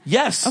in there?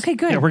 Yes. Okay,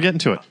 good. Yeah, we're getting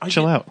to it.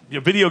 Chill out. Yeah,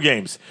 video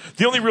games.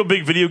 The only real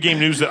big video game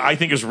news that I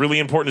think is really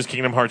important is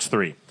Kingdom Hearts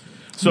 3.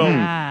 So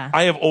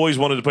I have always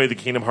wanted to play the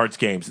Kingdom Hearts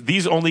games.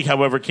 These only,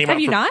 however, came out.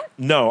 Have you not?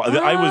 No,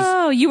 I was.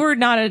 Oh, you were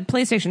not a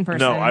PlayStation person.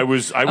 No, I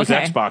was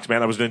Okay. Xbox,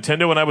 man. I was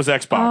Nintendo and I was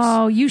Xbox.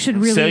 Oh, you should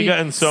really. Sega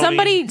and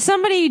Sony.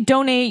 Somebody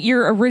donate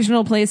your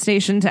original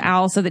PlayStation to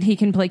Al so that he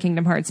can play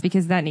Kingdom Hearts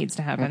because that needs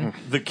to happen.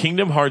 The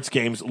Kingdom Hearts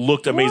games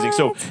looked amazing.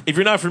 So What? if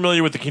you're not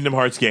familiar with the Kingdom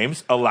Hearts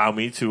games, allow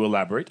me to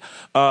elaborate.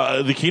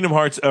 The Kingdom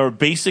Hearts are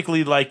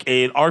basically like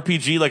an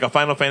RPG, like a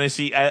Final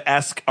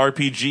Fantasy-esque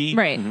RPG.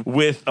 Right.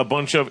 With a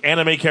bunch of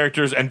anime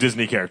characters and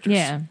Disney characters.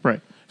 Yeah.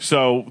 Right.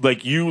 So,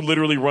 like, you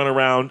literally run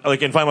around,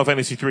 like in Final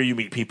Fantasy 3, you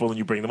meet people and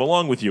you bring them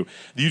along with you.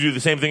 You do the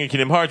same thing in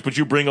Kingdom Hearts, but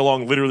you bring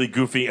along literally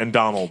Goofy and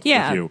Donald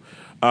Yeah. with you.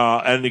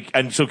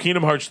 And so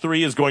Kingdom Hearts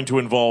 3 is going to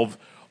involve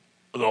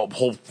the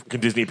whole fucking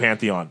Disney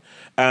pantheon.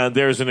 And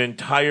there's an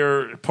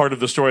entire part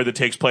of the story that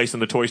takes place in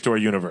the Toy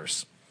Story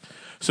universe.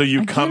 So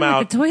you come Again, out,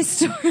 with the Toy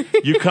Story.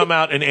 you come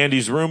out in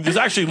Andy's room. This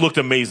actually looked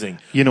amazing.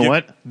 You know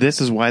what?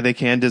 This is why they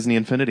canned Disney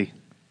Infinity.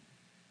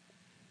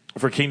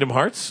 For Kingdom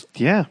Hearts?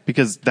 Yeah,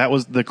 because that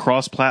was the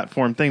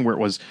cross-platform thing where it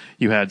was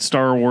you had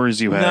Star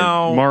Wars, you had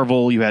No.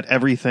 Marvel, you had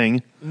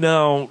everything.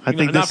 No, I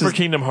think not this for is-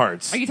 Kingdom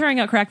Hearts. Are you throwing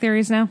out crack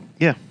theories now?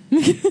 Yeah.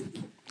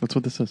 That's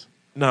what this is.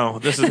 No,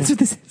 this is That's what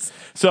this is.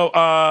 So,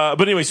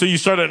 but anyway, so you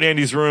start at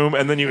Andy's room,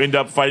 and then you end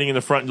up fighting in the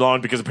front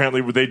lawn because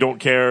apparently they don't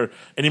care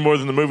any more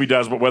than the movie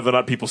does, but whether or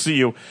not people see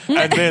you.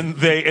 And then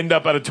they end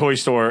up at a toy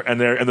store, and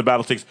they're in the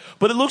battle stakes.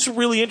 But it looks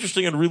really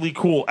interesting and really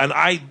cool. And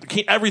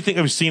everything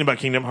I've seen about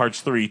Kingdom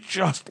Hearts 3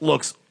 just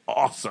looks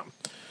awesome.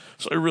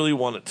 So I really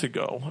want it to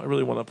go. I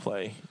really want to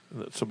play.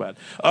 That's so bad.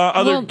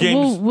 Other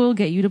games. We'll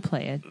get you to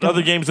play it. Don't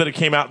Other games that it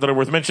came out that are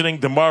worth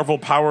mentioning: the Marvel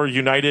Power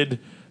United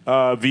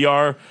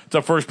VR. It's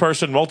a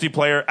first-person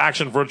multiplayer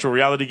action virtual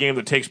reality game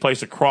that takes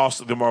place across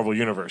the Marvel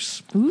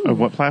universe.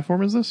 What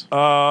platform is this?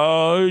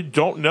 I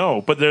don't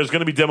know, but there's going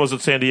to be demos at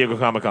San Diego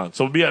Comic-Con.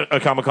 So we'll be at a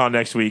Comic-Con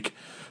next week.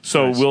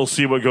 So Nice. we'll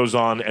see what goes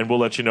on, and we'll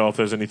let you know if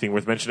there's anything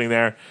worth mentioning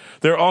there.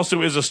 There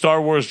also is a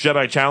Star Wars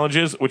Jedi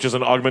Challenges, which is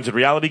an augmented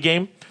reality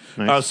game.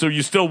 Nice. So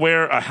you still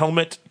wear a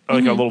helmet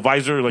a little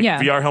visor, like Yeah.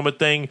 VR helmet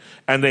thing,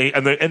 and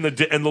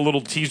the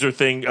little teaser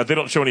thing. They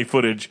don't show any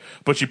footage,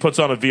 but she puts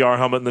on a VR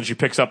helmet and then she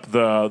picks up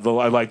the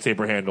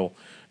lightsaber handle,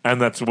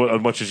 and that's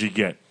as much as you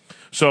get.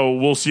 So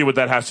we'll see what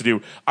that has to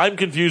do. I'm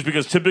confused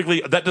because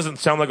typically that doesn't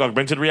sound like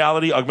augmented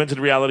reality. Augmented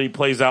reality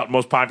plays out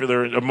most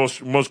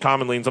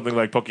commonly in something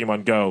like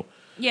Pokemon Go.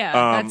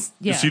 Yeah, So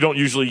you don't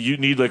usually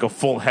need like a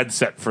full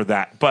headset for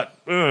that, but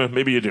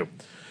maybe you do.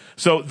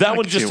 So that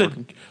one just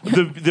said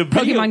the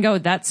Pokemon Go,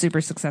 that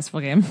super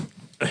successful game.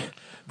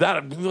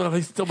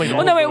 they still made.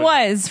 Well, no, it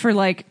was for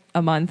like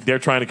a month. They're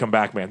trying to come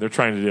back, man. They're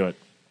trying to do it.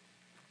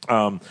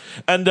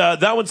 And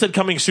that one said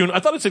coming soon. I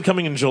thought it said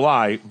coming in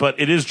July, but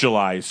it is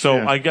July, so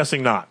Yeah. I'm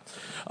guessing not.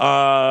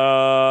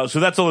 So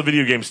that's all the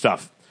video game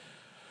stuff.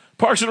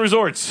 Parks and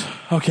resorts.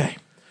 Okay.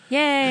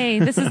 Yay!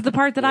 This is the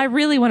part that I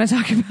really want to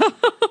talk about.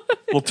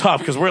 Well, tough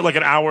because we're at like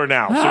an hour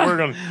now, so we're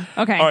going.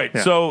 Okay. All right.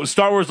 Yeah. So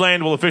Star Wars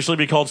Land will officially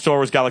be called Star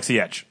Wars Galaxy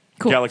Edge.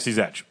 Cool. Galaxy's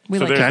Edge. We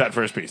So like there's that. that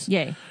first piece.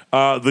 Yay!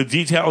 The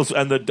details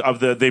and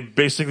they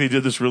basically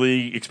did this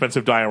really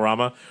expensive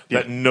diorama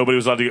that nobody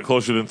was allowed to get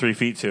closer than 3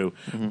 feet to,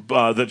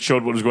 that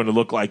showed what it was going to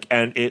look like,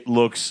 and it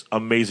looks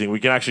amazing. We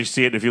can actually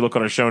see it if you look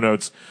on our show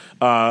notes.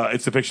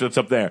 It's the picture that's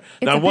up there.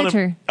 It's now, a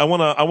picture. I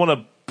want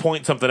to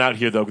point something out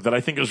here though that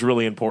I think is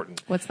really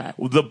important. What's that?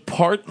 The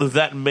part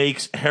that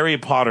makes Harry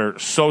Potter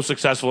so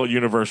successful at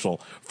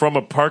Universal from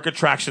a park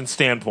attraction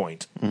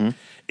standpoint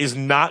is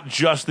not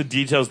just the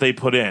details they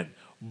put in,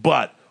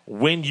 but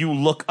when you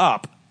look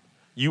up,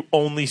 you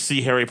only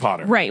see Harry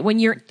Potter. Right. When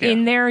you're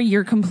in there,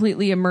 you're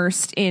completely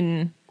immersed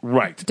in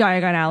Right.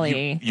 Diagon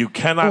Alley. You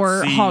cannot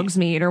or see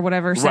Hogsmeade or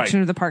whatever section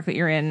Right. of the park that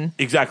you're in.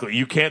 Exactly.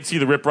 You can't see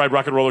the Rip Ride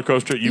Rocket Roller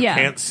Coaster. You Yeah.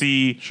 can't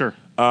see Sure.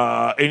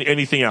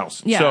 anything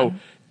else. Yeah. So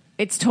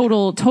It's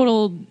total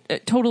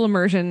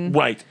immersion.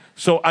 right.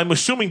 So I'm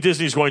assuming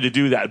Disney's going to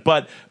do that.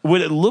 But what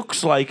it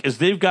looks like is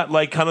they've got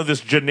like kind of this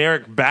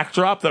generic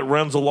backdrop that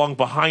runs along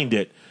behind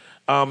it.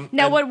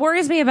 Now, what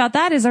worries me about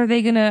that is, are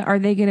they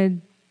gonna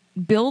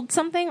build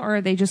something, or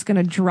are they just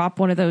gonna drop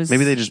one of those?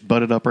 Maybe they just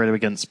butted up right up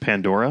against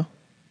Pandora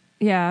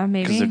yeah,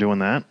 maybe because they're doing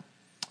that.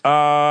 Is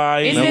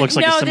That it- looks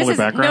like a no, similar this is,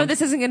 background. No,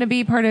 this isn't going to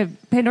be part of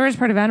Pandora's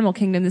part of Animal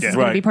Kingdom. This is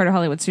going Right. to be part of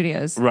Hollywood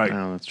Studios. Right.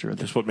 Oh, that's true.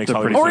 That's what makes They're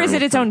Hollywood pretty Or is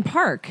similar. it its own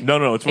park?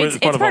 No, it's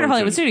part of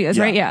Hollywood Studios,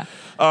 right? Yeah.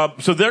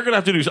 So they're going to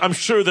have to do. I'm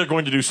sure they're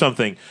going to do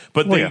something,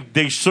 but Well, yeah.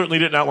 they certainly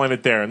didn't outline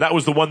it there, and that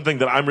was the one thing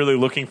that I'm really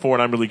looking for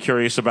and I'm really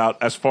curious about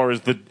as far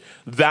as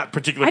that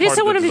particular. I just part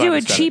don't of want the them to do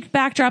a design aesthetic. cheap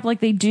backdrop like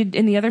they did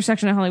in the other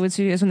section of Hollywood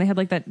Studios when they had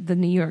like the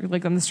New York,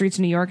 like on the streets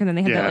of New York, and then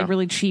they had that Yeah. like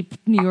really cheap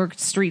New York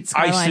street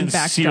I skyline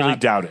sincerely backdrop.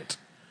 doubt it.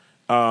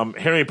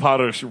 Harry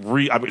Potter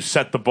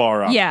set the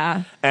bar up.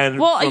 Yeah. And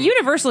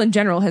Universal in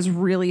general has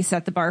really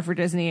set the bar for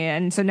Disney,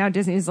 and so now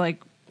Disney's like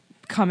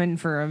coming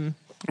for them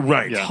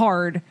right.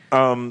 hard.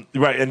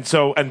 Right,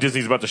 and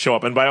Disney's about to show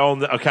up, and by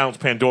all accounts,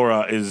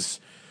 Pandora is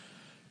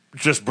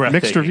just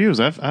breathtaking. Mixed reviews.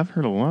 I've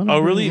heard a lot. Oh,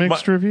 of really?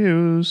 Mixed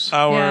reviews.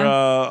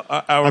 Our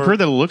I've heard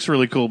that it looks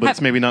really cool, but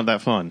it's maybe not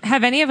that fun.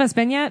 Have any of us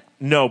been yet?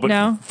 no, but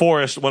No?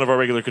 Forrest, one of our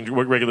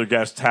regular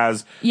guests,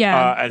 has.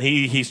 Yeah. And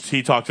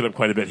he talked it up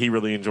quite a bit. He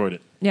really enjoyed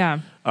it. Yeah.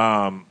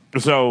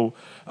 So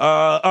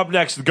up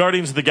next, the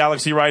Guardians of the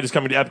Galaxy ride is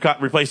coming to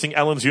Epcot, replacing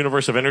Ellen's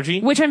Universe of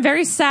Energy. Which I'm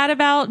very sad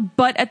about,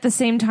 but at the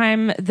same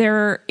time,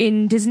 they're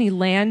in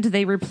Disneyland.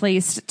 They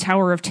replaced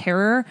Tower of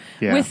Terror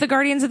Yeah. with the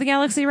Guardians of the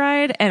Galaxy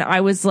ride, and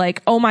I was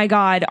like, "Oh my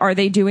god, are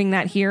they doing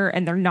that here?"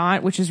 And they're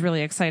not, which is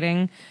really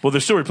exciting. Well, they're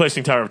still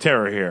replacing Tower of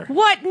Terror here.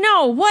 What?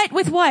 No. What?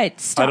 With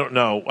what? Stop. I don't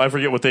know. I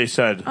forget what they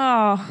said.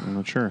 I'm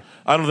not sure.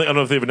 I don't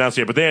know if they've announced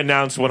it yet, but they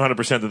announced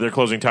 100% that they're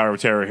closing Tower of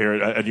Terror here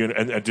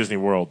at Disney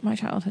World. My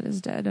childhood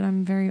is dead, and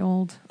I'm very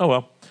old. Oh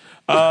well.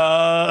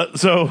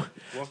 So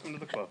Welcome to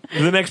the club.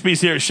 the next piece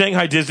here,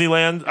 Shanghai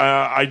Disneyland.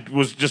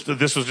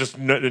 This was just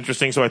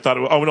interesting, so I thought.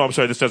 Oh no, I'm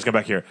sorry. This does come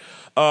back here.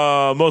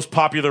 Most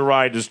popular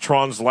ride is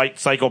Tron's Light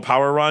Cycle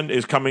Power Run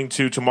is coming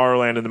to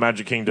Tomorrowland in the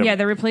Magic Kingdom. Yeah,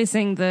 they're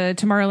replacing the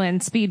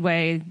Tomorrowland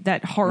Speedway,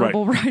 that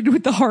horrible ride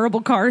with the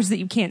horrible cars that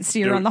you can't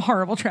steer Yeah. on the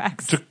horrible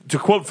tracks. To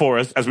quote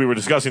Forrest, as we were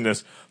discussing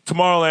this,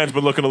 Tomorrowland's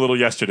been looking a little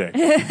yesterday.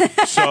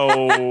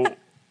 So,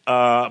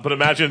 but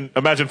imagine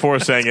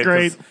Forrest saying it. 'Cause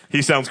great.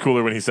 He sounds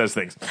cooler when he says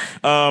things.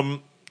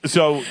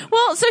 So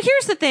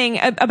Here's the thing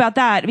about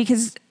that,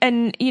 because,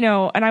 and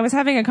I was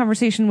having a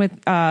conversation with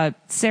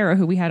Sarah,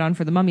 who we had on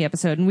for the Mummy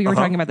episode, and we were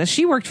talking about this.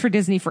 She worked for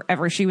Disney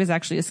forever. She was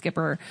actually a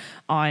skipper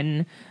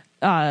on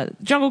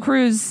Jungle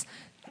Cruise.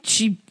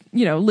 She,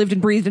 lived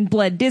and breathed and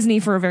bled Disney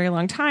for a very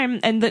long time.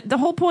 And the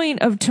whole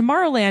point of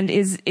Tomorrowland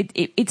is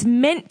it's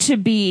meant to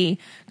be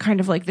kind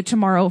of like the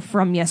tomorrow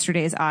from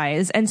yesterday's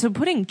eyes. And so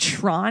putting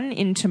Tron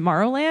in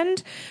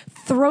Tomorrowland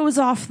throws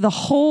off the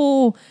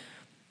whole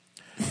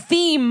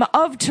theme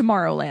of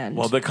Tomorrowland.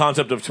 well, the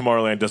concept of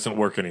Tomorrowland doesn't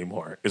work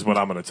anymore, is what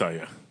I'm going to tell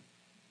you.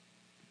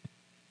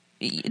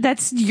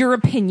 That's your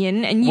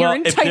opinion, and you're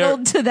Well, if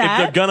entitled to If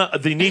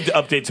that. they need to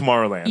update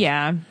Tomorrowland.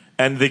 Yeah.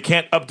 and they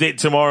can't update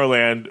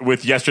Tomorrowland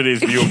with yesterday's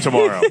view of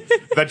tomorrow.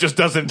 That just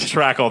doesn't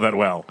track all that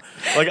well.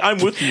 Like, I'm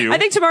with you. I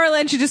think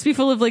Tomorrowland should just be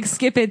full of like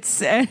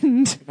Skip-Its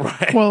and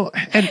right. Well,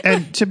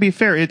 and to be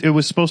fair, it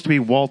was supposed to be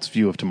Walt's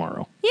view of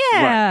tomorrow.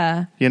 yeah.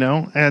 Right. You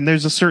know, and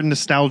there's a certain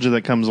nostalgia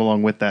that comes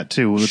along with that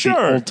too, with Sure.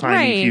 the old timey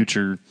Right.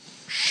 future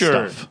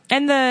Sure. stuff.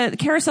 And the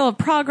Carousel of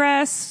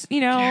Progress, you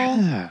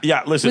know,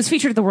 Yeah, listen. was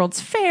featured at the World's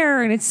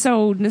Fair, and it's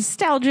so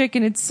nostalgic,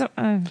 and it's so.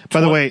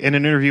 By the way, in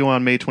an interview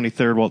on May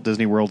 23rd, Walt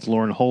Disney World's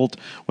Lauren Holt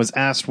was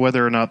asked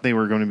whether or not they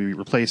were going to be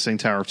replacing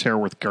Tower of Terror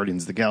with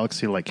Guardians of the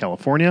Galaxy like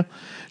California.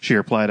 She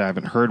replied, "I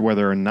haven't heard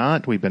whether or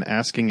not. We've been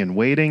asking and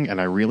waiting, and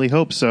I really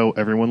hope so.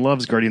 Everyone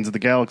loves Guardians of the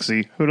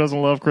Galaxy. Who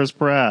doesn't love Chris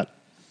Pratt?"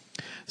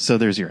 So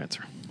there's your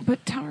answer.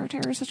 But Tower of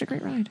Terror is such a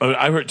great ride.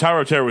 I heard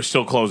Tower of Terror was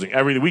still closing.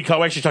 We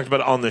actually talked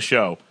about it on the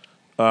show.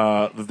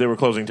 That they were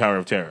closing Tower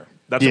of Terror.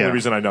 That's the Yeah. only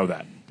reason I know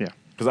that. Yeah.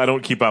 Because I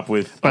don't keep up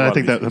with. But I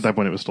think that at that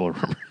point it was still a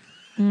rumor.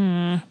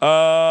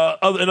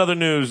 In other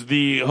news,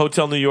 the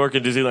Hotel New York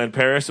and Disneyland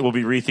Paris will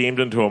be rethemed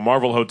into a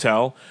Marvel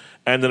hotel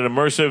and an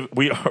immersive.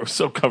 We are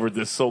so covered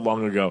this so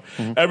long ago.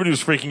 Everybody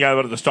was freaking out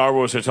about the Star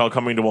Wars hotel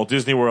coming to Walt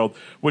Disney World,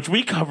 which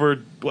we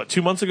covered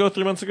 2 months ago,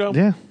 3 months ago.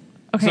 Yeah.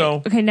 Okay,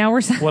 So- okay, now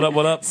we're What up?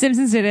 What up?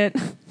 Simpsons did it.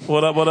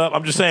 What up? What up?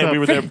 I'm just saying What's we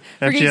were up?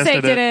 there For Geek's FGS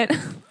sake, did did it.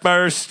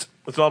 first.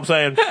 That's all I'm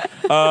saying.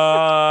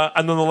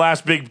 And then the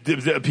last big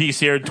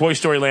piece here: Toy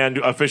Story Land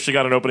officially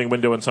got an opening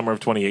window in summer of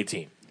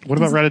 2018. What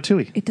about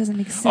Ratatouille? It doesn't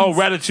make sense. Oh,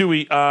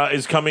 Ratatouille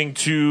is coming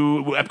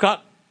to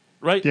Epcot,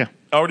 right? Yeah.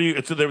 Already,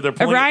 they're a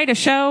pulling ride, a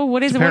show.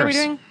 What is it? What are we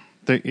Paris.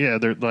 doing?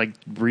 They're like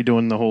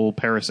redoing the whole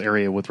Paris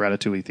area with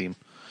Ratatouille theme.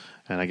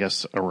 And I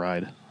guess a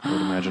ride, I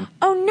would imagine.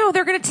 Oh no,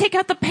 they're going to take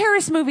out the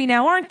Paris movie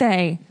now, aren't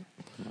they?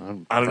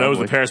 I don't know. It was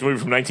the Probably. Paris movie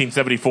from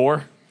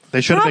 1974.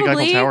 They should have taken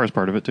Probably. Eiffel Tower as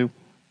part of it, too.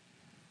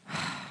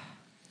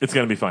 It's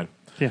going to be fine.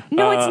 Yeah.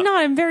 No, it's not.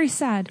 I'm very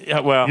sad.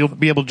 Yeah, well, You'll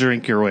be able to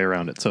drink your way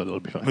around it, so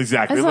it'll be fine.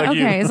 exactly. As long, like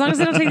okay, you. as long as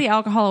they don't take the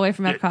alcohol away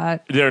from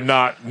Epcot. They're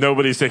not.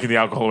 Nobody's taking the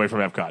alcohol away from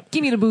Epcot.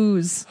 Give me the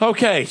booze.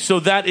 Okay, so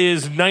that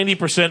is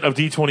 90% of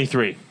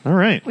D23. All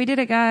right. We did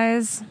it,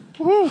 guys.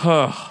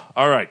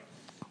 All right.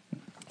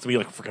 It's going to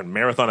be like a freaking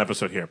marathon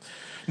episode here.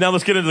 Now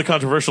let's get into the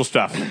controversial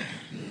stuff.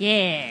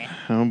 Yeah.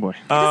 Oh, boy.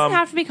 It doesn't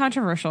have to be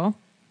controversial.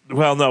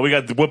 Well, no, we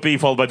got Whoopi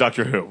followed by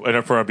Doctor Who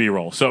for our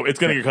B-roll. So it's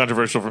going to get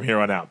controversial from here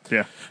on out.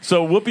 Yeah.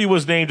 So Whoopi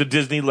was named a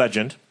Disney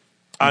legend.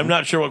 I'm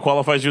not sure what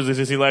qualifies you as a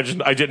Disney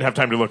legend. I didn't have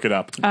time to look it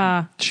up.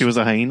 She was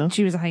a hyena?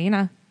 She was a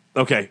hyena.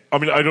 Okay. I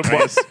mean, I don't.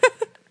 Well,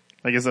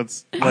 I guess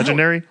that's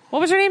legendary. What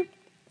was her name?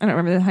 I don't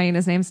remember the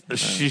hyena's names.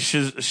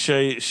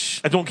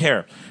 I don't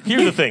care.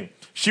 Here's the thing.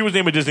 She was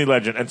named a Disney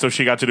legend, and so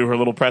she got to do her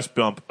little press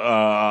bump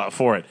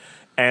for it.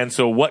 And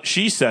so what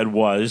she said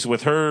was,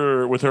 with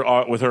her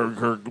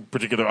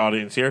particular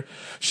audience here,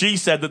 she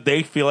said that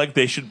they feel like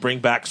they should bring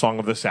back Song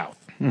of the South.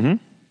 Mm-hmm.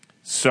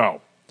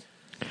 So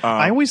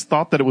I always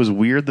thought that it was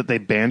weird that they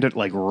banned it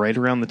like right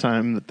around the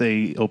time that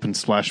they opened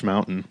Splash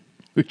Mountain,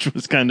 which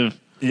was kind of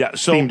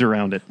themed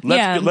around it.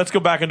 Let's go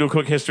back into a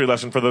quick history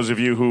lesson for those of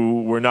you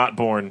who were not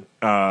born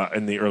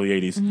in the early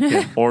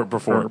 80s or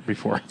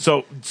before.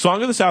 So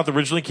Song of the South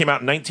originally came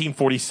out in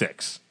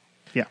 1946.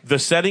 Yeah. The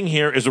setting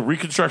here is a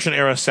Reconstruction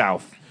era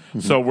South. Mm-hmm.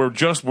 So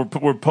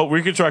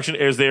Reconstruction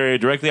is the area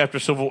directly after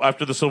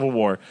the Civil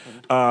War.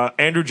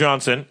 Andrew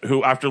Johnson,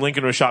 who after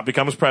Lincoln was shot,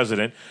 becomes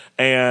president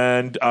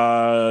and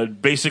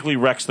basically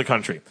wrecks the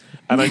country.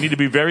 And I need to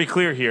be very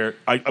clear here.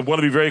 I want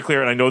to be very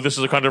clear, and I know this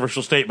is a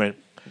controversial statement.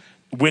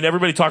 When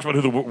everybody talks about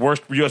who the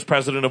worst U.S.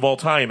 president of all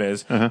time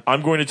is,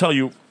 I'm going to tell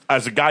you,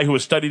 as a guy who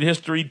has studied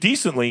history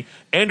decently,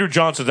 Andrew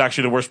Johnson's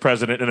actually the worst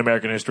president in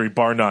American history,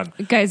 bar none.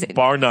 Guys,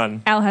 bar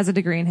none. Al has a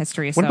degree in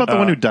history. What So. about the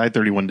one who died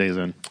 31 days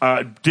in?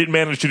 Didn't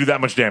manage to do that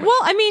much damage. Well,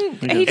 I mean,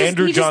 he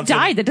just Johnson-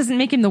 died. That doesn't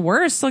make him the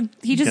worst. Like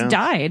he just Yeah.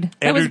 died.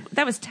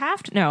 That was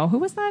Taft. No, who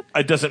was that?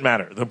 It doesn't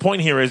matter. The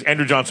point here is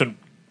Andrew Johnson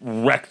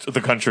wrecked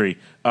the country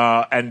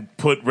and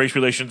put race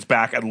relations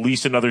back at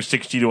least another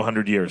 60 to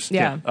 100 years.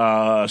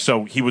 Yeah.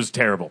 So he was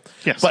terrible.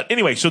 Yes. But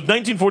anyway, so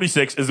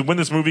 1946 is when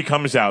this movie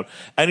comes out,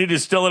 and it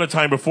is still at a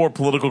time before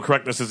political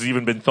correctness has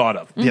even been thought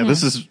of. Yeah,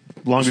 this is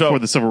long So- before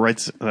the Civil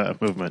Rights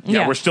movement.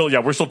 Yeah. We're still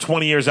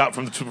 20 years out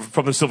from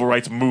the civil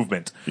rights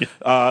movement.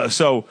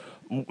 So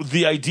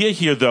the idea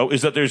here, though,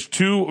 is that there's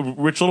two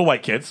rich little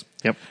white kids.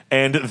 Yep.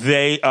 And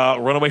they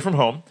run away from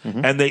home,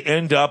 and they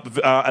end up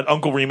at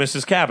Uncle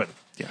Remus's cabin.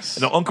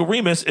 Yes. Now, Uncle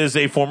Remus is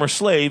a former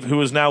slave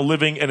who is now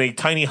living in a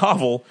tiny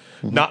hovel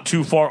not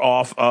too far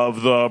off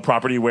of the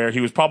property where he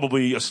was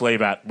probably a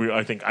slave at.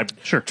 I think I'm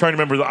Sure. trying to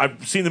remember.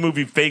 I've seen the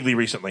movie vaguely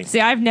recently. See,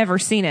 I've never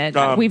seen it.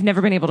 We've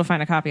never been able to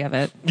find a copy of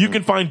it. You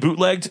can find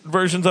bootlegged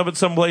versions of it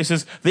some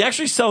places. They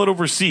actually sell it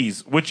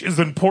overseas, which is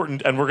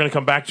important, and we're going to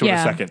come back to it in a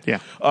Yeah. second.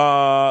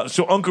 Yeah.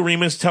 So Uncle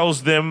Remus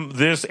tells them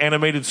this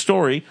animated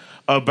story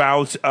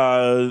about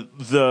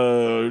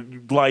the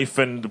life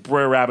and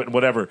Brer Rabbit and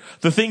whatever.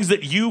 The things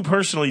that you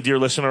personally, dear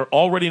listener,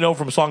 already know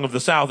from Song of the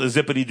South is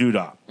Zippity Doo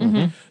Dah.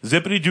 Mm-hmm.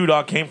 Zippity Doo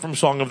Dah came from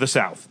Song of the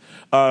South.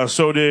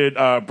 So did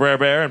Brer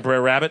Bear and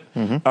Brer Rabbit,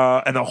 and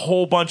a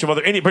whole bunch of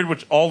other, pretty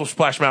much all of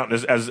Splash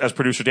Mountain, as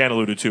producer Dan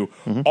alluded to.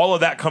 All of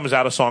that comes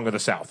out of Song of the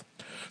South.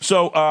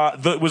 So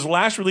it was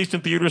last released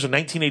in theaters in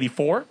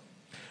 1984.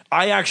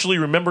 I actually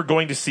remember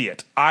going to see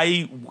it.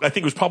 I think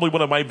it was probably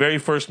one of my very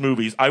first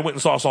movies. I went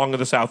and saw Song of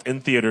the South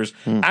in theaters,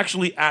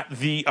 actually at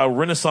the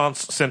Renaissance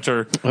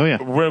Center. Oh,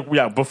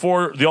 yeah.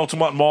 Before the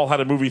Altamont Mall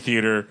had a movie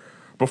theater.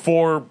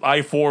 Before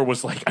I-4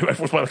 was like a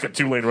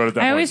 2-lane road at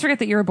that point. I always forget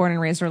that you were born and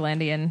raised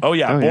Orlandian. Oh,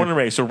 yeah, born and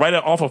raised. So right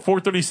off of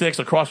 436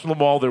 across from the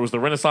mall, there was the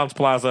Renaissance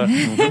Plaza.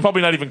 They're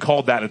probably not even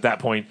called that at that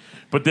point.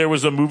 But there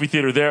was a movie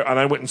theater there, and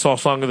I went and saw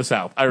Song of the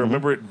South. I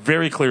remember it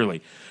very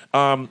clearly.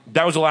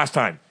 That was the last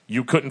time.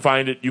 You couldn't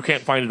find it. You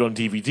can't find it on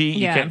DVD.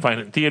 You can't find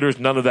it in theaters.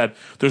 None of that.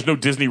 There's no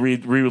Disney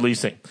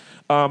re-releasing.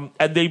 And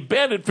they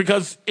banned it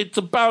because it's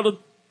about a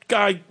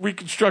guy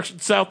reconstruction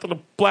South and a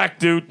black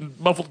dude and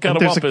muffled kind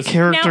of There's a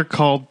character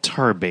called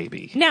Tar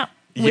Baby. Now,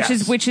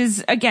 which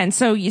is again,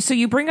 so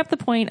you bring up the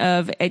point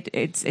of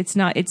it's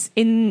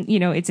in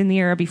the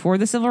era before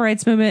the civil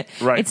rights movement.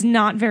 Right. It's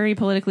not very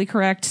politically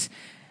correct.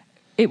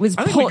 I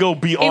think we go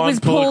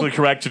beyond politically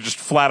correct to just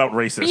flat out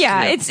racist.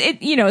 Yeah,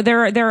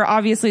 there are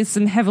obviously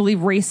some heavily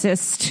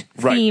racist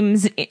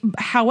themes.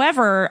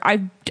 However,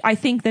 I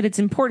think that it's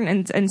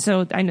important, and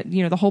so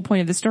the whole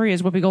point of the story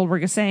is Whoopi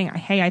Goldberg is saying,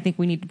 hey, I think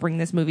we need to bring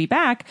this movie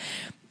back.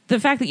 The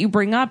fact that you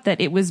bring up that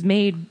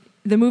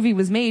the movie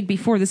was made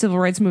before the civil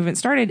rights movement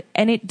started,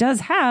 and it does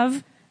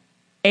have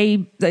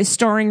a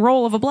starring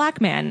role of a black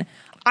man.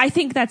 I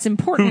think that's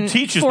important. Who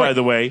teaches, by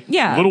the way,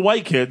 little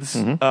white kids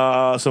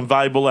some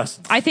valuable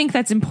lessons. I think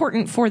that's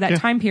important for that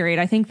time period.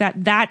 I think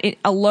that it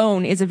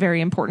alone is a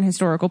very important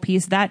historical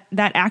piece. That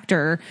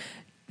actor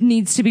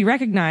needs to be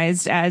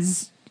recognized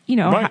as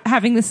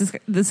having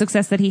the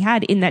success that he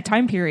had in that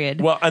time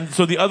period. Well, and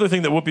so the other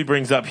thing that Whoopi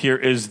brings up here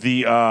is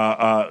the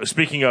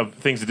speaking of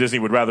things that Disney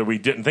would rather we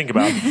didn't think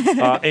about.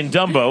 In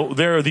Dumbo,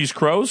 there are these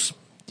crows.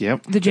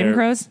 Yep, the Jim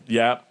Crows.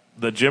 Yeah.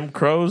 The Jim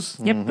Crows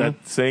that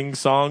sing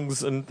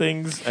songs and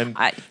things, and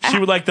she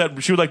would like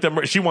that. She would like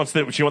that. She wants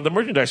the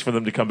merchandise for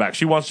them to come back.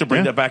 She wants to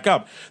bring that back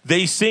up.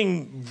 They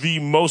sing the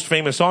most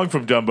famous song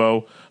from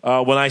Dumbo,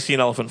 "When I See an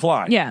Elephant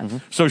Fly." Yeah.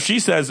 So she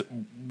says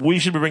we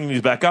should be bringing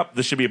these back up.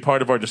 This should be a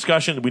part of our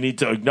discussion. We need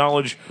to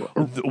acknowledge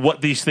what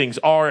these things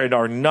are and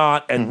are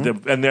not,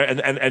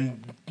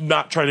 and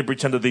not try to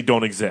pretend that they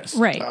don't exist.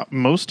 Right.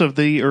 Most of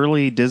the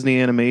early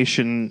Disney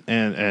animation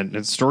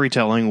and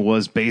storytelling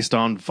was based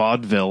on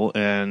vaudeville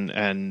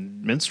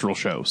and minstrel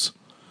shows.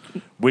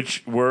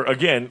 Which were,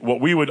 again,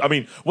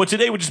 what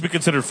today would just be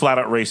considered flat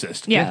out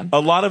racist. Yeah. A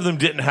lot of them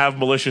didn't have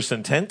malicious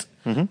intent.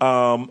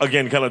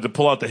 Again, kind of to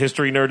pull out the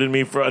history nerd in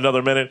me for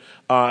another minute,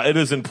 it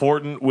is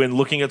important when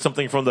looking at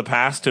something from the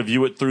past to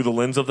view it through the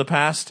lens of the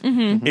past.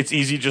 It's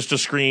easy just to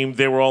scream,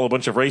 they were all a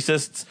bunch of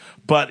racists,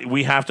 but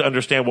we have to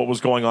understand what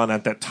was going on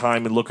at that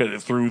time and look at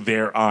it through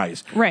their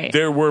eyes. Right.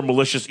 There were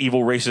malicious,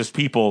 evil, racist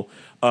people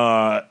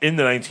in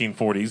the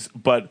 1940s,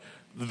 but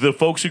the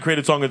folks who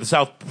created Song of the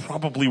South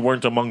probably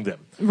weren't among them.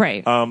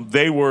 Right.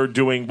 They were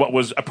doing what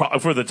was,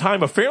 for the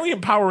time, a fairly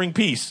empowering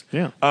piece.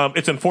 Yeah.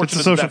 It's unfortunate.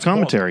 It's a social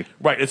commentary.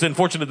 Right. It's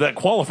unfortunate that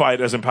qualified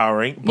as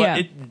empowering, but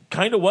it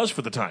kind of was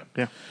for the time.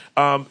 Yeah.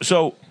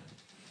 Well,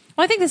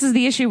 I think this is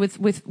the issue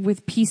with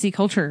PC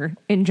culture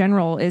in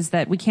general, is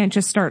that we can't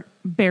just start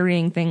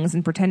burying things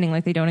and pretending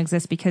like they don't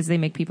exist because they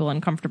make people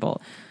uncomfortable.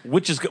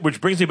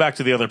 Which brings me back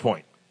to the other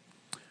point.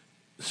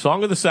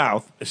 Song of the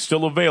South is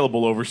still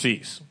available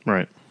overseas.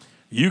 Right.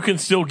 You can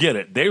still get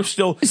it. They're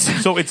still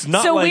so it's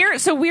not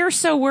we're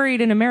so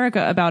worried in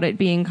America about it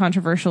being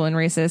controversial and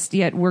racist,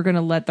 yet we're going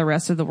to let the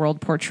rest of the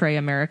world portray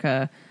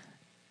America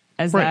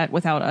as that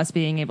without us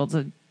being able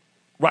to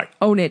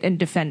own it and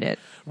defend it.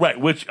 Right,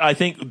 which I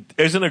think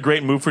isn't a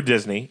great move for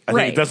Disney. I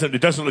think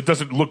it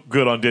doesn't look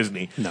good on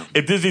Disney. No.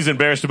 If Disney's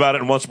embarrassed about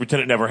it and wants to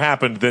pretend it never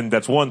happened, then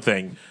that's one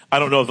thing. I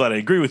don't know if I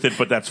agree with it,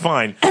 but that's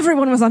fine.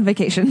 Everyone was on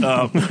vacation.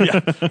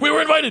 We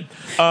were invited.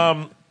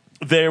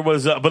 There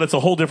was, but it's a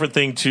whole different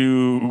thing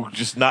to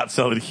just not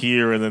sell it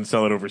here and then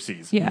sell it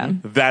overseas. Yeah,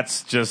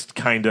 that's just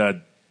kind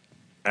of.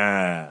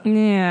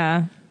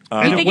 Yeah.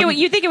 You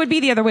think it would be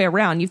the other way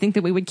around. You think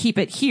that we would keep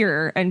it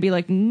here and be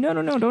like, no,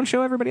 don't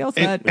show everybody else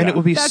that. And it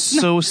would be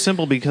so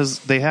simple because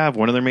they have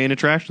one of their main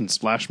attractions,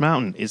 Splash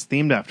Mountain, is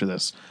themed after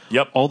this.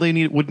 Yep. All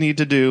they would need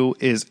to do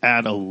is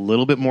add a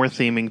little bit more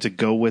theming to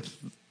go with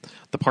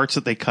the parts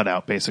that they cut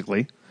out,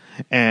 basically,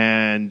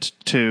 and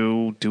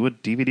to do a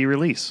DVD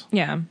release.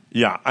 Yeah.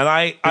 Yeah, and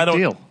I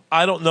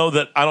don't know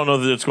that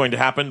it's going to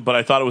happen, but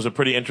I thought it was a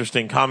pretty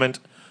interesting comment.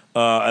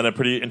 And a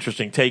pretty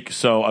interesting take,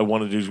 so we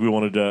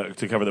wanted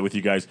to cover that with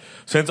you guys.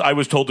 Since I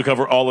was told to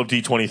cover all of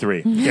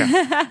D23.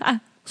 Yeah.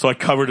 So I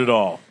covered it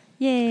all.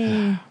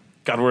 Yay.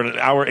 God, we're at an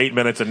hour, 8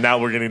 minutes, and now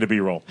we're getting to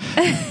B-roll.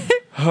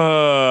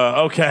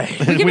 Okay.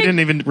 We didn't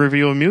even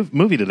review a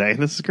movie today.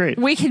 This is great.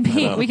 We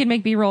could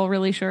make B-roll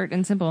really short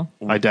and simple.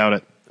 I doubt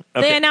it.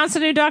 They announced a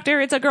new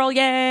Doctor. It's a girl.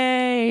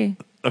 Yay!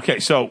 Okay,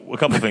 so a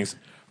couple things.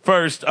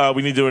 First,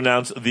 we need to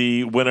announce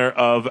the winner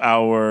of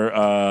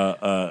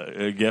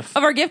our gift.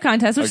 Of our gift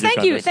contest, which Our gift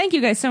contest. thank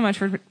you guys so much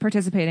for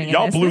participating in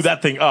Y'all this. blew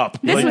that thing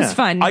up. This was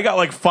fun. I got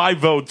like 5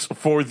 votes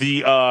for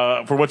the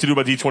for what to do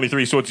about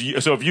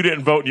D23. So if you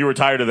didn't vote and you were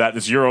tired of that,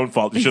 it's your own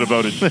fault. You should have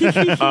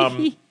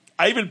voted.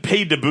 I even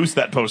paid to boost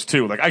that post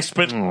too. Like I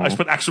spent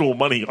actual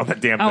money on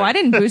that damn thing. Oh, I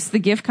didn't boost the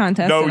gift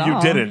contest. No, at you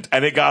all. didn't,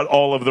 and it got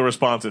all of the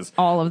responses.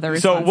 All of the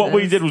responses. So what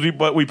we did was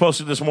we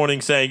posted this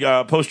morning saying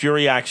post your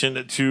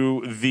reaction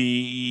to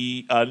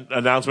the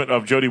announcement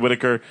of Jodie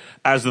Whittaker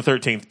as the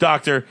 13th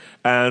Doctor,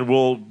 and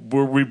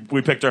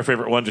we picked our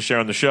favorite one to share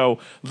on the show.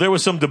 There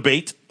was some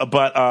debate,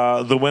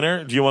 but the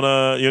winner. Do you want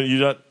to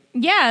you?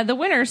 Yeah, the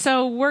winner.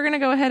 So we're gonna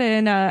go ahead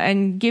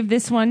and give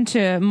this one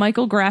to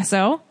Michael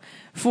Grasso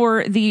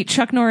for the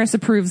Chuck Norris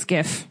approves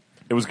GIF.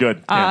 It was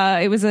good.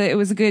 It was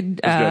a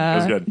good,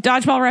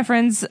 dodgeball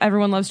reference.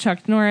 Everyone loves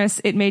Chuck Norris.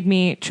 It made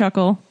me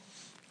chuckle.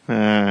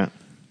 You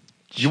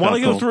want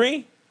to go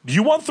 3? Do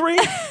you want 3?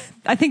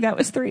 I think that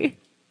was 3.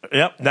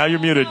 Yep. Now you're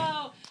muted.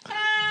 Help!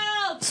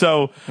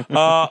 So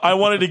I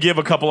wanted to give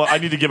a couple. I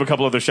need to give a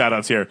couple other shout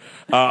outs here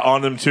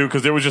on them too,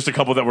 because there was just a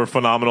couple that were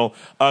phenomenal.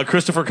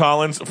 Christopher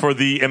Collins for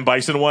the M.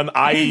 Bison one.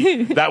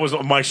 That was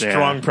my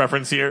strong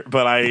preference here,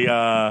 but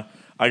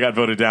I got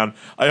voted down.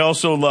 I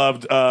also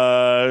loved,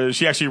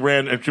 she actually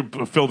ran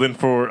and filled in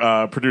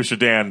for producer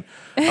Dan.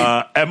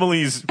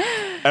 Emily's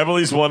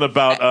one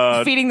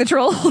about feeding the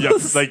trolls. Yeah,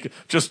 like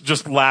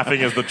just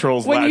laughing as the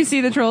trolls when you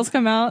see the trolls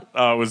come out.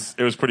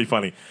 It was pretty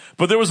funny.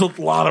 But there was a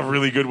lot of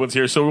really good ones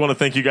here, so we want to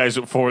thank you guys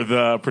for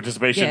the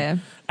participation. Yeah.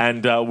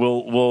 And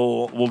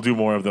we'll do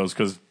more of those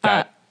because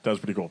that was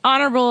pretty cool.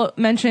 Honorable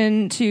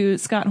mention to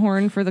Scott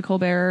Horn for the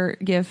Colbert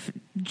GIF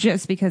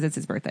just because it's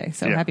his birthday.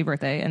 So happy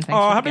birthday and thanks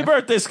for the happy gift.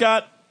 birthday,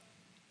 Scott.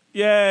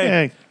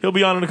 Yay. He'll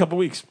be on in a couple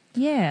weeks.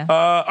 Yeah.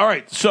 All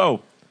right.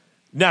 So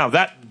now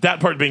that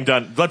part being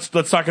done, let's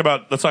talk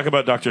about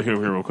Doctor Who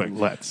here real quick.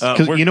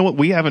 Because you know what,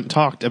 we haven't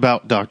talked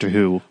about Doctor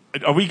Who.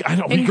 Are we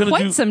in going quite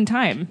to do some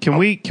time. Can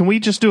we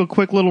just do a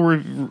quick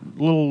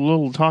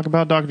little talk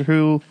about Doctor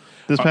Who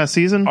this past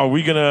season? Are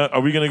we gonna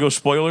go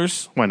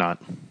spoilers? Why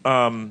not?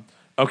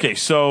 Okay,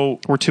 so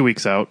we're 2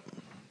 weeks out.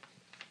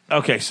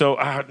 Okay, so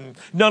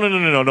no,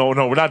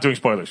 we're not doing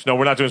spoilers. No,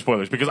 we're not doing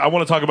spoilers because I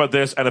want to talk about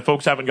this, and if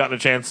folks haven't gotten a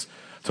chance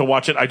to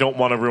watch it, I don't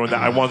want to ruin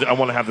that. I want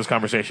to have this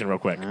conversation real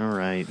quick. All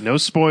right, no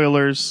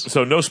spoilers.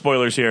 So no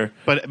spoilers here.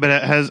 But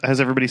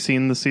has everybody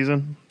seen the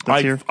season?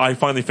 I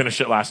finally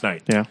finished it last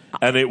night. Yeah,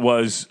 and it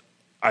was,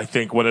 I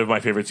think, one of my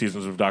favorite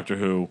seasons of Doctor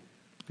Who.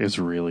 It's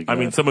really good. I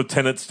mean, some of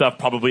Tennant's stuff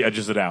probably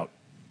edges it out.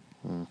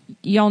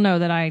 Y'all know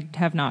that I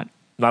have not.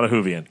 Not a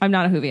Whovian. I'm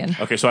not a Whovian.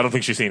 Okay, so I don't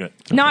think she's seen it.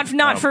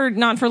 Not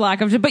for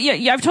lack of, but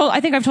yeah,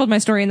 I think I've told my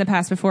story in the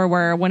past before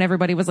where when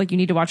everybody was like, you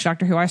need to watch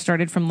Doctor Who, I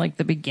started from like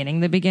the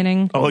beginning.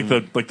 Oh, like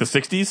the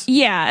 60s?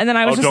 Yeah, and then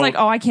I was just like,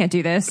 I can't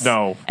do this.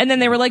 No. And then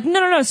they were like,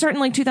 no, starting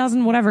like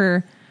 2000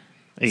 whatever.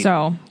 8.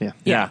 So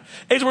yeah,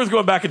 it's worth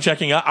going back and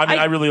checking out. I mean,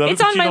 I really love it.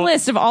 It's on my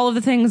list of all of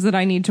the things that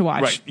I need to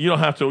watch. Right, you don't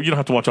have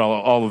to watch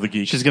all of the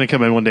geeks. She's gonna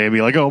come in one day and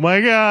be like, "Oh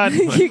my god,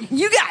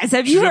 you guys,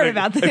 have you heard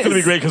about this?" It's gonna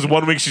be great because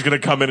one week she's gonna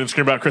come in and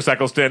scream about Chris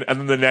Eccleston, and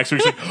then the next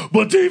week she's like,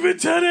 "But David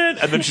Tennant,"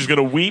 and then she's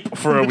gonna weep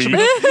for a week.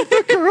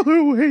 the girl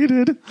who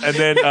waited,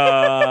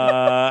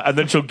 and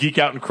then she'll geek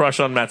out and crush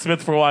on Matt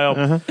Smith for a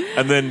while,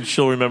 and then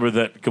she'll remember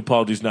that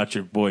Capaldi's not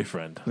your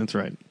boyfriend. That's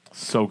right.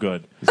 So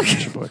good.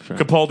 He's your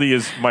boyfriend. Capaldi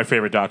is my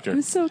favorite Doctor.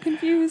 I'm so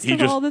confused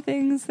of all the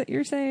things that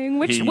you're saying.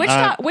 Which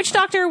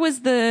Doctor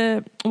was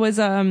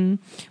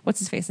what's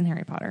his face in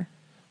Harry Potter?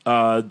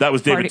 That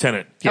was David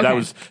Tennant. Okay. It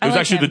was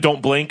actually the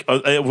Don't Blink.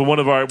 One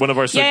of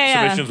our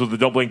submissions was the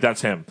Don't Blink.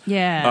 That's him.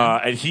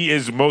 Yeah, and he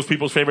is most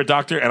people's favorite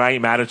Doctor. And I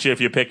ain't mad at you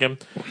if you pick him.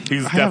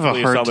 He's definitely I have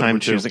a hard solid time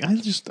number 2.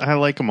 choosing. I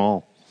like them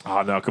all.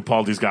 Oh no,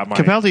 Capaldi's got mine.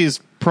 Capaldi is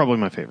probably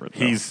my favorite.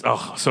 Though. He's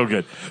so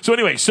good. So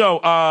anyway,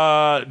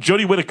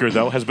 Jodie Whittaker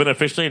though has been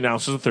officially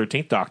announced as the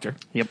 13th Doctor.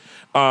 Yep.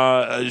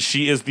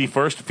 She is the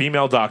first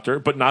female Doctor,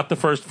 but not the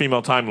first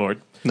female Time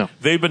Lord. No.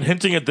 They've been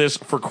hinting at this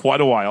for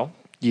quite a while.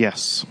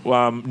 Yes.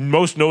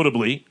 Most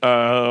notably,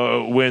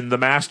 when the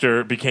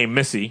Master became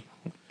Missy.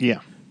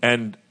 Yeah.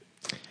 And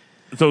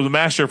so the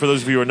Master, for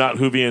those of you who are not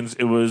Whovians,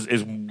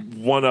 is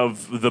one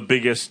of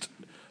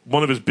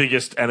his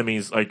biggest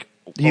enemies. Like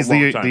he's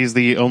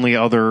the only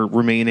other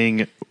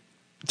remaining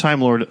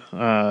Time Lord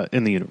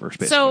in the universe.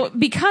 Basically. So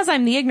because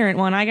I'm the ignorant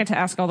one, I get to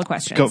ask all the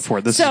questions. Go for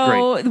it. This is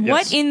great. So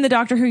what in the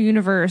Doctor Who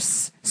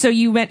universe? So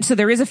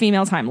there is a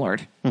female Time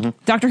Lord. Mm-hmm.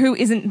 Doctor Who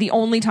isn't the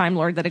only Time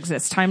Lord that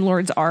exists. Time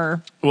Lords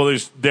are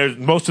there's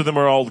most of them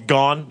are all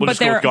gone. We'll just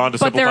go with gone to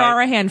simplify. But there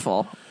are a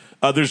handful.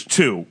 There's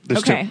two.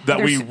 Okay.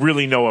 That we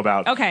really know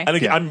about. Okay. And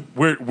again,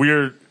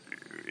 we're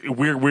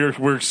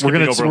we're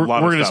skipping over a lot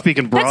of We're going to stuff. speak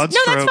in broad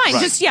strokes. No, that's fine.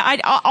 Right. Just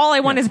all I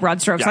want is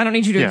broad strokes. Yeah. I don't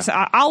need you to.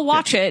 Yeah. I'll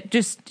watch it.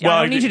 Just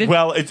I don't need you to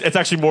Well, it's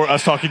actually more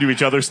us talking to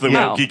each other so that we No.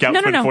 don't geek out No,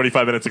 and spend no.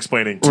 45 minutes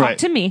explaining. talk Right.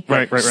 to me.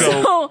 Right.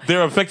 So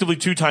there are effectively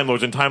 2 Time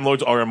Lords, and Time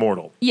Lords are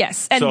immortal.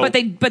 Yes, and So-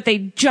 but they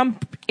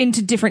jump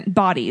into different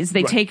bodies.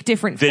 They Right. take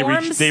different They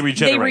forms. they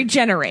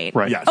regenerate.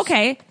 Right. Yes.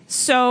 Okay,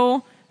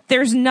 so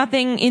there's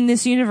nothing in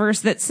this universe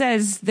that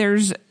says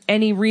there's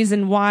any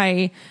reason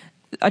why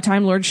a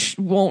Time Lord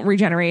won't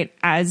regenerate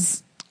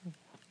as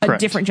a Correct.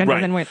 different gender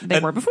Right. than what they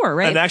were before,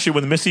 right? And actually,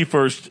 when Missy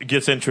first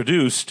gets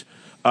introduced,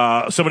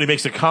 somebody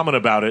makes a comment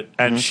about it,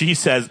 and she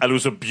says, and it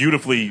was a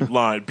beautiful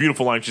line.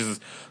 She says,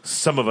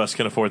 "Some of us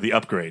can afford the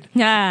upgrade."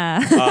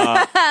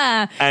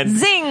 And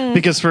Zing!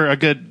 Because for a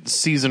good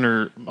season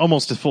or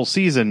almost a full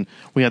season,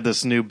 we had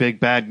this new big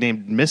bad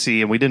named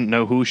Missy, and we didn't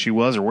know who she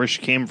was or where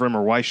she came from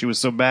or why she was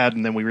so bad.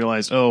 And then we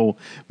realized, oh,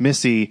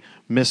 Missy,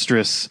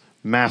 mistress,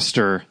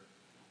 master.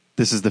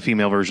 This is the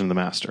female version of the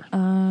master.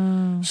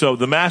 so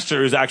the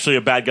Master is actually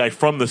a bad guy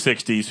from the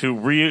 '60s who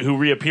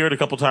reappeared a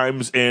couple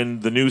times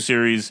in the new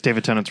series.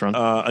 David Tennant's run.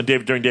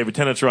 During David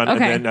Tennant's run,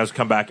 Okay. and then has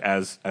come back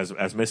as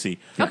Missy.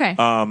 Okay.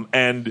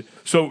 And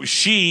so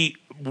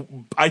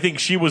I think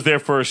she was their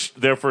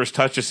first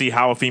touch to see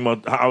how a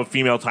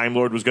female Time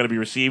Lord was going to be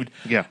received.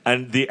 Yeah.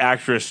 And the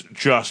actress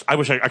I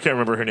can't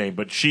remember her name,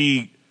 but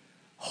she,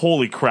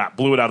 holy crap,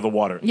 blew it out of the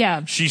water.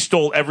 Yeah. She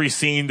stole every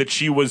scene that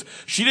she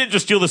didn't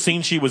just steal the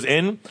scene she was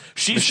in.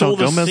 She Michelle stole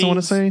the Gomez, scenes, I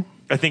wanna say?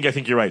 I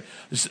think you're right.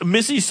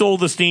 Missy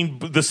sold the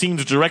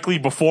scenes directly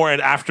before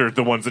and after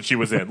the ones that she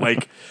was in.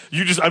 Like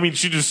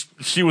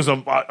she was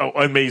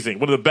amazing.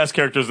 One of the best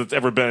characters that's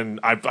ever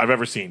been I've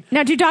ever seen.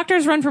 Now, do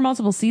doctors run for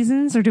multiple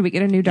seasons, or do we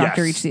get a new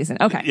doctor Yes. each season?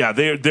 Okay. Yeah,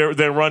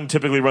 their run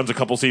typically runs a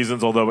couple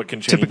seasons, although it can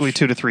change. Typically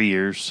 2 to 3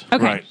 years.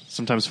 Okay. Right.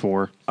 Sometimes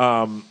 4.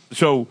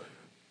 So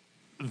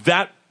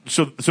that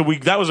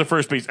was the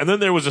first piece, and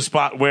then there was a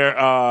spot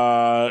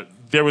where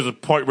there was a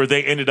point where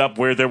they ended up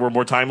where there were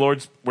more Time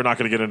Lords. We're not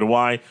going to get into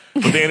why,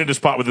 but they ended a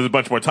spot where there's a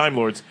bunch more Time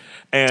Lords,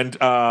 and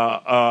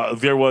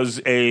there was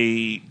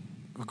the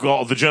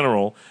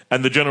General,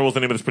 and the General was the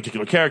name of this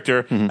particular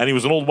character, and he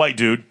was an old white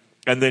dude,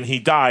 and then he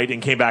died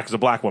and came back as a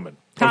black woman.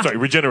 Ah.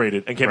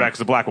 Regenerated and came back as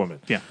a black woman.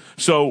 Yeah.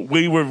 So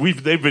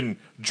they've been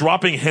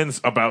dropping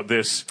hints about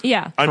this.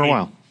 Yeah. I For mean, a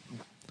while.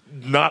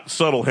 Not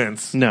subtle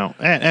hints. No.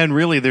 And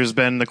really, there's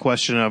been the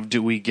question of,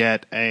 do we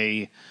get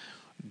a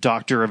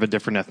doctor of a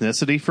different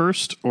ethnicity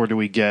first, or do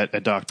we get a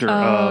doctor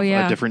of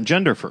yeah. a different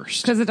gender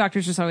first? Because the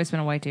doctor's just always been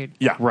a white dude.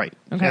 Yeah. Right.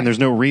 Okay. And there's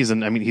no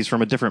reason. I mean, he's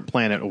from a different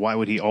planet. Why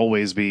would he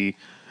always be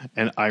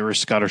an Irish,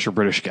 Scottish, or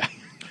British guy?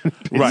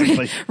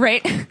 Right.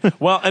 Right?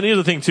 Well, and the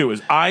other thing too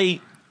is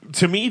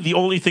to me, the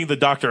only thing the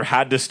doctor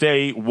had to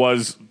stay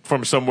was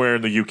from somewhere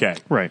in the UK.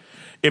 Right.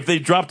 If they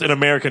dropped an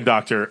American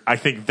doctor, I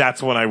think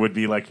that's when I would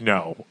be like,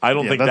 no, I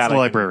don't Yeah, think that's that. the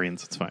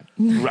librarians. It's fine.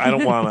 I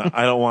don't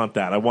want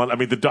that.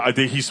 I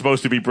think he's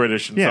supposed to be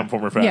British in Yeah. some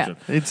form or fashion.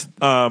 It's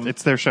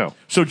their show.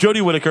 So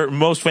Jodie Whittaker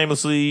most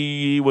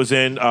famously was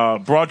in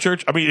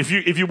Broadchurch. I mean, if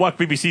you watch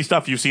BBC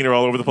stuff, you've seen her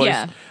all over the place.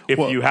 Yeah. If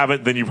you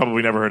haven't, then you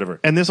probably never heard of her.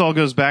 And this all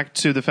goes back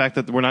to the fact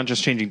that we're not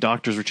just changing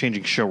doctors, we're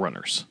changing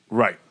showrunners.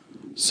 Right.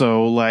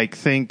 So, like,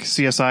 think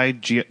CSI,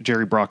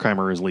 Jerry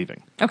Bruckheimer is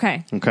leaving.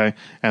 Okay. Okay.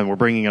 And we're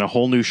bringing in a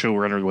whole new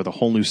showrunner with a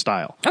whole new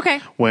style. Okay.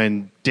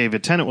 When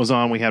David Tennant was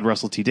on, we had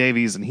Russell T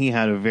Davies, and he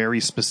had a very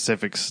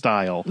specific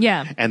style.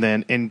 Yeah. And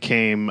then in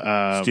came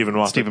Stephen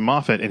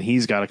Moffat. and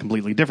he's got a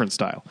completely different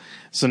style.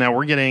 So now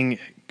we're getting,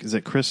 is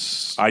it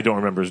Chris I don't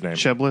remember his name.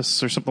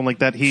 Cheblis or something like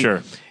that?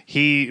 Sure.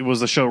 He was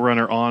the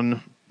showrunner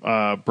on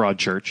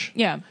Broadchurch.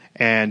 Yeah.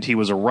 And he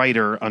was a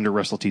writer under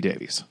Russell T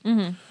Davies.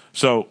 Mm-hmm.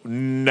 So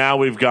now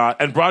we've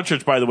got, and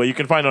Broadchurch, by the way, you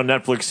can find on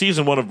Netflix.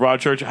 Season 1 of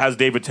Broadchurch has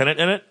David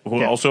Tennant in it, who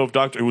Yeah. also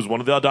who was one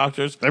of the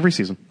doctors. Every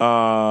season.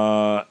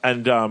 One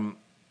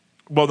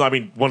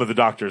of the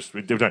doctors.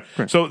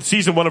 So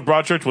season 1 of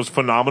Broadchurch was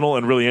phenomenal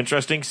and really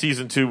interesting.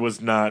 Season 2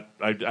 was not.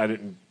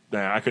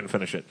 I couldn't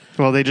finish it.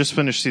 Well, they just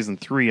finished season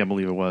 3, I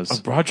believe it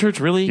was. Broadchurch,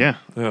 really? Yeah.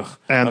 Ugh.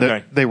 And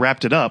Okay. they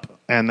wrapped it up,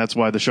 and that's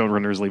why the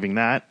showrunner is leaving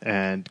that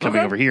and coming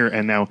Okay. over here,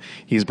 and now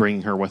he's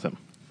bringing her with him.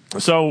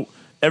 So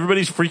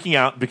everybody's freaking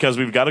out because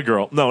we've got a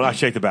girl. No, I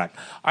take the back.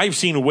 I've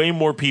seen way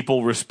more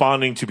people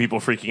responding to people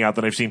freaking out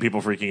than I've seen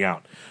people freaking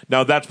out.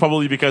 Now, that's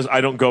probably because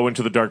I don't go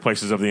into the dark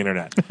places of the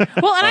internet.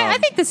 Well, and I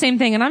think the same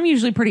thing. And I'm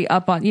usually pretty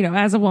up on,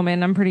 as a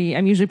woman, I'm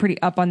usually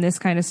pretty up on this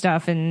kind of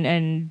stuff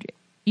and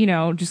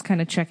just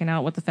kind of checking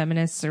out what the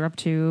feminists are up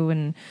to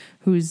and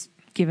who's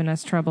giving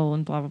us trouble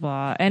and blah, blah,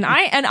 blah. And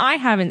I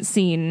haven't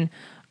seen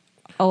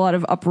a lot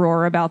of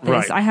uproar about this.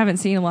 Right. I haven't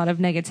seen a lot of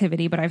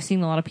negativity, but I've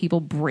seen a lot of people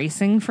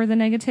bracing for the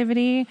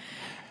negativity.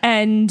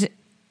 And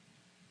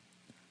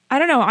I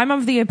don't know. I'm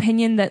of the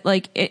opinion that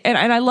and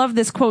I love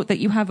this quote that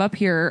you have up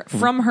here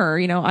from her.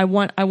 You know, I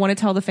want to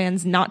tell the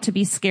fans not to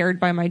be scared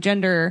by my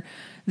gender.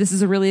 This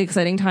is a really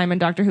exciting time, and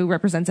Doctor Who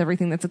represents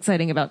everything that's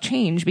exciting about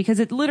change, because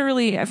it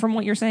literally, from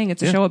what you're saying,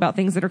 it's a show about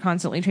things that are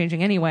constantly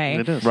changing anyway.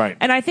 It is. Right.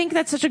 And I think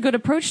that's such a good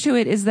approach to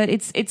it, is that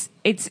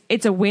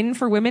it's a win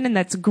for women, and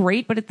that's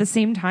great, but at the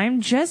same time,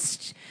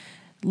 just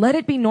let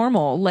it be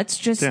normal. Let's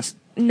just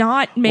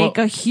not make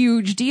a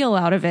huge deal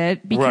out of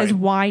it, because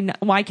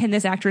why can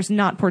this actress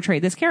not portray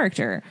this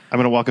character? I'm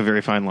going to walk a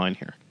very fine line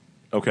here.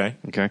 Okay.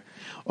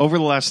 Over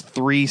the last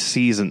 3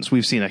 seasons,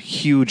 we've seen a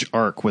huge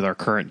arc with our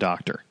current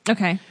Doctor.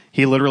 Okay.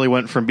 He literally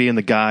went from being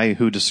the guy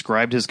who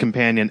described his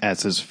companion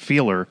as his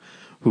feeler,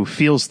 who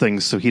feels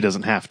things so he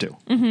doesn't have to.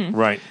 Mm-hmm.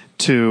 Right.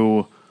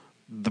 To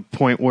the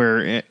point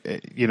where,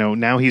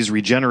 now he's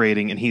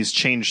regenerating, and he's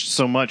changed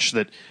so much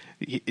that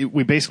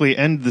we basically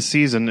end the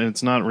season, and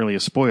it's not really a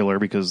spoiler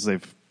because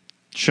they've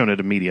shown it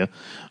in media.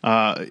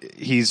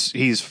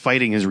 He's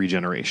fighting his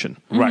regeneration.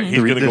 Right. He's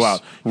going to go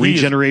out.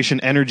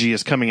 Regeneration energy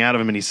is coming out of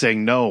him, and he's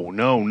saying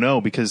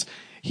no, because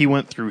he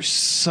went through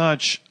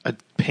such a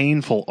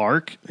painful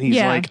arc. He's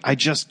like, I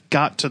just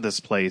got to this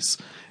place,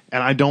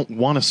 and I don't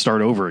want to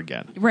start over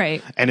again.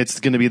 Right. And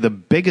it's going to be the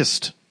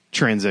biggest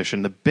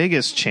transition, the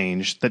biggest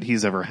change that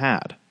he's ever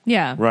had.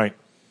 Yeah. Right.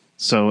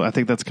 So I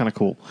think that's kind of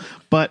cool.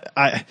 But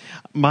I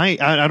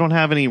don't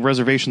have any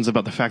reservations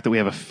about the fact that we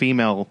have a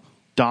female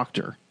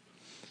Doctor.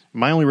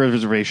 My only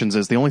reservations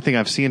is the only thing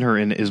I've seen her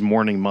in is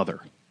Morning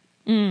Mother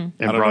in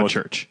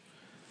Broadchurch.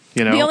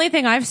 The only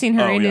thing I've seen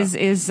her in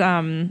is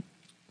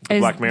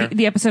Black Mirror?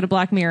 the episode of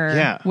Black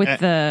Mirror with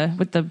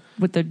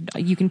the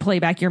you can play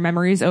back your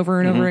memories over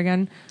and over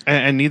again.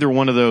 And neither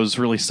one of those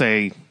really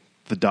say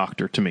the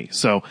Doctor to me.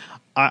 So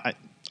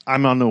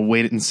I'm on the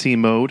wait and see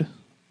mode,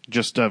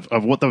 just of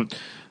what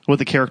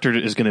the character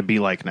is going to be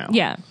like now.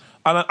 Yeah,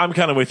 I'm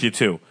kind of with you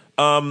too.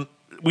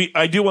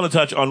 I do want to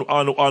touch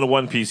on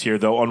one piece here,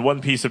 though, on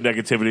one piece of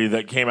negativity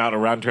that came out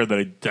around her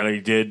that I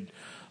did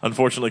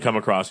unfortunately come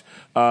across.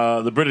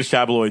 The British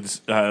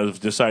tabloids have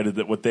decided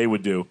that what they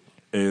would do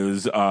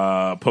is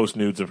post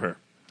nudes of her.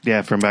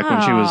 Yeah, from back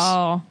when she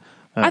was.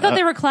 I thought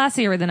they were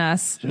classier than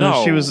us.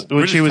 No, she was when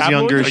British she was tabloids?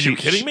 younger. Are you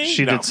kidding me?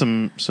 She No. did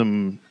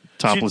some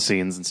topless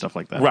scenes and stuff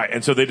like that. Right,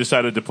 and so they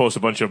decided to post a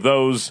bunch of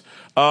those.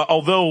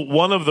 Although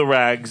one of the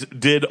rags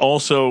did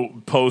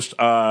also post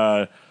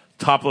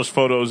topless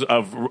photos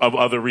of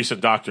other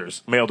recent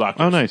doctors, male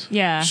doctors. Oh, nice.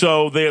 Yeah.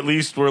 So they at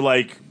least were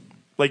like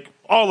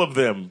all of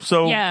them.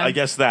 So Yeah. I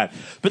guess that.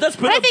 But that's.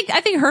 But I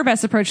think her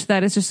best approach to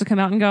that is just to come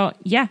out and go,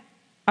 "Yeah,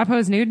 I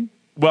pose nude."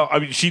 Well, I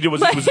mean, she did. It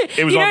was You on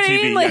know what I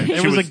TV. mean? Like- Yeah,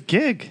 It she was a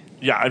gig.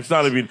 Yeah, it's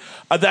not even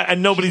that,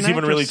 and nobody's She's an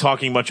even really actress.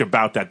 talking much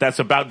about that. That's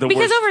about the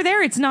Because worst. over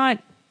there, it's not.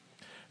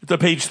 The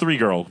Page 3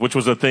 girl, which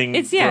was a thing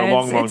It's for a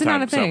long it's time.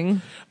 not a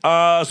thing.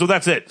 So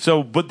that's it.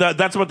 So, but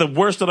that's about the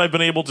worst that I've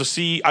been able to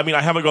see. I mean,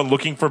 I haven't gone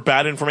looking for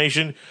bad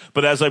information,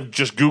 but as I've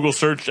just Google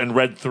searched and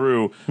read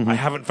through, I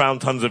haven't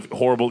found tons of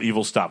horrible,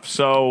 evil stuff.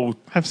 So,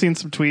 I've seen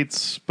some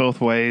tweets both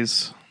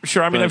ways.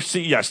 sure. I mean, But, I've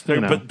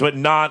seen but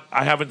not.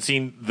 I haven't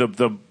seen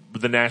the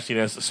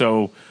nastiness.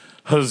 So,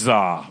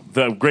 huzzah!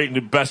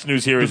 The best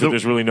news here is that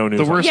there's really no news.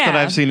 The worst Yeah. that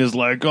I've seen is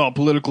like,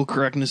 political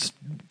correctness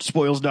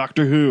spoils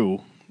Doctor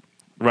Who.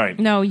 Right.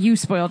 No, you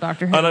spoil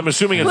Doctor Who. And I'm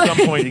assuming at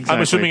some point,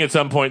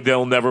 Exactly.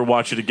 they'll never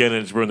watch it again,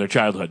 and it's ruined their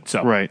childhood.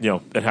 So, Right.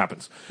 It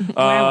happens.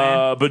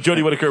 Wow. But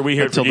Jodie Whittaker, we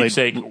here for Geek's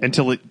sake.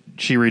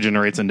 She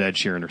regenerates into Ed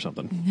Sheeran or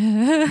something.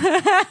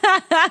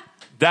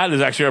 That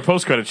is actually our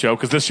post-credit show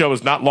because this show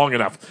is not long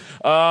enough.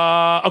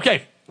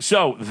 Okay,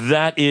 so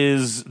that's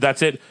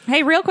it.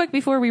 Hey, real quick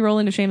before we roll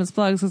into shameless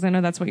plugs, because I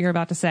know that's what you're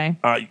about to say.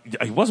 I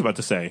was about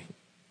to say.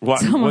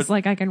 What, It's almost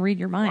like I can read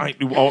your mind.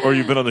 or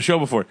you've been on the show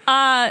before. What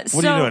are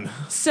you doing?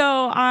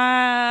 So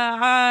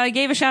I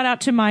gave a shout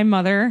out to my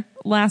mother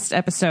last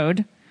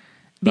episode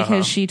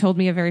because she told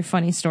me a very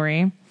funny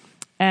story.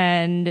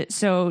 And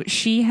so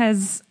she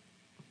has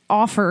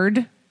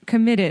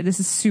committed. This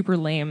is super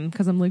lame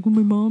because I'm like, well,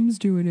 my mom's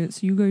doing it,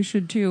 so you guys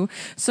should too.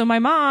 So my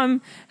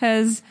mom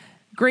has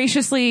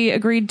graciously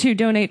agreed to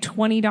donate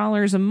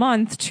 $20 a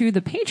month to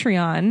the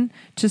Patreon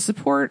to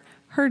support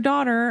her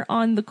daughter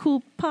on the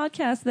cool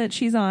podcast that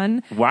she's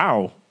on.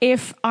 Wow.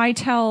 If I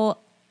tell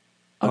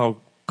a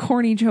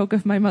corny joke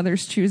of my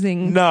mother's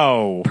choosing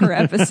No. per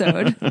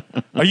episode.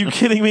 Are you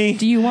kidding me?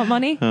 Do you want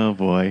money? Oh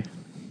boy.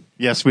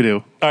 Yes, we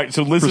do. All right,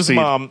 so Liz's Proceed.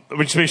 mom,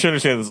 just make sure I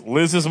understand this.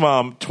 Liz's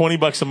mom,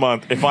 $20 a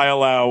month if I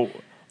allow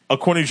a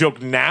corny joke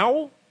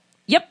now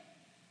Yep.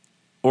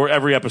 or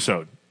every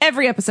episode?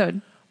 Every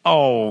episode.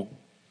 Oh,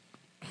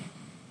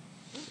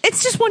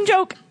 It's just one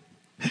joke.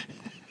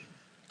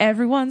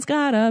 Everyone's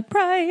got a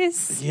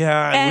price.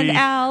 yeah. And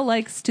Al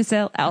likes to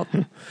sell out.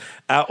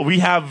 We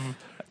have...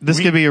 This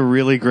could be a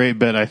really great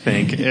bit, I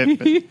think.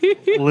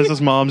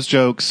 Liz's mom's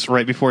jokes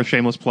right before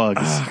shameless plugs.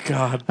 Oh,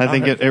 God. I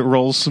think it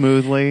rolls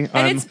smoothly.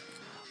 And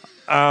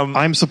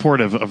I'm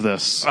supportive of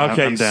this.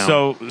 Okay, I'm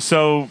down.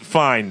 so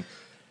fine.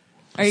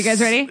 Are you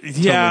guys ready?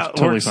 Yeah,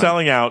 Totally we're fine.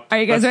 selling out. Are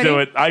you guys Let's ready? do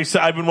it.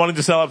 I've been wanting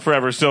to sell out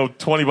forever, so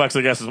 $20,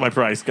 I guess, is my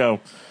price. Go.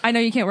 I know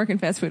you can't work in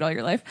fast food all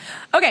your life.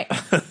 Okay.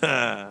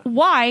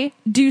 Why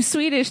do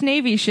Swedish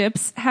Navy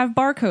ships have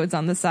barcodes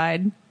on the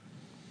side?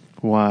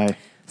 Why?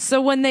 So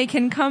when they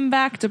can come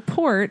back to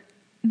port,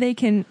 they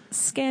can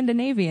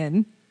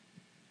Scandinavian.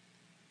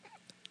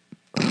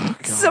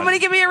 Somebody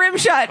give me a rim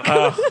shot.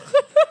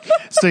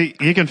 So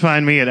you can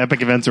find me at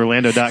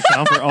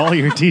epiceventsorlando.com for all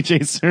your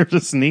DJ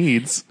service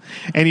needs.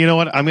 And you know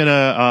what? I'm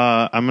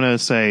gonna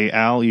say,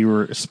 Al, you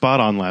were spot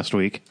on last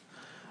week.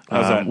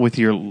 How's that? With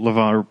your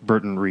LeVar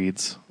Burton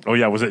reads. Oh,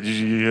 yeah. Was it?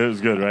 It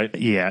was good, right?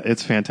 Yeah,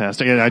 it's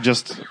fantastic.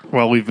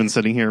 And we've been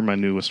sitting here. My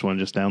newest one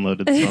just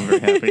downloaded, so I'm very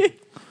happy.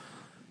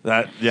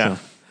 Yeah.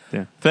 So,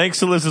 yeah. Thanks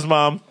to Liz's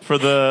mom for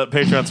the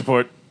Patreon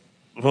support.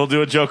 We'll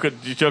do a joking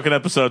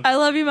episode. I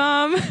love you,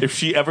 Mom. If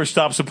she ever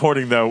stops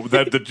supporting, though,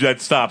 that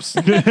stops.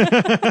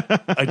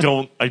 I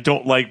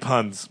don't like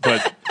puns,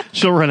 but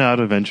She'll run out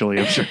eventually,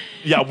 I'm sure.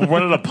 yeah, we're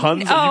running out of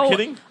puns. Are you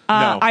kidding?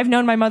 No. I've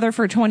known my mother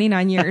for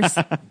 29 years.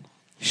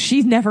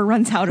 She never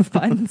runs out of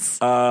puns.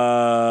 Do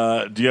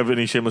you have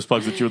any shameless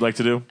plugs that you would like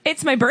to do?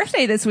 It's my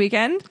birthday this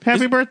weekend.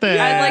 Happy birthday!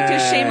 I'd like to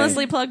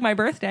shamelessly plug my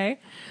birthday.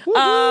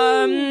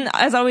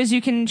 As always,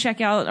 you can check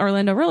out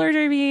Orlando Roller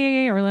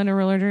Derby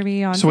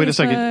on So wait a Facebook.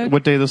 second.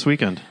 What day this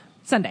weekend?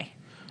 Sunday.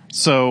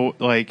 So,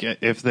 like,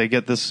 if they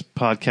get this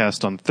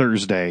podcast on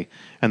Thursday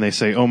and they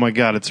say, "Oh my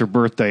God, it's her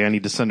birthday! I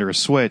need to send her a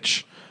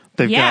Switch,"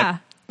 they've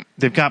got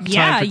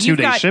time for 2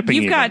 day shipping.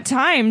 You've got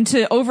time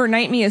to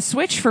overnight me a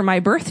Switch for my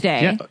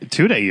birthday.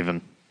 2 day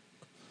even.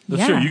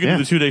 That's true. You can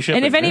do the 2 day shipping.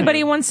 And if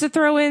anybody wants to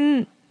throw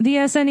in the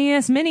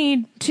SNES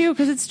Mini too,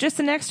 because it's just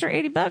an extra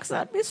 $80,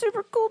 that'd be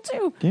super cool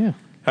too. Yeah.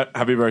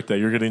 Happy birthday.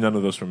 You're getting none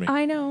of those from me.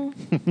 I know,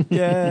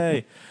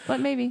 Yay. but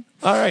maybe.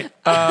 All right.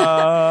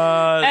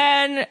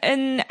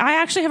 And I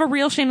actually have a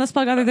real shameless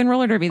plug other than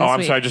roller derby this I'm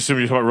week. sorry. I just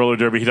assumed you talked about roller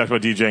derby. He talked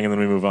about DJing, and then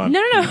we move on.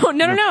 No.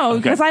 Okay.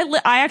 Because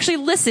I actually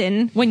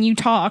listen when you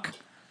talk,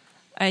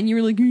 and you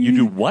were like, You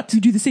do what? You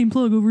do the same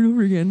plug over and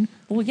over again.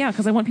 Well, yeah,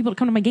 because I want people to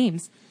come to my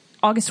games.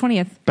 August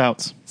 20th.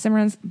 Bouts.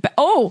 Cimarron's.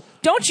 Oh,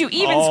 don't you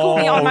even school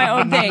me on my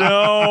own thing.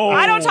 No.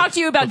 I don't talk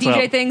to you about What's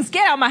DJ up? things.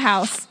 Get out of my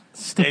house.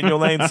 Stay in your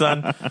lane,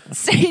 son.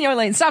 Stay in your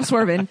lane. Stop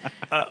swerving.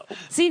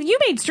 See, you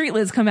made Street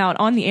Liz come out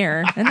on the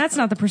air, and that's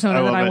not the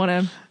persona that I want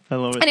to. I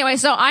love it. Anyway,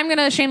 so I'm going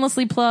to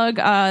shamelessly plug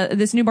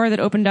this new bar that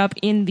opened up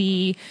in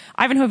the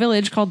Ivanhoe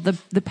Village called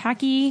the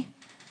Packy.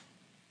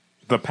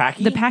 The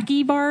Packy? The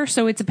Packy Bar.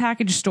 So it's a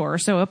package store.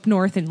 So up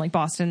north in like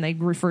Boston, they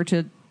refer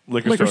to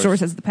Liquor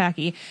stores as the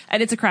Packy.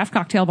 And it's a craft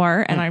cocktail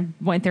bar. And I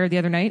went there the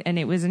other night, and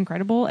it was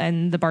incredible.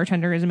 And the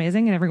bartender is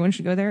amazing, and everyone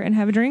should go there and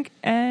have a drink.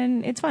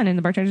 And it's fun. And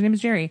the bartender's name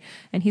is Jerry,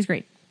 and he's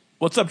great.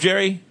 What's up,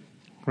 Jerry?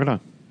 Right on.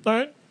 All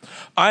right.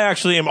 I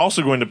actually am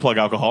also going to plug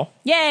alcohol.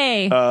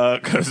 Yay!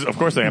 Because, of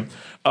course, I am.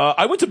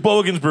 I went to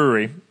Bogan's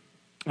Brewery,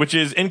 which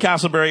is in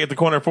Castleberry at the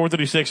corner of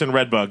 436 and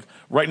Redbug,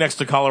 right next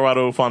to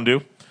Colorado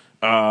Fondue.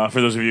 For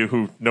those of you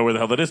who know where the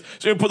hell that is.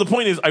 So the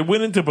point is, I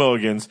went into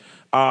Bogan's,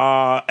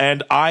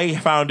 and I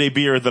found a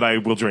beer that I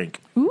will drink.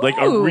 Ooh. Like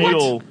a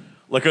real,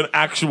 like an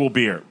actual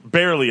beer.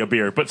 Barely a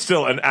beer, but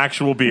still an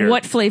actual beer.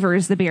 What flavor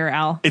is the beer,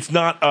 Al? It's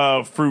not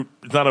a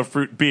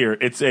fruit beer.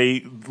 It's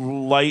a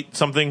light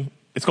something.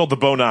 It's called the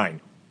Bo 9.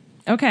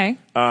 Okay.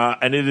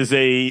 And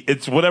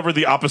it's whatever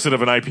the opposite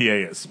of an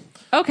IPA is.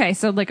 Okay,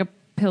 so like a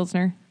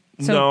Pilsner.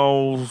 So,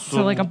 No.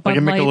 So like a Bud Like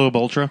a Light. Michelob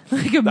Ultra.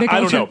 Like a Michelob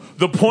I don't know.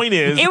 The point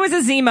is, It was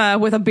a Zima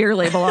with a beer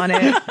label on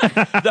it.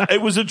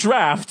 it was a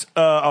draft,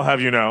 I'll have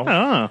you know.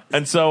 Ah.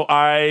 And so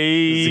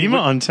I... Zima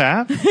on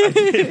tap?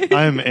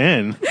 I'm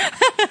in.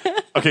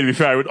 Okay, to be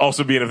fair, I would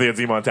also be in if they had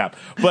Zima on tap.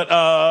 But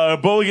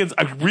Boligans,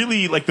 I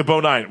really like the Bo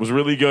 9. It was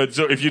really good.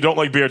 So if you don't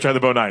like beer, try the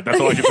Bo 9. That's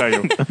all I can tell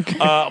you.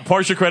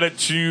 Partial credit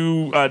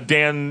to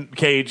Dan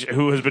Cage,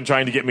 who has been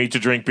trying to get me to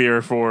drink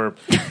beer for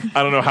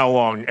I don't know how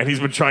long. And he's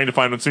been trying to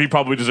find one, so he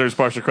probably deserves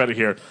partial credit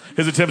here.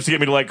 His attempts to get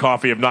me to like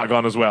coffee have not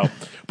gone as well.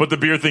 But the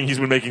beer thing, he's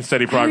been making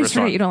steady I always progress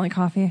forget on. you don't like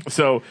coffee.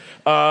 So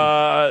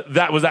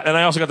that was that. And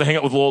I also got to hang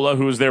out with Lola,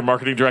 who is their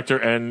marketing director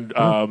and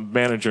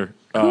manager.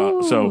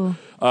 Cool. So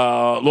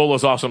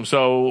Lola's awesome.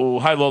 So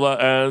hi, Lola,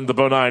 and the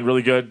Bo 9,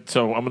 really good.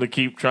 So I'm going to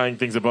keep trying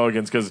things at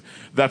Bogan's because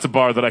that's a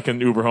bar that I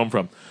can Uber home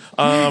from.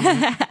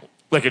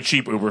 Like a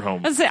cheap Uber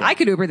home. I was gonna say, I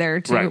could Uber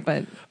there too, Right.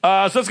 but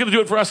So that's going to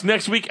do it for us.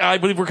 Next week, I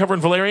believe we're covering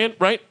Valerian,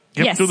 right?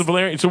 Yes. So the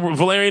Valerian. So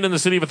Valerian and the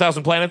City of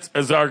 1,000 Planets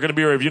are going to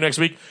be our review next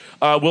week.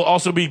 We'll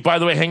also be, by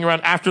the way, hanging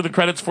around after the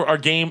credits for our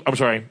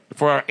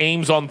for our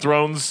Ames on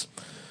Thrones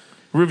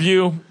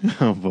review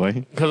Oh,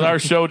 boy. because our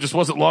show just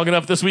wasn't long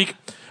enough this week.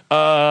 And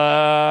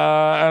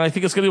I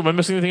think it's going to do. Am I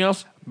missing anything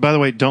else? By the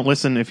way, don't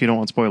listen if you don't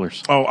want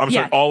spoilers. Oh, I'm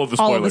sorry. Yeah, All of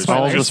the all of the spoilers.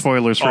 spoilers. All the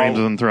spoilers for Games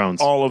and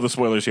Thrones. All of the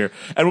spoilers here.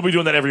 And we'll be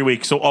doing that every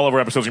week. So all of our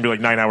episodes are going to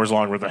be like 9 hours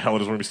long. Where the hell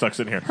it is when we stuck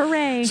sitting here.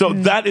 Hooray. So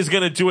that is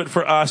going to do it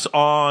for us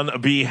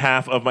on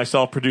behalf of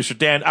myself, producer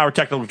Dan. Our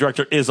technical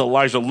director is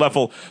Elijah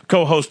Leffel.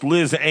 Co-host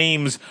Liz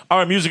Ames.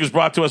 Our music is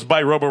brought to us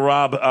by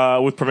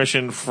RoboRob with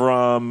permission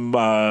from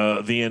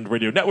the End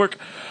Radio Network.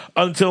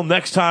 Until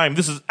next time,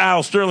 this is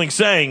Al Sterling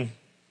saying...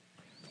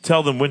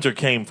 Tell them winter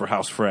came for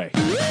House Frey.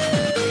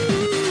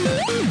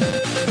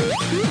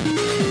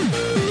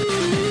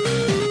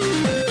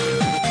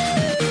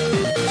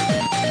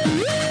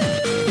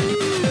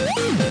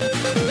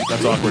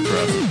 That's awkward for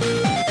us.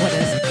 What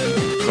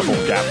is? The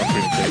whole gap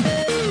between the tape.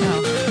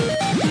 Oh.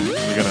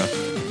 You're gonna.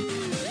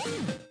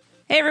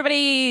 Hey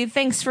everybody,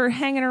 thanks for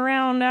hanging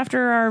around after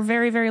our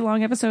very, very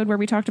long episode where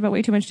we talked about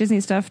way too much Disney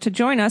stuff to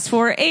join us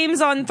for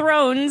Ames on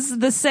Thrones,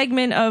 the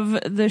segment of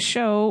the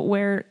show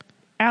where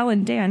Al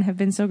and Dan have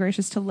been so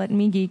gracious to let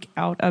me geek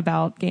out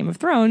about Game of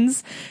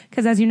Thrones.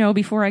 Because as you know,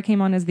 before I came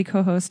on as the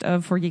co-host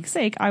of For Geek's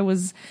Sake, I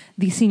was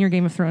the senior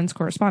Game of Thrones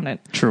correspondent.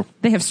 True.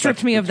 They have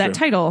stripped me of that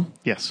title.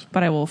 Yes.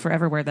 But I will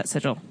forever wear that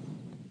sigil.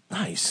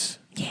 Nice.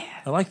 Yeah.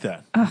 I like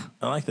that. I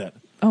like that.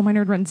 Oh, my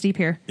nerd runs deep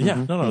here.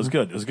 Yeah, no, it was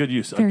good. It was good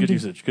use. Very Good deep.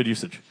 usage. Good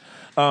usage.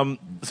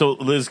 So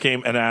Liz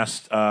came and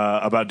asked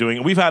about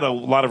doing. We've had a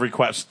lot of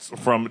requests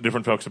from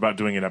different folks about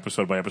doing an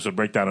episode by episode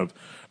breakdown of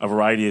a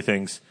variety of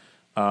things.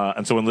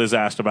 And so when Liz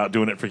asked about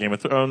doing it for Game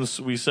of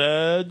Thrones, we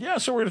said, yeah,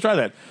 so we're going to try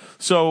that.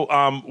 So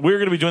we're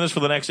going to be doing this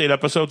for the next 8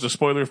 episodes, a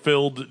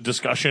spoiler-filled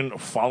discussion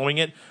following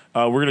it.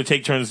 We're going to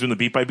take turns doing the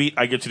beat by beat.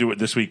 I get to do it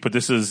this week, but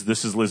this is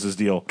Liz's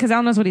deal. Because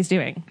Al knows what he's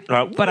doing.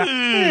 But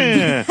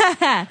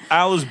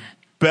Al is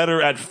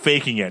better at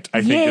faking it,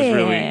 I think, is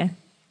really...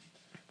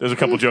 There's a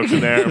couple jokes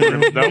in there. We're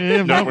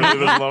leaving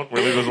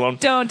those alone.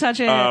 Don't touch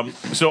it.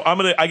 So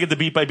I get the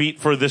beat by beat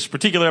for this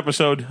particular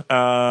episode.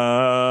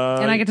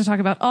 And I get to talk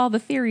about all the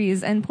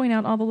theories and point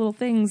out all the little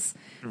things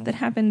that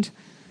happened.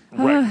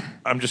 Right.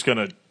 I'm just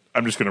gonna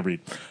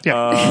read.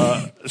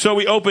 Yeah. So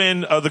we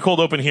open the cold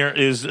open here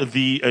is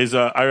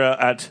Arya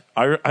at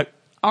Arya.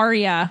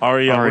 Arya.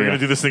 We're gonna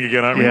do this thing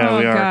again, aren't we? Yeah, Oh,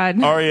 we are.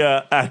 God.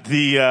 Arya at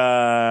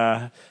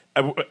the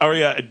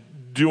Arya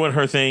doing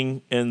her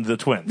thing in the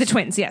Twins. The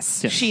Twins,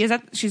 yes. Yes. She's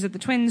at the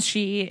Twins.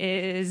 She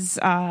is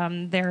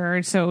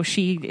there. So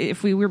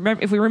if we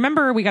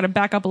remember, we got to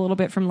back up a little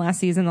bit from last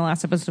season, the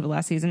last episode of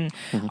last season.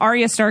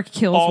 Arya Stark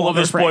kills all Walder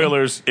of the Frey.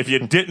 spoilers. If you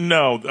didn't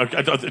know,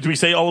 do we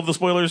say all of the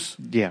spoilers?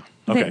 Yeah.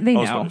 Okay, They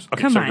all the know. spoilers.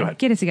 Okay, Come sorry, go on, ahead.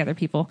 get it together,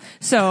 people.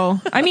 So,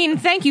 I mean,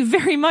 thank you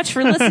very much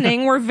for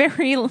listening. We're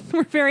very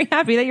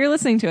happy that you're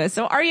listening to us.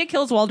 So, Arya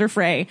kills Walder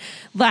Frey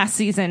last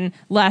season,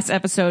 last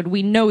episode.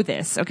 We know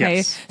this, okay?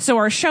 Yes. So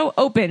our show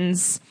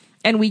opens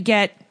and we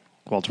get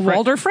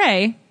Walder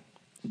Frey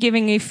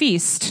giving a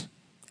feast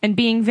and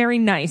being very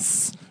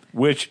nice.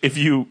 Which,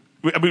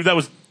 that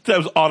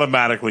was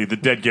automatically the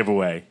dead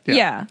giveaway.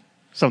 Yeah.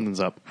 Something's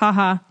up.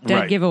 Haha. Dead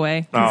Right.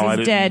 giveaway. Oh, I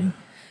He's didn't- dead. know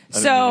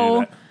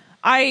So,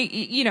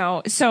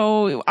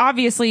 so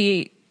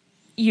obviously,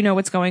 you know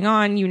what's going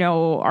on. You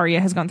know, Arya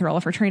has gone through all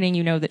of her training.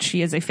 You know that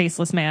she is a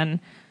faceless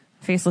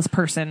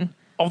person.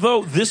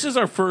 Although this is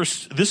our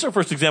first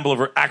example of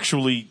her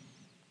actually,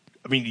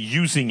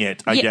 using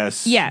it. I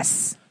guess.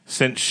 Yes.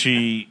 Since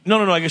she,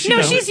 I guess she No,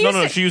 doesn't. she's used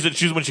it. She used it.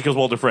 She's when she kills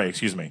Walder Frey.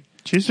 Excuse me.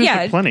 She's used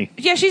it plenty.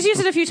 Yeah, she's used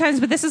it a few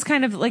times, but this is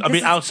kind of like.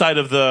 Outside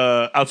of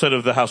the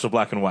House of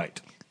Black and White.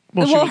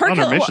 Well, she was on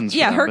her missions.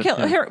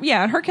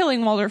 Her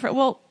killing Walder Frey.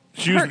 Well,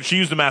 She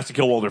used the mask to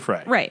kill Walder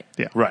Frey. right.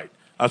 Yeah. Right.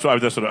 That's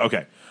what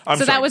okay. I'm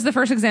So sorry. that was the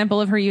first example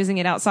of her using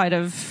it outside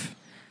of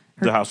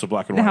the House of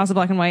Black and the White. House of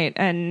Black and White,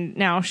 and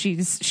now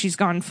she's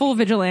gone full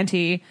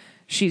vigilante.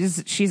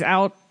 She's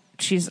out.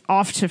 She's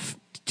off to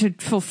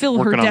fulfill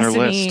her Working on her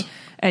destiny list.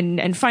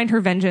 and find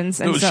her vengeance.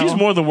 And so, She's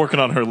more than working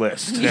on her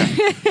list.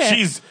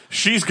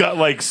 she's got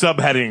like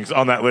subheadings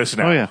on that list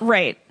now. Oh yeah.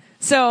 right.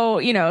 So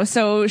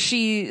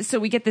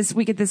we get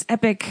this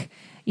epic.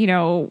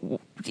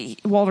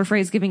 Walder Frey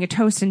is giving a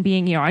toast and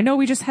being, I know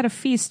we just had a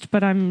feast,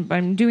 but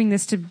I'm doing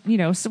this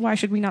to, so why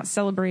should we not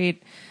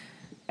celebrate?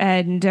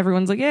 And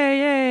everyone's like,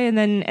 yay. And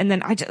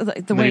then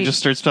He just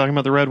starts talking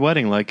about the red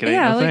wedding like it ain't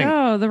no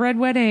thing. the red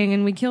wedding,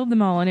 and we killed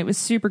them all, and it was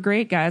super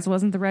great, guys.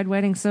 Wasn't the red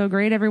wedding so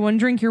great? Everyone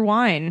drink your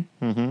wine.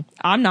 Mm-hmm.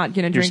 I'm not going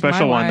to Your drink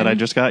special my wine that I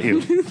just got you.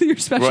 Your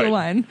special Right.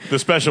 wine. The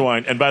special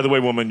wine. And by the way,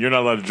 woman, you're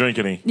not allowed to drink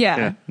any.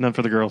 Yeah. None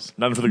for the girls.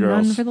 None for the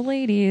girls. None for the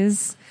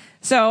ladies.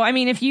 So, I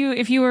mean, if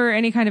you were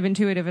any kind of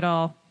intuitive at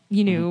all,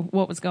 you knew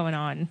what was going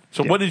on.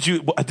 So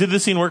did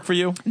this scene work for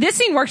you? This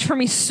scene worked for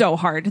me so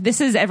hard. This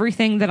is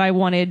everything that I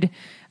wanted.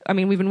 I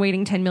mean, we've been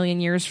waiting 10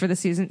 million years for the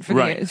season for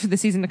the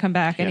season to come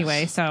back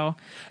anyway. So,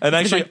 and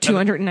it's actually, like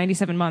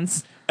 297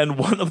 months. And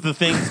one of the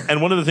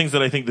things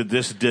that I think that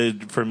this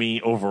did for me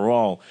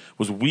overall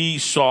was we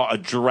saw a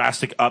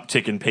drastic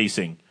uptick in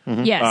pacing.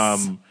 Mm-hmm.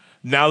 Yes.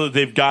 Now that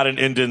they've got an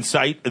end in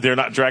sight, they're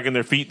not dragging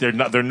their feet. They're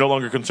no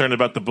longer concerned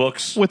about the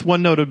books. With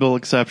one notable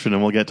exception,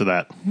 and we'll get to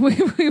that. We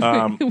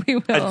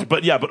will.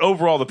 But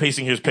overall, the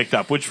pacing here's picked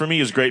up, which for me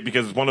is great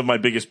because one of my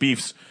biggest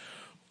beefs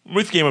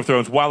with Game of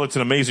Thrones, while it's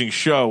an amazing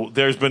show,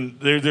 there's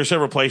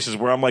several places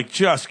where I'm like,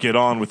 just get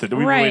on with it. We've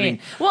been waiting.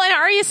 Well, and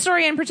Arya's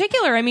story in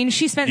particular, I mean,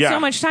 she spent so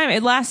much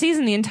time. Last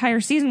season, the entire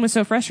season was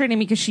so frustrating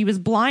because she was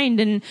blind.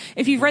 And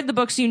if you've read the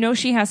books, you know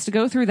she has to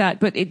go through that.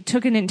 But it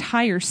took an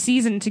entire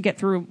season to get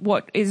through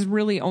what is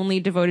really only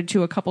devoted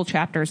to a couple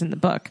chapters in the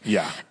book.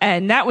 Yeah.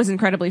 And that was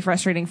incredibly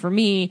frustrating for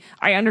me.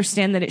 I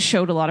understand that it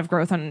showed a lot of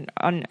growth on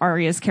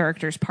Arya's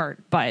character's part,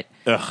 but...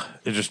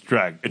 it just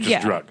dragged. It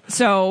just dragged.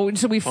 So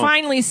we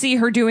finally see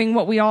her doing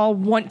what we all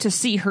want to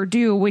see her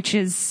do, which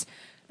is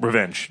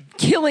revenge,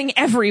 killing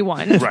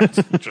everyone. Right,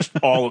 just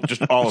all of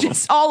them,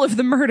 all of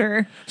the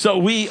murder. So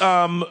we,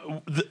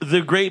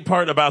 the great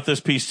part about this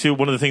piece too.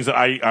 One of the things that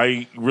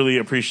I really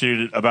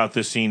appreciated about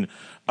this scene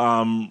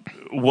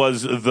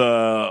was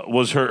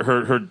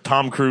her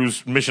Tom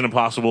Cruise Mission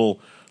Impossible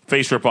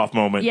face rip off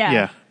moment.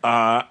 Yeah.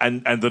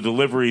 And the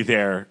delivery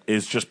there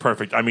is just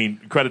perfect. I mean,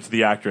 credit to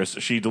the actress.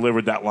 She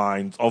delivered that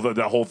line, although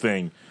that whole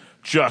thing,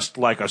 just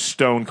like a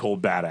stone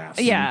cold badass.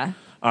 Yeah.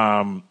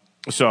 And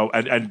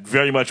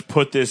very much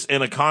put this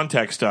in a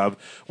context of,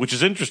 which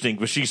is interesting,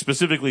 because she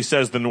specifically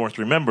says the North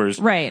remembers.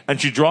 Right.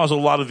 And she draws a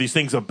lot of these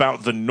things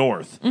about the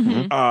North.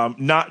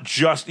 Mm-hmm. Not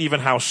just even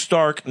how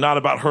Stark, not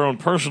about her own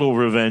personal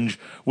revenge,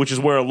 which is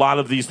where a lot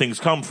of these things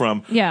come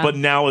from. Yeah. But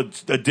now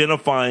it's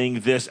identifying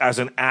this as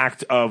an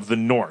act of the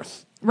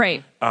North.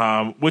 Right.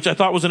 Which I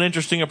thought was an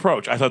interesting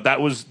approach. I thought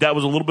that was a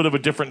little bit of a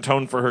different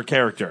tone for her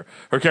character.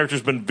 Her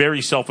character's been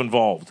very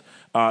self-involved.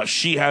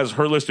 She has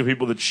her list of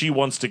people that she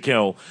wants to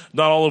kill,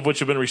 not all of which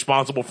have been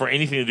responsible for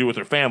anything to do with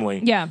her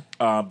family. Yeah.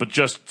 But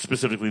just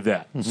specifically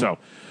that.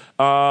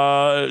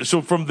 Mm-hmm.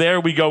 So from there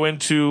we go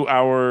into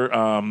our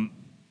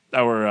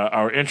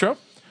intro.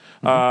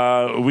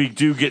 Mm-hmm. We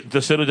do get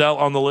the Citadel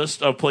on the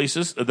list of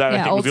places that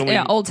I think was the only.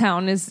 Yeah, Old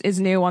Town is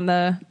new on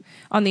the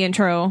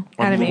intro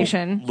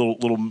animation.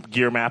 Little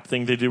gear map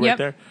thing they do right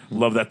there.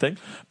 Love that thing.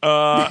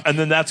 And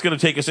then that's going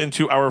to take us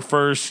into our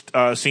first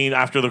scene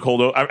after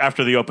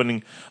the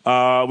opening,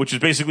 which is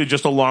basically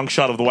just a long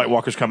shot of the White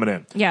Walkers coming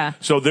in. Yeah.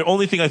 So the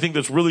only thing I think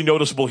that's really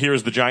noticeable here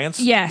is the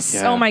giants. Yes.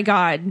 Yeah. Oh my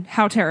God,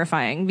 how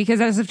terrifying!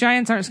 Because as if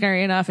giants aren't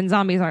scary enough and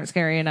zombies aren't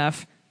scary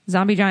enough,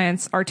 zombie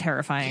giants are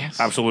terrifying. Yes.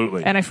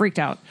 Absolutely. And I freaked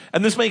out.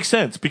 And this makes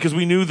sense because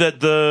we knew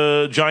that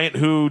the giant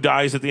who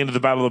dies at the end of the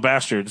Battle of the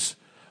Bastards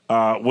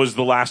was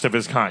the last of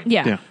his kind.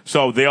 Yeah.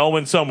 So they all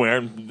went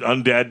somewhere,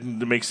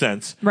 undead. It makes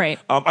sense. Right.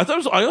 I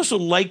also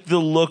like the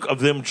look of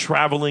them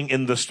traveling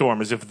in the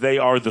storm, as if they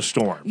are the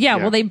storm. Yeah.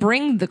 Well, they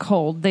bring the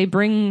cold. They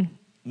bring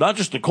not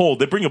just the cold;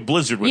 they bring a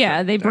blizzard with them.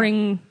 Yeah, they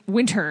bring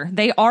winter.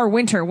 They are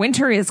winter.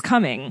 Winter is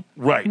coming.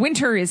 Right.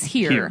 Winter is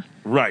here.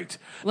 Right.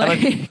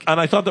 Like, and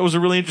I thought that was a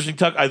really interesting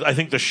tuck. I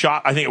think the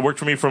shot. I think it worked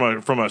for me from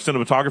a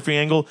cinematography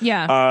angle.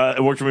 Yeah.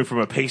 It worked for me from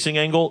a pacing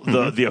angle.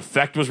 Mm-hmm. The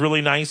effect was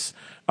really nice.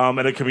 And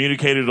it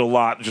communicated a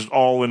lot, just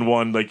all in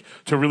one, like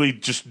to really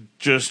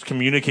just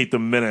communicate the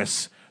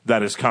menace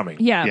that is coming.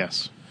 Yeah.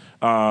 Yes.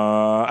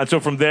 And so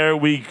from there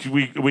we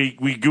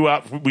go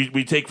out.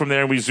 We take from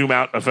there and we zoom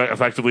out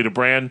effectively to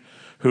Bran,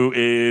 who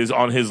is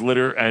on his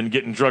litter and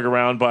getting drug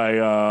around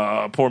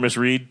by poor Miss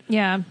Reed.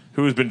 Yeah.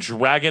 Who has been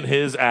dragging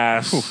his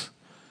ass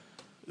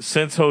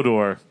since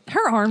Hodor.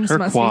 Her arms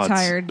must quads. be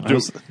tired.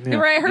 Yeah.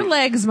 Right, her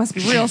legs must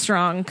be real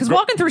strong. Because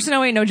walking through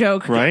snow ain't no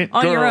joke. Right.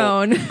 On your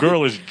own.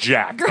 Girl is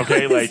jacked.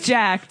 Okay, is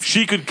jacked.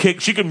 She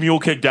could mule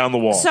kick down the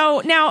wall.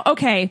 So now,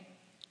 okay,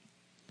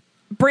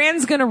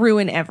 Bran's gonna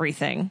ruin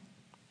everything.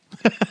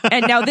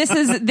 And now this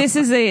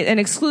is an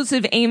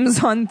exclusive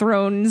Ames on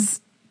Thrones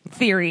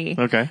theory.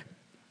 Okay.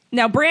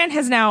 Now Bran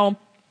has now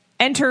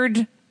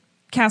entered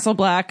Castle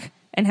Black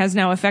and has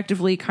now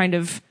effectively kind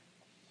of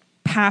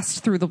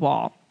passed through the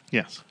wall.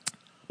 Yes.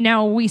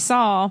 Now, we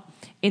saw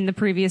in the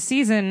previous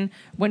season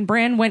when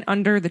Bran went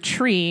under the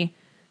tree,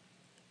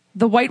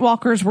 the White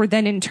Walkers were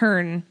then in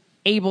turn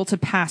able to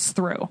pass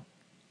through.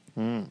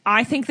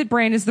 I think that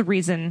Bran is the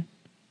reason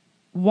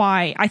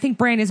why. I think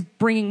Bran is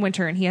bringing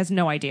winter and he has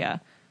no idea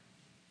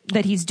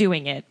that he's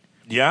doing it.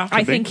 Yeah,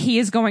 I think he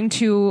is going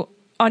to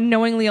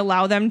unknowingly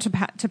allow them to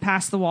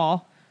pass the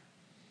wall,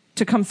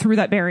 to come through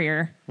that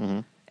barrier.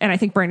 Mm-hmm. And I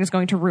think Bran is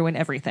going to ruin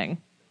everything.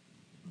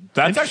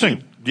 That's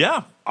actually,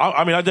 yeah.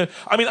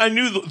 I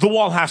knew the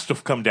wall has to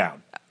come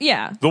down.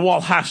 Yeah. The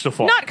wall has to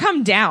fall. Not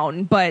come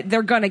down, but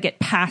they're going to get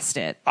past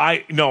it.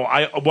 I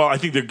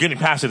think they're getting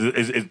past it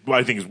is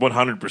I think is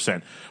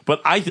 100%.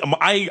 But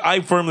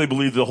I firmly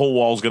believe the whole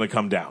wall is going to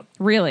come down.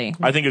 Really?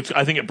 I think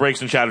it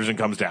breaks and shatters and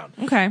comes down.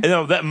 Okay.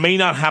 And that may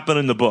not happen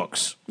in the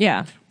books.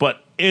 Yeah.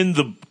 But in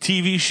the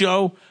TV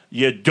show,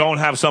 you don't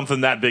have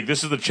something that big.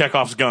 This is the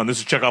Chekhov's gun. This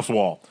is Chekhov's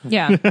wall.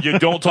 Yeah. You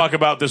don't talk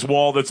about this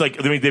wall that's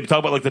like, I mean, they talk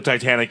about like the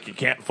Titanic. You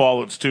can't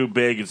fall. It's too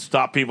big. It's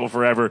stopped people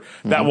forever.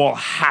 Mm-hmm. That wall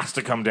has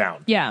to come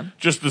down. Yeah.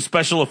 Just the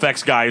special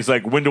effects guy is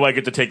like, when do I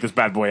get to take this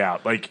bad boy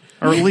out? Like,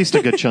 or at least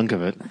a good chunk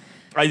of it.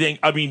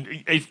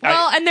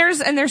 And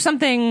there's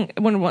something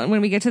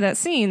when we get to that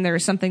scene,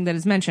 there's something that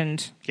is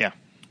mentioned. Yeah.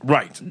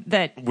 Right.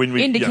 that When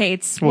we-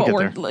 indicates We'll what get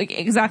we're there. like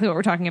exactly what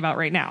we're talking about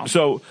right now.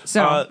 So,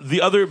 So-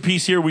 the other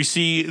piece here, we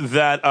see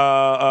that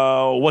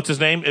what's his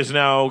name is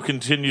now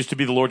continues to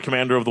be the Lord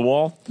Commander of the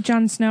Wall.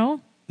 Jon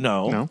Snow.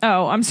 No.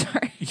 Oh, I'm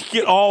sorry. You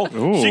get all.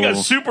 Ooh. She got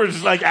super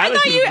like I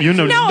thought attitude. You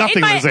know no, nothing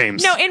in my, of his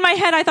aims. No, in my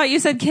head, I thought you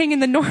said King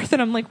in the North,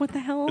 and I'm like, what the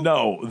hell?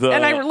 No,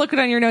 And I looked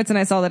on your notes, and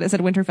I saw that it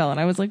said Winterfell,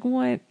 and I was like,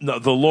 what? no,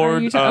 the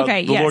Lord,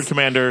 Okay, the yes. Lord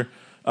Commander,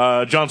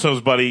 Jon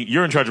Snow's buddy.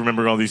 You're in charge of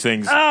remembering all these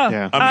things.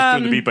 Yeah. I'm just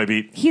doing the beat by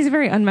beat. He's a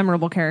very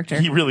unmemorable character.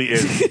 He really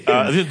is. Is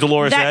it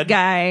Dolores that Ed?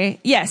 guy,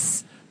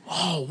 yes.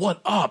 Oh,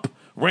 what up?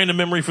 Random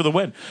memory for the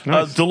win.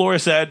 Nice.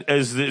 Dolores Ed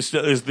is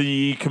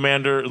the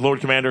commander, Lord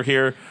Commander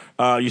here.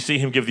 You see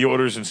him give the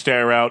orders and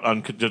stare out,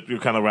 just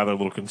kind of rather a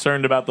little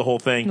concerned about the whole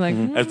thing Like,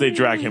 as they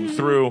drag him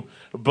through.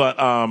 But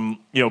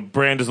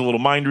Brand is a little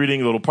mind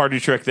reading, a little party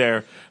trick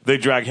there. They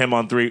drag him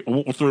on through.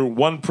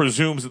 One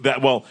presumes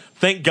that. Well,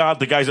 thank God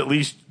the guys at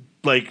least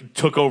like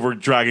took over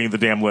dragging the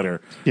damn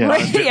litter. Yeah.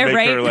 Right. Didn't Yeah, make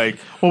right. her, like,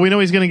 Well, we know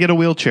he's going to get a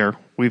wheelchair.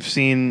 We've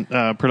seen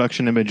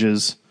production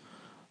images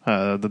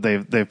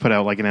that they've put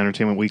out, like in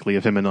Entertainment Weekly,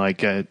 of him in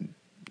like a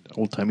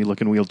old timey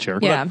looking wheelchair.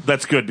 Yeah.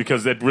 That's good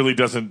because that really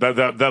doesn't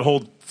that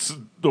whole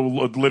the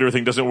litter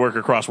thing doesn't work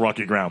across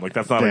rocky ground. Like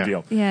that's not Yeah.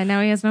 ideal. Yeah,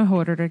 now he has no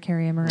hoarder to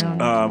carry him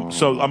around.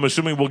 So I'm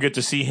assuming we'll get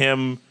to see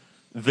him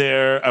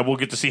there. We'll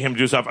get to see him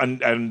do stuff,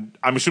 and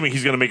I'm assuming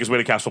he's going to make his way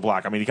to Castle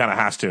Black. I mean, he kind of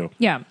has to.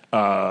 Yeah.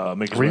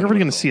 Make his Are we way ever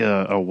going to see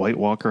a White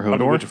Walker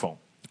Hodor? Winterfell.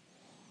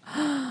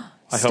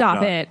 Stop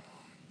not. it.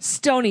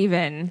 Don't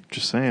even.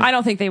 Just saying. I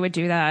don't think they would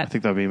do that. I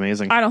think that'd be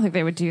amazing. I don't think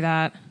they would do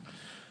that.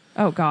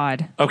 Oh,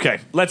 God. Okay,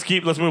 let's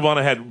move on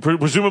ahead.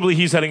 Presumably,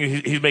 he's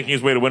making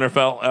his way to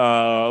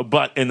Winterfell.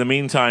 But in the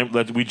meantime,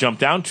 we jump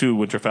down to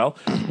Winterfell,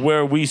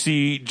 where we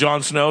see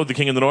Jon Snow, the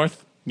King of the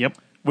North. Yep.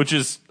 Which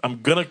is,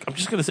 I'm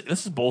just gonna say,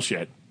 this is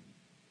bullshit.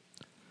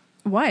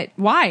 What?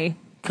 Why?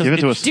 Give it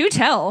to us. Do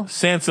tell.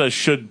 Sansa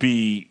should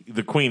be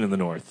the Queen in the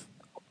North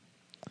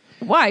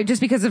Why?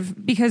 Just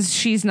because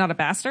she's not a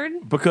bastard?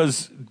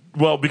 because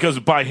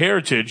by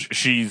heritage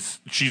she's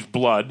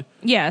blood.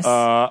 Yes.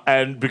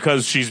 And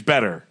because she's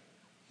better.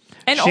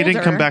 And She older.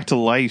 didn't come back to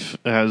life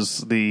as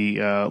the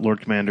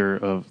Lord Commander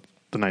of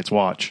the Night's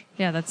Watch.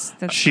 Yeah, that's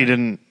She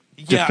didn't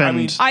Yeah, I defend.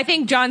 mean- I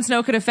think Jon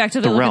Snow could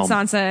effectively The look realm.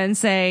 at Sansa and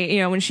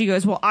say, when she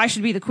goes, well, I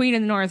should be the queen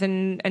in the North,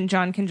 and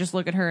Jon can just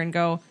look at her and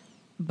go,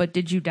 but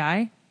did you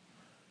die?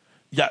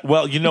 Yeah,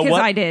 well, you know Because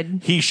what? I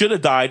did. He should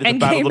have died in And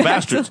the Battle came of the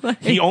back to Bastards. life.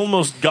 He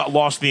almost got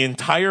lost the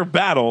entire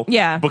battle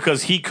Yeah.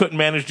 because he couldn't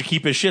manage to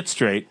keep his shit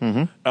straight.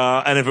 Mm-hmm.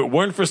 And if it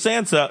weren't for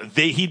Sansa,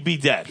 he'd be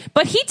dead.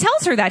 But he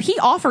tells her that. He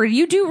offered.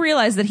 You do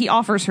realize that he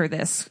offers her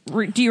this.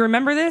 Do you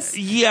remember this?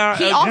 Yeah.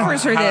 He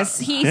offers her this.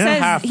 He says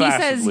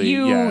half-assedly,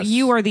 yes.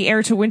 you are the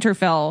heir to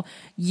Winterfell.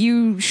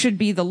 You should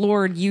be the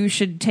Lord. You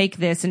should take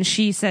this. And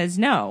she says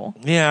no.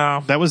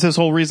 Yeah. that was his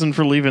whole reason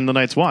for leaving the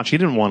Night's Watch. He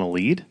didn't want to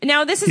lead.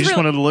 Now this is He just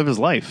really, wanted to live his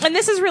life. and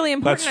this is really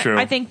important, That's true.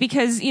 I think,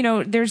 because,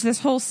 there's this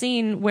whole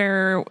scene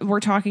where we're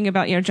talking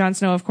about, Jon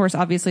Snow, of course,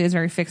 obviously is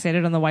very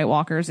fixated on the White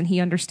Walkers, and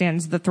he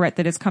understands the threat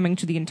that is coming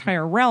to the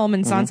entire realm,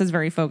 and Sansa's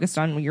very focused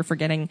on you're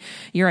forgetting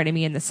your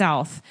enemy in the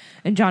south.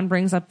 And Jon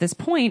brings up this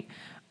point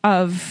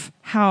of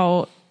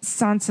how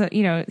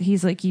Sansa,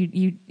 he's like,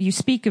 you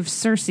speak of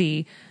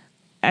Cersei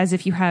as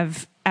if you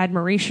have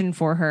admiration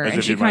for her, As and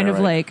if she you admire kind of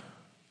her, right. like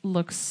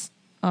looks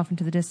off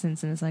into the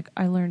distance and is like,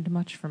 I learned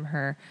much from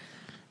her.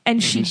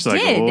 And she she's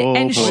like, did, "Oh,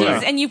 and boy."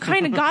 and you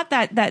kind of got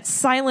that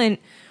silent,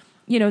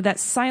 that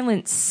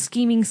silent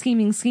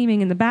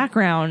scheming in the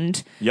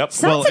background. Yep.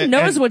 Sansa Well,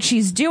 knows and- what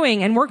she's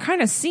doing, and we're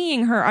kind of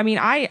seeing her. I mean,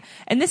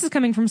 and this is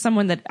coming from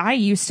someone that I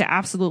used to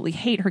absolutely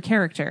hate her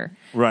character,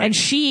 Right. And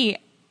she,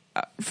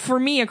 for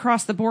me,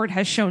 across the board,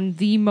 has shown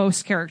the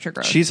most character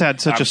growth. She's had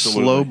such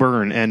Absolutely. a slow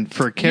burn, and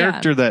for a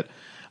character Yeah. that,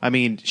 I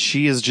mean,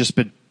 she has just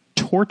been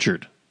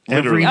tortured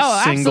Literally. every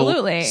Oh, single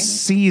absolutely.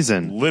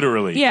 season.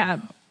 Literally. yeah.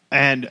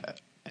 And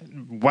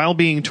while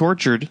being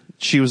tortured,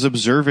 she was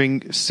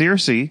observing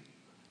Cersei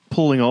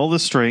pulling all the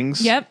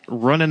strings, Yep.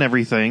 running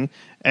everything,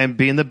 and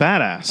being the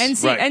badass.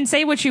 And Right. and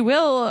say what you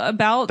will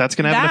about That's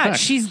gonna have an that.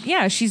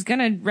 effect. She's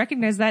gonna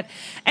recognize that.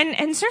 And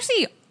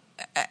Cersei,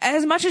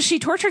 as much as she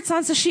tortured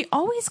Sansa, she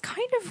always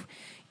kind of,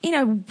 in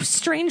a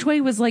strange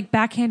way, was like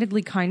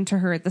backhandedly kind to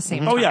her at the same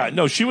time. Oh yeah,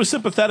 no, she was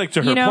sympathetic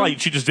to her You know?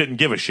 plight. She just didn't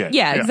give a shit.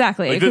 Yeah,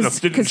 exactly. Like,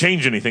 didn't 'Cause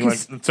change anything. Like,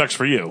 it sucks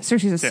for you.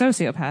 Cersei's a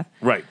sociopath.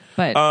 Right.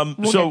 But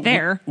we'll so get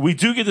there. We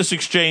do get this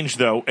exchange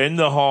though in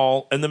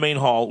the main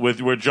hall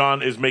where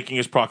Jon is making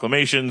his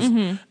proclamations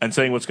Mm-hmm. and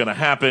saying what's going to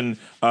happen.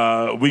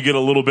 We get a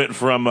little bit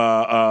from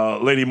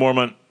Lady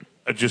Mormont.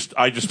 I just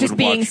Just would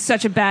being watch.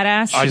 such a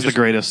badass. She's the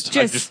greatest.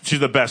 She's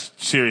the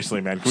best.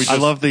 Seriously, man. Can we I just-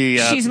 love the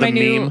She's the my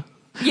meme. new.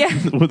 Yeah.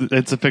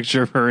 It's a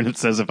picture of her, and it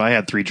says, "If I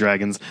had 3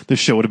 dragons, this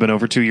show would have been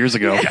over 2 years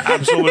ago."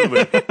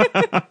 Absolutely,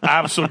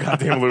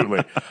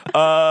 absolutely.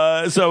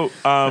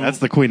 That's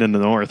the Queen in the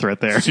North right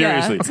there. Seriously.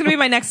 Yeah. It's going to be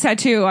my next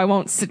tattoo. I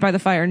won't sit by the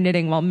fire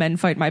knitting while men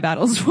fight my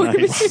battles for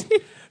me.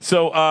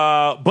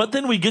 But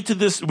then we get to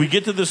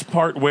this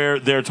part where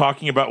they're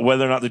talking about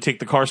whether or not they take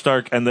the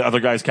Karstark and the other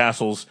guys'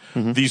 castles.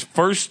 These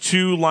first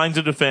two lines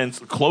of defense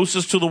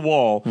closest to the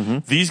wall,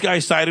 these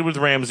guys sided with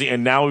Ramsay,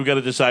 and now we've got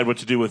to decide what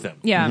to do with him.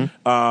 Yeah.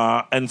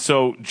 And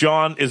so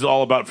Jon is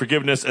all about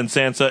forgiveness, and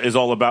Sansa is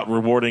all about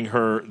rewarding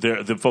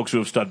the folks who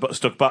have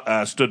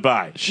stood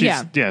by.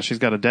 She's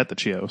got a debt that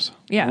she owes.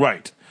 Yeah.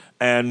 Right.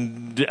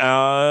 And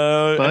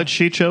but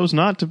she chose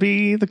not to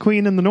be the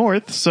queen in the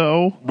north,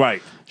 so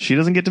right. She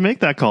doesn't get to make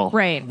that call.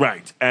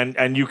 Right.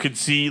 And you could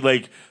see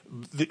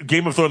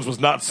Game of Thrones was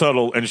not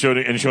subtle and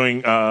showing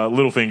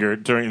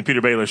Littlefinger during Peter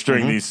Baelish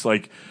during these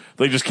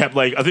they just kept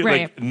I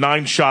think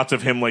 9 shots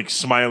of him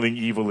smiling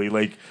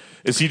evilly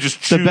as he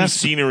just chews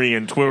scenery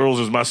and twirls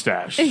his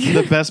mustache.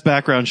 The best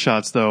background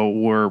shots though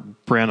were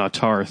Brianna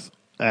Tarth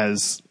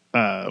as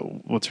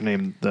what's her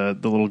name, the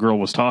little girl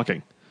was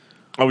talking.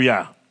 Oh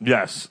yeah.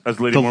 Yes, as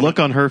Lady the Mormont. Look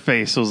on her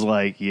face was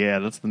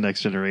that's the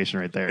next generation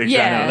right there. Exactly.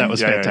 Yeah. That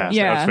was fantastic.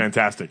 Yeah. That was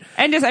fantastic.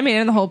 And just,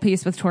 in the whole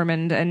piece with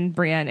Tormund and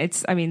Brienne,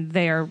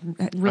 they are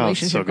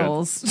relationship so good.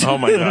 goals. Oh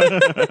my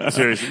god!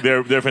 Seriously,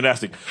 they're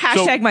fantastic.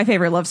 Hashtag my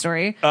favorite love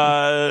story.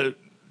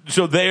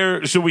 So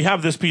we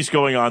have this piece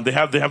going on. They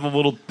have a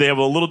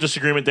little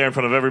disagreement there in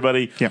front of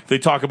everybody. Yeah. They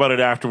talk about it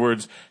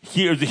afterwards.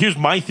 Here's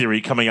my theory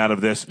coming out of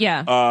this.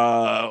 Yeah.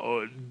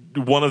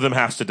 One of them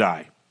has to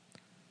die.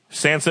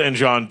 Sansa and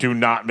Jon do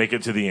not make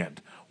it to the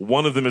end.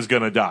 One of them is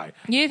going to die.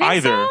 You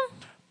think so?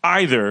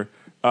 Either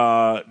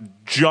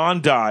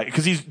Jon die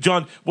because he's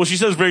Jon. Well, she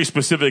says very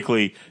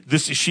specifically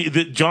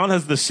that Jon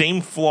has the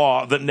same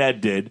flaw that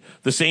Ned did,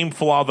 the same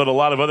flaw that a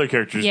lot of other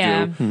characters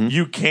do.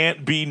 You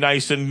can't be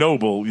nice and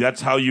noble.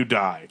 That's how you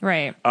die.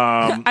 Right.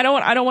 I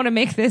don't want to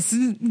make this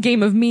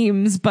game of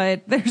memes,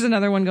 but there's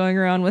another one going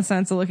around with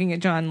Sansa looking at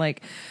Jon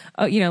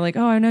oh,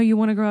 I know you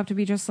want to grow up to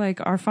be just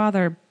like our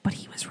father, but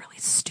he was really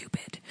stupid.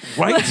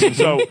 Right.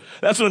 So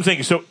that's what I'm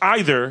thinking. So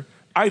either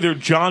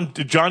Jon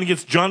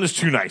is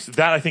too nice.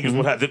 That I think is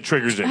that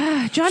triggers it.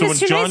 Jon is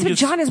too nice, but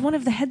Jon is one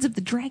of the heads of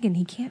the dragon.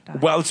 He can't die.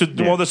 Well,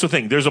 that's the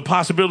thing. There's a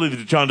possibility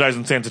that Jon dies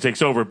and Sansa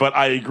takes over, but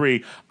I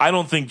agree. I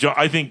don't think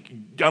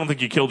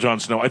you kill Jon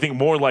Snow. I think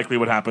more likely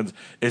what happens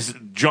is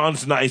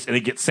Jon's nice and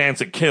he gets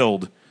Sansa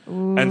killed,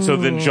 and so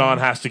then Jon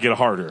has to get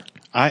harder.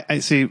 I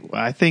see.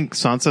 I think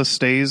Sansa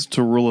stays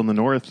to rule in the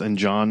north, and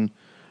Jon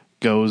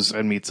goes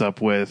and meets up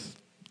with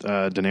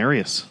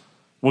Daenerys.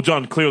 Well,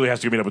 Jon clearly has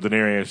to meet up with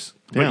Daenerys.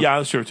 But yeah,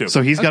 that's true too.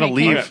 So he's got to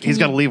leave. Okay. He's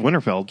got to leave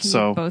Winterfell. Can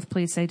So you both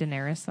please say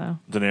Daenerys, though.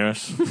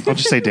 Daenerys. I'll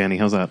just say Dany.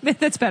 How's that?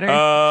 That's better.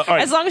 All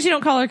right. As long as you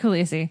don't call her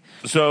Khaleesi.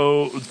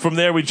 So from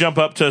there, we jump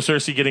up to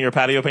Cersei getting her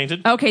patio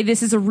painted. Okay,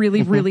 this is a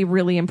really, really,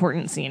 really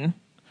important scene.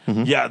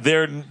 Yeah,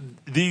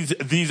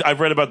 these. I've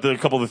read about a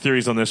couple of the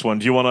theories on this one.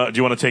 Do you want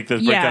to take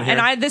this breakdown here?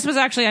 And this was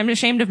actually, I'm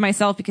ashamed of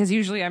myself because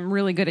usually I'm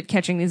really good at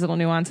catching these little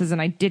nuances,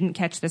 and I didn't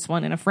catch this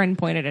one, and a friend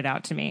pointed it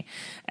out to me.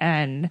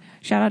 And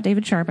shout out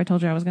David Sharp. I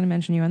told you I was going to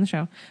mention you on the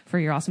show for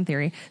your awesome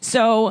theory.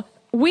 So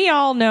we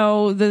all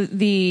know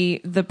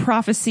the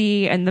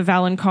prophecy and the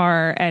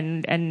Valonqar,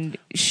 and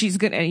she's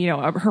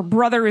gonna, her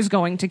brother is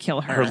going to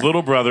kill her. Her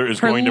little brother is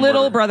going to Her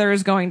little murder. brother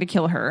is going to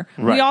kill her.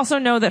 Right. We also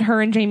know that her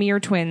and Jaime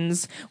are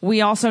twins. We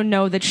also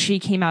know that she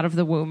came out of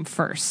the womb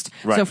first.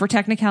 Right. So for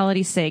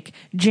technicality's sake,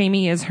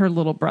 Jaime is her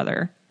little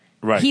brother.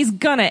 Right. He's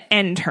gonna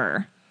end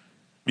her.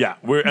 Yeah.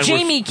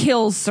 Jaime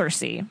kills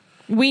Cersei.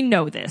 We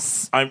know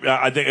this.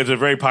 I think it's a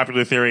very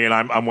popular theory, and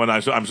I'm one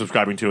I'm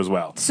subscribing to as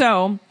well.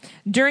 So,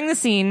 during the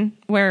scene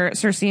where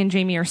Cersei and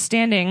Jaime are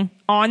standing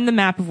on the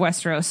map of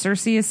Westeros,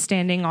 Cersei is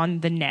standing on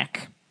the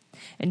Neck,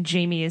 and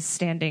Jaime is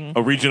standing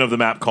A region of the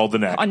map called the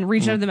Neck. on a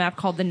region of the map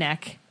called the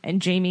Neck,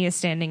 and Jaime is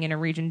standing in a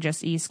region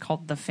just east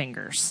called the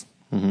Fingers.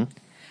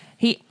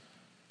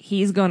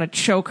 He's going to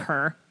choke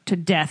her to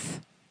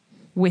death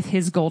with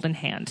his golden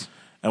hand.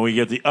 And we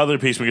get the other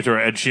piece. We get to our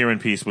Ed Sheeran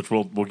piece, which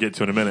we'll get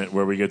to in a minute,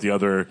 where we get the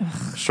other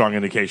strong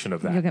indication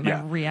of that. You'll get my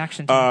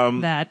reaction to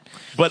that.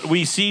 But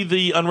we see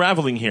the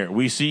unraveling here.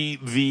 We see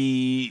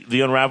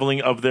the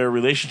unraveling of their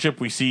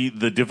relationship. We see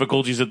the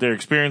difficulties that they're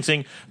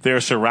experiencing.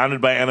 They're surrounded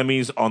by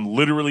enemies on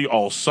literally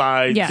all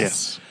sides.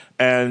 Yes.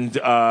 And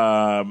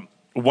while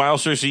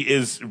Cersei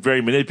is very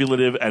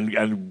manipulative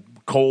and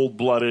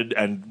cold-blooded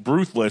and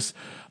ruthless,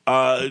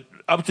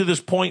 up to this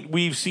point,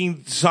 we've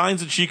seen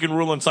signs that she can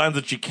rule and signs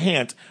that she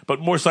can't,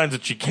 but more signs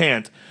that she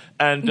can't.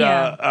 And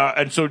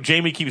and so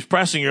Jaime keeps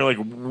pressing her like,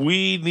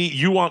 we need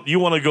you want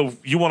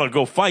to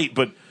go fight,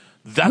 but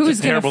that's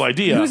a terrible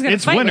idea. Who's going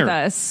to fight winter. with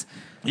us?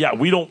 Yeah,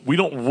 we don't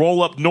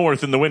roll up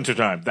north in the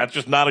wintertime. That's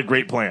just not a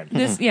great plan.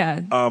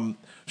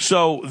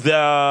 So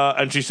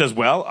and she says,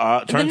 well,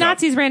 turns the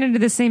Nazis ran into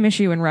the same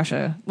issue in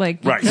Russia.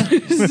 Right.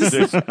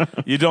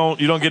 You don't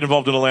get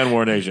involved in a land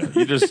war in Asia.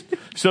 You just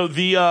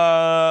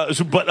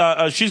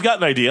but she's got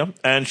an idea,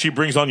 and she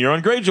brings on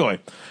Euron Greyjoy.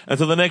 And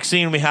so the next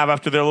scene we have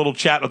after their little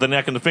chat with the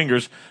Neck and the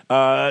Fingers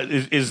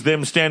is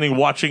them standing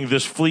watching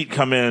this fleet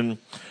come in.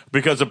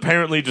 Because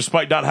apparently,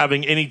 despite not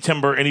having any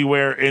timber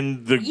anywhere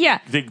in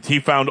he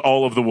found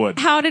all of the wood.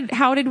 How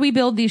did we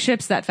build these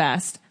ships that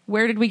fast?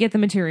 Where did we get the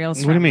materials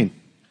from? What do you mean?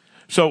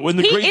 So in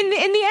the in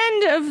the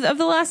end of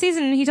the last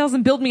season, he tells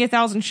them, "Build me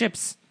 1,000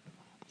 ships,"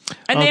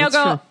 and they all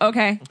go, true.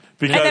 "Okay."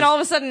 Because- and then all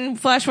of a sudden,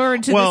 flash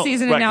forward to the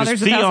season, and now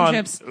there's 1,000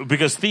 ships.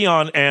 Because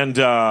Theon and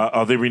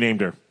they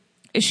renamed her.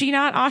 Is she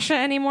not Asha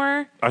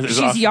anymore? Is She's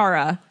Asha?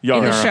 Yara in the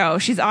Yara. show.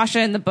 She's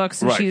Asha in the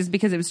books, and Right. she's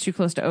because it was too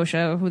close to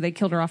Osha, who they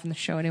killed her off in the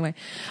show anyway.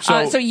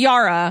 So- So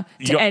Yara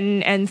Ya-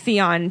 and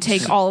Theon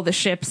take all of the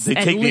ships. They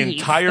and take the leave.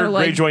 entire They're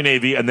like, Greyjoy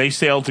Navy and they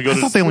sail to go I to.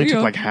 thought they only Yeah.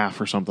 took like half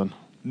or something.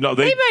 No,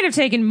 They might have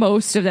taken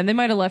most of them. They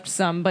might have left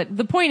some, but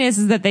the point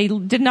is that they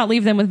did not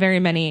leave them with very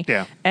many.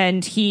 Yeah.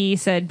 And he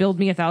said, "Build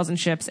me 1,000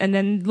 ships," and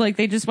then like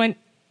they just went,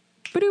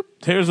 "Badoop,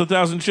 Here's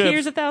 1,000 ships.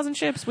 here's 1,000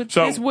 ships with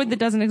So- this wood that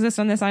doesn't exist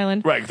on this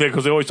island." Right,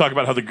 because they always talk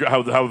about how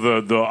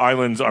the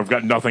islands have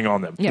got nothing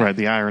on them. Yeah. Right,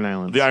 the Iron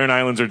Islands. The Iron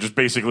Islands are just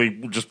basically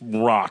just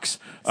rocks.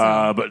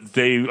 But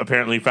they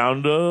apparently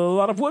found a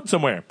lot of wood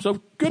somewhere.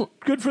 So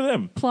good for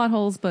them. Plot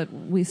holes, but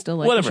we still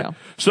like the Whatever. show.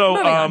 So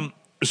Moving on.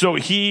 so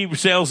he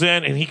sails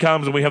in and he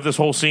comes and we have this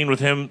whole scene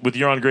with Euron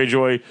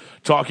Greyjoy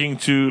talking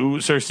to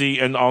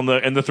Cersei and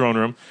in the throne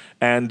room,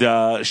 and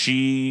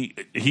he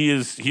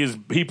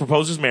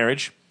proposes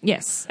marriage.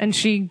 Yes, and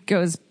she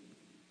goes,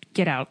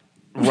 "Get out."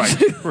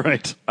 Right.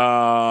 Right.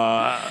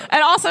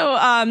 And also,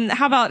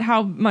 how about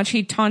how much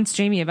he taunts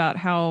Jamie about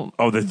how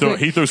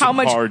he throws some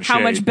hard how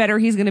much shade. better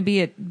he's going to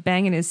be at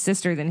banging his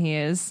sister than he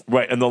is.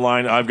 Right, and the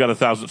line, "I've got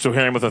 1,000." So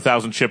Harry with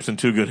 1,000 chips in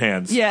 2 good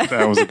hands. Yeah,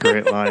 That was a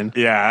great line.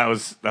 Yeah,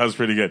 that was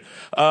pretty good.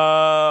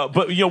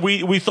 But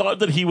we thought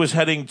that he was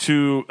heading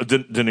to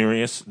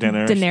Daenerys.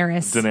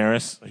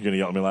 You're gonna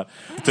yell at me a lot.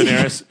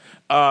 Daenerys.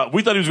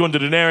 We thought he was going to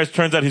Daenerys.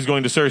 Turns out he's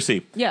going to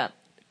Cersei. yeah.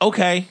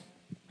 Okay.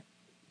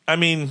 I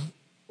mean,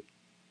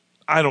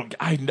 I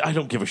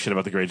don't give a shit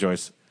about the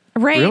Greyjoys.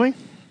 Right. Really?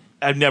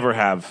 I never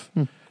have.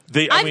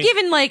 I've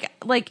given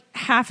like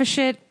half a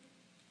shit.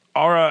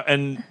 Ara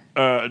and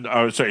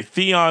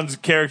Theon's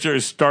character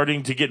is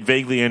starting to get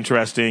vaguely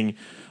interesting.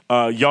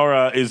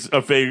 Yara is a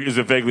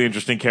vaguely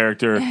interesting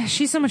character.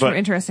 She's so much But more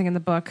interesting in the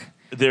book.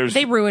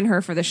 They ruin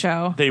her for the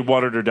show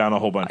watered her down a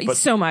whole bunch. But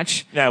so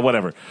much. yeah,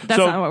 whatever. That's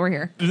not why we're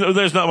here.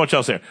 There's not much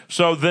else there.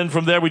 So then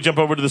from there we jump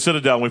over to the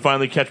Citadel and we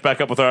finally catch back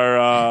up with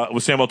our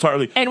with Samuel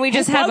Tarly. And we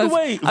just have a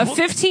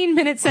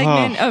 15-minute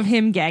segment of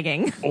him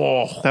gagging.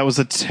 That was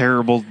a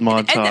terrible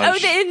montage.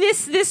 And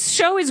this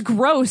show is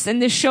gross,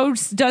 and this show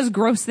does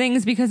gross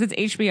things because it's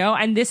HBO,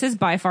 and this is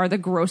by far the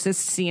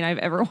grossest scene I've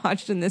ever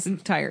watched in this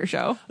entire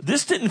show.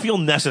 This didn't feel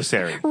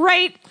necessary.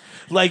 Right.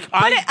 Like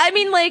I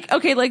mean, like,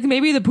 okay, like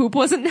maybe the poop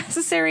wasn't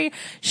necessary.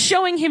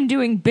 Showing him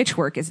doing bitch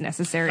work is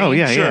necessary. Oh,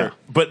 yeah, sure, yeah.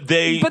 but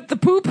the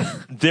poop,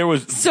 there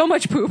was so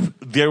much poop.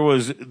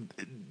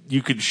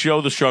 You could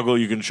show the struggle,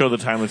 you can show the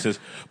timelessness,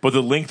 but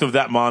the length of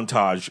that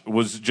montage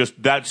was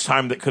just that's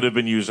time that could have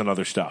been used on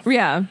other stuff.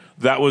 Yeah.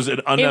 That was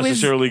an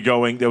unnecessarily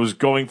going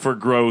for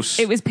gross.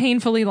 It was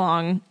painfully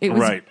long. It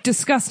was Right.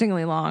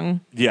 disgustingly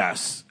long.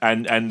 Yes.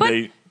 And But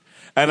they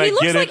and he I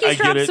looks get like it. I he's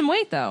get dropped it. some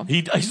weight, though.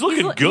 He's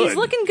looking good. He's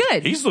looking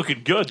good. He's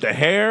looking good. The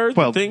hair,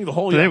 well, the thing, the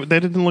whole. they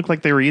didn't look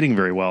like they were eating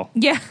very well.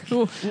 Yeah.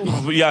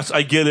 Yes,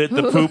 I get it.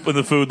 The poop and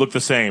the food look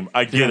the same.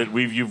 I get it.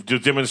 You've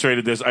just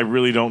demonstrated this. I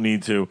really don't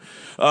need to.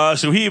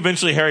 So he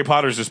eventually Harry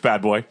Potter's this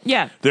bad boy.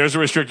 Yeah. There's a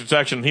restricted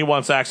section. He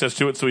wants access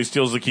to it, so he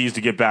steals the keys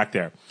to get back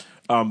there.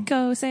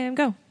 Go, Sam,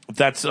 go.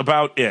 That's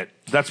about it.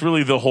 That's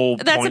really the whole.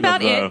 That's point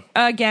about of the, it.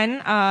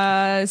 Again,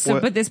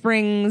 but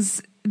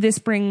this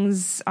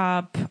brings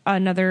up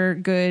another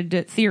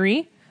good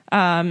theory.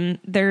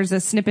 There's a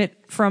snippet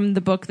from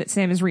the book that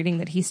Sam is reading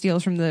that he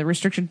steals from the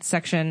restricted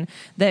section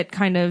that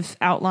kind of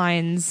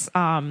outlines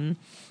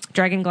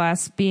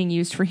Dragonglass being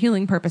used for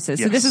healing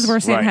purposes. So this is where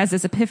Sam Right. has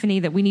this epiphany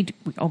that we need to,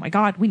 oh my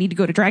God, we need to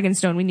go to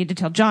Dragonstone. We need to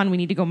tell John. We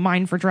need to go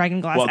mine for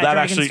Dragonglass Well, at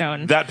that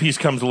Dragonstone. that piece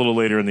comes a little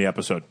later in the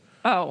episode.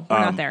 Oh, we're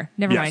not there.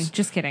 Never yes. mind.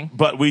 Just kidding.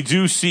 But we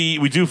do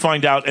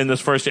find out in this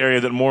first area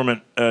that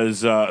Mormont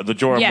is the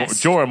Jorah,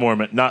 Yes. Jorah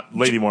Mormont, not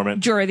Lady Mormont.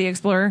 Jorah the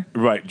Explorer.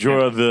 Right,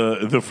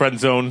 Jorah the friend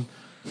zone.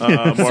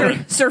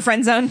 Mormont. Sir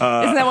Friendzone. Isn't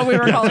that what we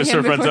were calling him?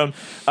 Sir before?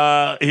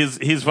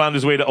 Friendzone. He's found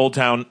his way to Old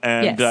Town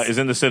and Yes. is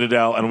in the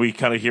Citadel, and we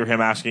kind of hear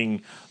him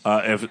asking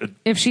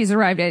If she's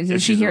arrived, is she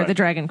she's here, arrived. the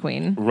Dragon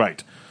Queen?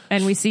 right.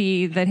 And we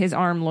see that his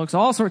arm looks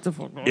all sorts of.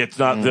 It's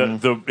not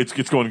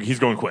it's going. He's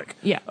going quick.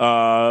 Yeah.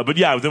 But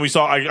yeah, then I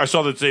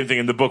saw the same thing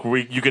in the book where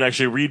you can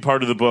actually read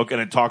part of the book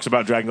and it talks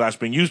about Dragonglass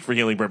being used for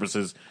healing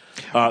purposes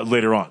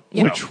later on.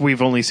 Which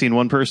we've only seen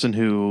one person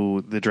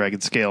who the dragon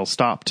scale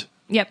stopped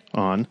Yep.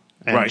 on,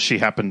 and Right. she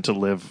happened to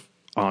live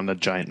on a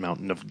giant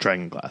mountain of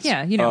dragonglass.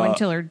 Yeah,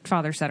 until her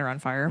father set her on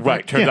fire. but-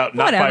 Right. Turns out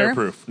not Whatever.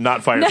 fireproof.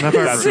 Not fireproof.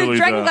 That's really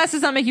Dragonglass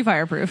does not make you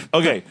fireproof.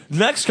 Okay.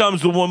 Next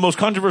comes the most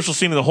controversial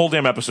scene in the whole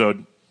damn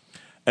episode,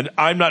 and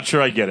I'm not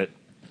sure I get it.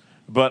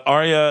 But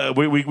Arya,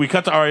 we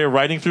cut to Arya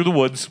riding through the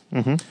woods,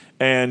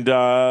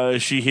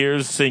 and she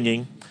hears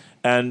singing,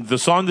 and the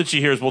song that she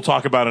hears we'll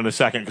talk about in a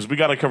second because we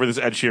got to cover this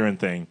Ed Sheeran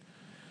thing.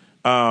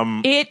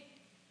 It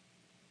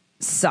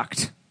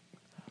sucked.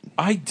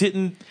 I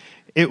didn't.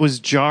 It was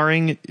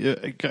jarring.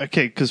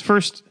 Okay, because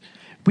first,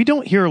 we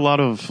don't hear a lot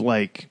of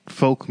like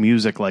folk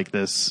music like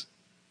this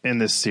in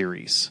this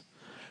series.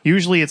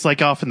 Usually it's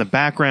like off in the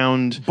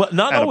background, but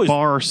not at always. a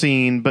bar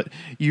scene. But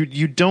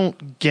you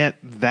don't get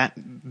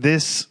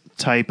this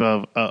type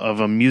of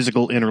a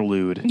musical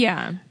interlude.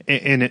 Yeah.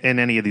 In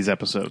any of these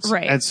episodes,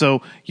 Right? And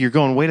so you're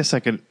going, wait a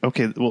second,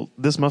 okay, well,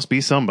 this must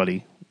be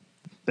somebody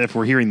if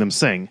we're hearing them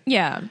sing.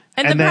 Yeah,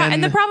 And and the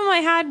then problem I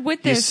had with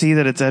You this, see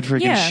that it's Ed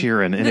freaking Yeah.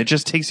 Sheeran, and it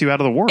just takes you out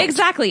of the world.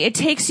 exactly, it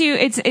takes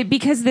you.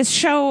 Because this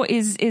show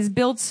is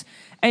built.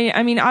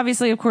 I mean,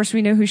 obviously, of course,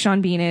 we know who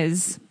Sean Bean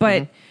is,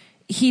 but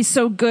he's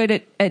so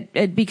good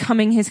at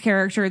becoming his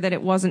character that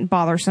it wasn't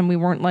bothersome. We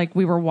weren't like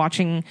we were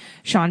watching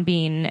Sean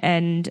Bean,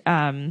 and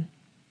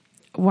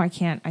why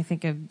can't I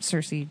think of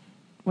Cersei?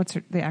 What's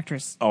the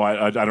actress? Oh,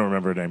 I don't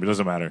remember her name. It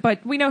doesn't matter.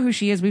 But we know who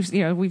she is. We've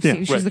Yeah, seen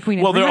she's right. the queen.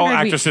 Well, of they're all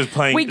 300. actresses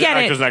playing. We get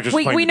actors it. And actresses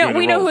We playing know the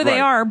who roles, they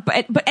right. are.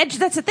 But Ed,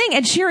 that's the thing.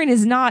 Ed Sheeran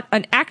is not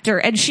an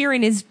actor. Ed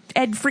Sheeran is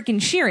Ed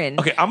freaking Sheeran.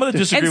 Okay, I'm going to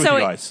disagree and with so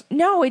you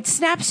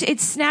guys. it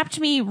snapped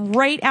me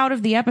right out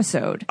of the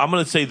episode. I'm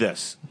going to say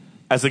this: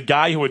 as a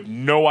guy who had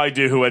no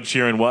idea who Ed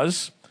Sheeran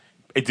was,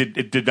 it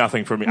did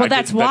nothing for me. Well,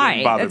 that's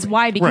why. That's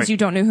why, because Right. you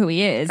don't know who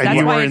he is. And That's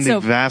you why are in it's the so.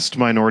 vast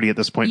minority at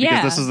this point, Yeah.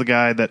 because this is the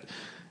guy that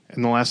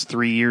in the last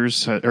 3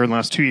 years, or in the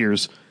last 2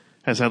 years,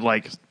 has had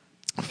like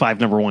 5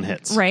 number 1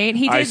 hits. Right,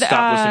 he I did.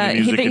 stopped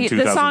listening to music in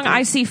the song 2003.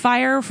 "I See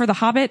Fire" for The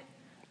Hobbit.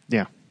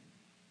 Yeah.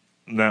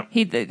 No.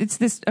 It's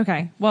this.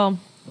 Okay, well.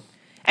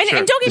 And, Sure.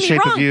 and don't The get me Shape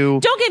of wrong. You.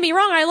 Don't get me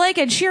wrong. I like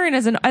Ed Sheeran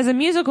as a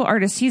musical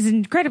artist. He's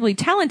incredibly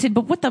talented.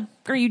 But what the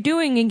f- are you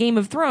doing in Game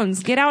of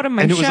Thrones? Get out of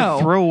my And it was show.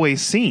 a throwaway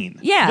scene.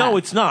 Yeah. No,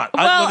 it's not.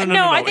 Well,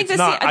 No, I think it's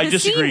not. I the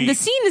disagree.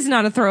 scene is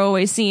not a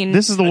throwaway scene.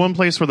 This is the one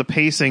place where the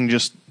pacing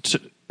just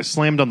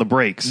slammed on the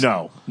brakes.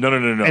 No.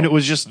 And it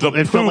was just- the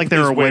it felt like they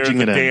poop were is where wedging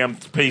the it in. damn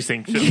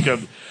pacing.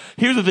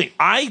 Here's the thing: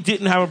 I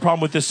didn't have a problem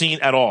with this scene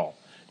at all.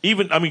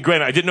 Even, I mean,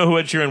 granted, I didn't know who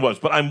Ed Sheeran was,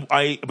 but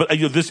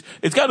this.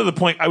 It's got to the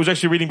point. I was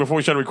actually reading before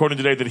we started recording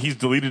today that he's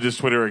deleted his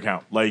Twitter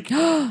account. Like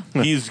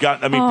he's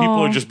got. I mean, people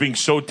are just being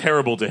so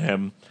terrible to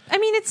him. I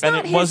mean, it's And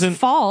not it his wasn't-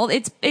 fault.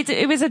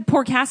 It was a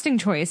poor casting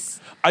choice.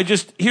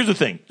 Here's the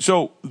thing.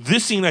 So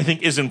this scene, I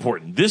think, is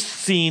important. This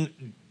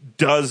scene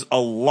does a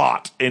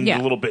lot in Yeah.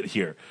 a little bit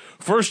here.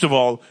 First of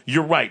all,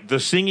 you're right. The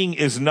singing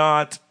is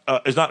not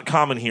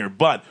common here,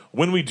 but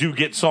when we do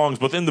get songs,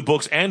 both in the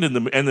books and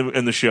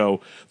in the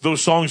show,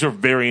 those songs are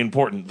very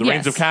important. The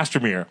Reigns Yes. of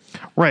Castamere.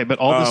 Right, but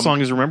all this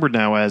song is remembered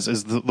now as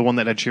is the one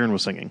that Ed Sheeran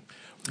was singing.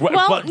 Right,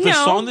 Well, but the no.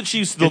 song that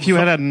she's If you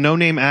had a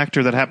no-name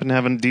actor that happened to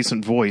have a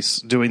decent voice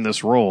doing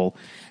this role,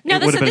 No,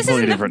 it would have been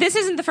completely different. this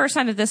isn't the first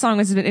time that this song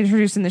has been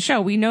introduced in the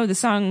show. We know the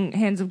song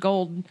 "Hands of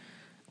Gold"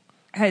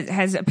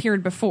 has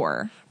appeared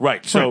before.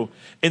 right. So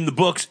in the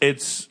books,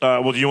 it's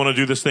well. Do you want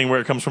to do this thing where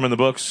it comes from in the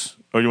books,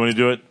 or do you want to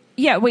do it?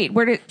 Yeah. Wait.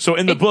 Where did? So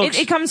in the books,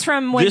 it comes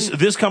from when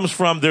this comes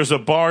from. There's a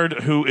bard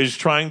who is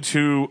trying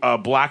to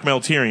blackmail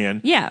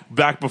Tyrion. Yeah.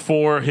 Back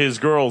before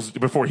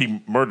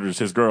he murders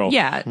his girl.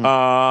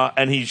 Yeah.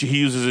 And he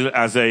uses it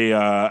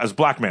as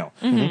blackmail.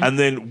 Mm-hmm. And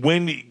then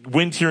when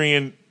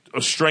Tyrion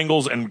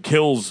strangles and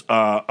kills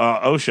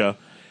Osha,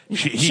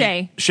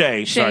 Shay.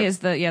 Shay is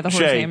the horse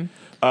Shay, name.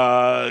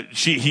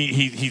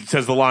 He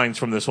says the lines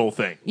from this whole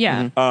thing.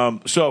 Yeah.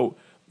 So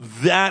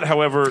that,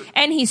 however,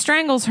 And he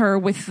strangles her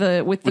with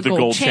the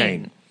gold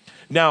chain.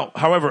 Now,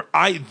 however,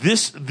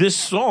 this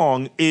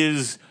song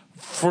is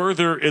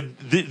further.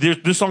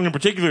 This song in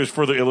particular is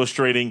further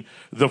illustrating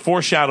the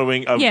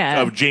foreshadowing of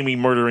Jaime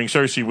murdering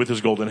Cersei with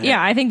his golden hair.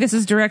 Yeah, I think this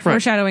is direct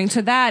foreshadowing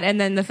to that, and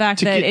then the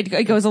fact that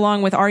it goes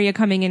along with Arya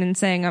coming in and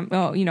saying,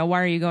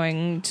 why are you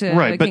going to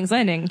Right, but King's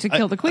Landing to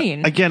kill the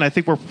queen?" Again, I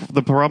think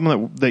the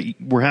problem that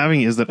we're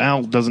having is that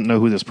Al doesn't know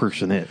who this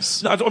person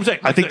is. No, that's what I'm saying.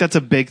 I think that's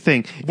a big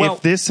thing. Well-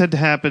 If this had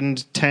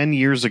happened 10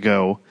 years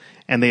ago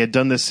and they had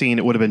done this scene,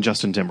 it would have been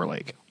Justin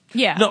Timberlake.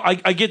 Yeah. No, I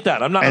get that.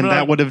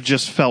 That would have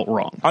just felt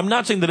wrong. I'm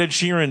not saying that Ed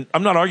Sheeran.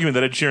 I'm not arguing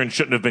that Ed Sheeran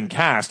shouldn't have been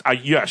cast.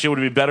 Yes, it would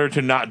be better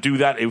to not do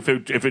that if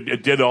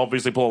it did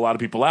obviously pull a lot of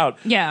people out.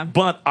 Yeah.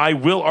 But I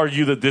will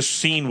argue that this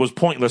scene was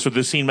pointless, or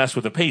this scene messed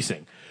with the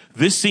pacing.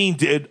 This scene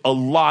did a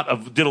lot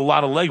of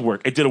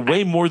legwork. It did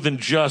way more than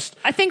just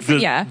I think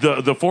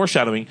the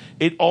foreshadowing.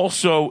 It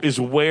also is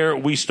where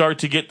we start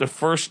to get the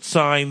first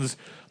signs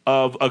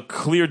of a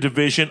clear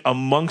division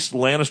amongst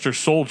Lannister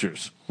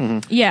soldiers.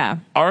 Yeah.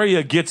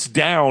 Arya gets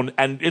down,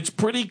 and it's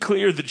pretty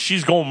clear that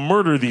she's going to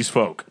murder these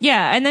folk.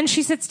 Yeah, and then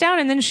she sits down,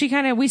 and then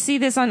we see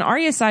this on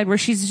Arya's side where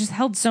she's just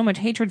held so much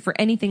hatred for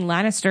anything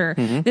Lannister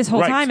this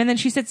whole Right. time, and then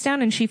she sits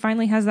down and she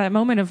finally has that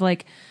moment of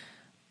like,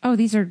 oh,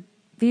 these are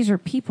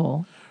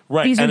people.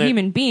 Right, These are and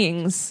human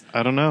beings.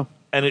 I don't know.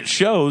 And it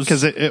shows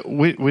Because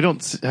we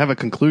don't have a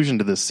conclusion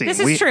to this scene. This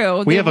is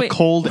true. We have a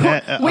cold.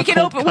 We can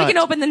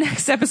open the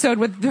next episode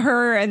with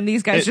her and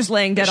these guys just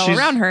laying dead all she's-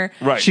 around her.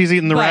 Right. She's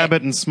eating the But-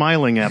 rabbit and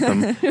smiling at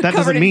them. That Covered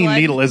doesn't in mean blood.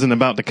 Needle isn't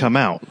about to come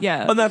out.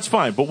 Yeah. And that's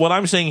fine. But what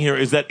I'm saying here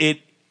is that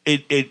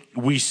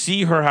we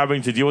see her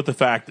having to deal with the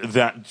fact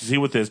that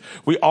with this.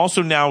 We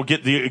also now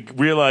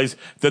realize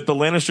that the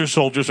Lannister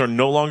soldiers are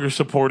no longer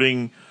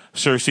supporting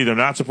Cersei. They're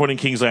not supporting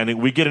King's Landing.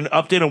 We get an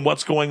update on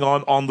what's going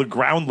on the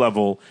ground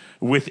level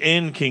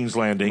within King's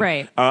Landing,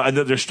 right? And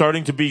that there's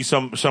starting to be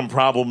some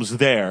problems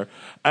there.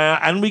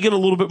 And we get a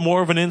little bit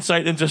more of an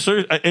insight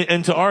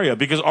into Arya,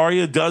 because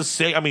Arya does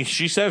say, I mean,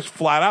 she says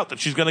flat out that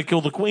she's going to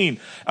kill the queen.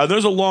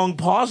 There's a long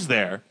pause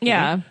there.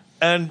 Yeah.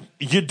 And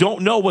you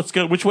don't know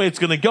which way it's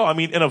going to go. I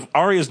mean, and if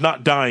Arya's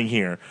not dying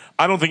here,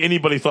 I don't think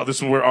anybody thought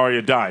this is where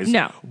Arya dies.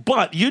 No.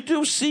 But you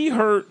do see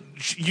her,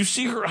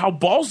 how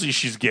ballsy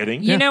she's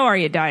getting. You know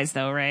Arya dies,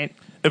 though, right?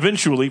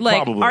 Eventually, like,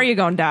 probably. Arya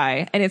gonna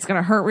die, and it's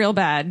gonna hurt real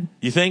bad.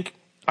 You think?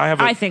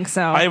 I think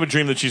so. I have a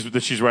dream that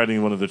she's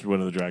riding one of the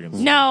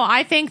dragons. No,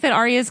 I think that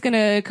Arya's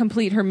gonna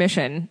complete her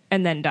mission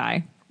and then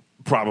die.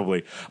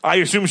 Probably. I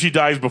assume she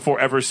dies before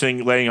ever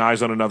laying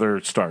eyes on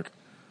another Stark.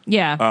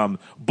 Yeah.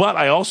 But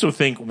I also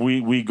think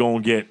we go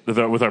and get with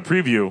our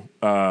preview.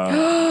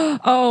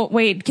 Oh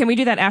wait, can we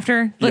do that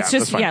after? Let's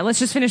just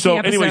finish the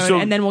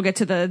episode and then we'll get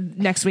to the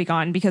next week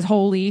on, because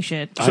holy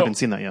shit. I haven't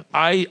seen that yet.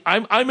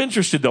 I'm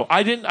interested though.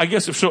 I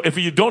guess if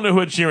you don't know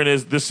who Ed Sheeran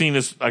is, this scene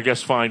is, I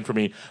guess, fine for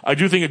me. I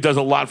do think it does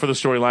a lot for the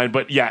storyline,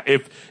 but yeah,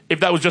 if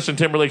that was Justin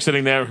Timberlake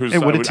sitting there, it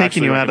would have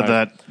taken you out of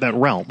that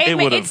realm.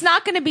 It's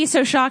not going to be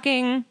so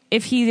shocking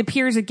if he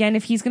appears again.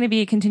 If he's going to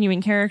be a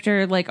continuing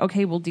character, like,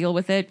 okay, we'll deal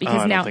with it,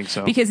 because now,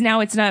 because now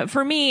it's not,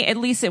 for me at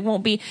least, it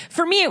won't be.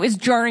 For me, it was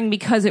jarring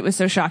because it was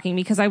so shocking,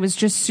 because I was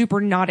just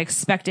super not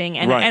expecting,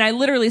 and I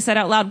literally said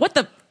out loud, "What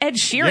the Ed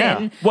Sheeran?"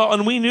 Yeah. Well,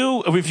 and we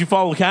knew, if you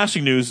follow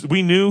casting news,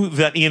 we knew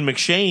that Ian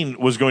McShane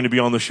was going to be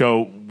on the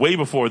show way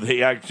before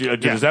he actually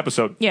did his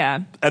episode.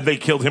 Yeah, and they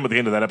killed him at the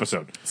end of that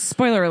episode.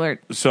 Spoiler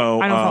alert.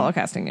 So I don't follow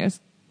casting news.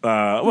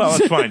 Well,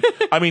 that's fine.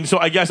 I mean, so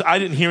I guess I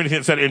didn't hear anything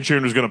that said Ed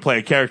Sheeran was going to play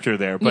a character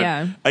there, but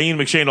Ian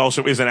McShane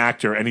also is an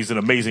actor, and he's an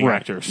amazing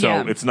actor,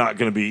 so it's not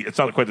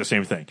quite the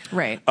same thing.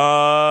 Right.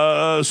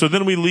 So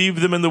then we leave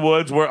them in the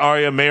woods where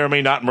Arya may or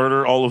may not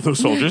murder all of those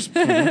soldiers,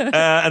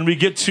 and we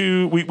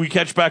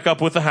catch back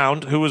up with the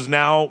Hound, who is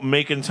now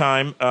making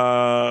time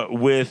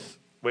with.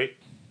 Wait,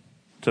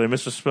 did I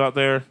miss a spot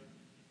there?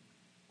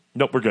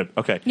 Nope, we're good.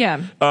 Okay.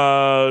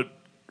 Yeah.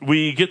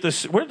 We get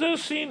this. Where's the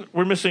scene?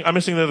 I'm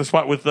missing the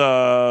spot with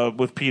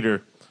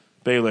Peter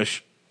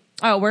Baelish.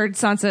 Oh, where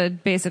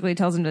Sansa basically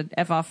tells him to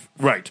F off,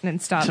 right,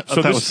 and stop.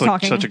 So that was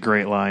talking. Such a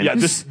great line. Yeah,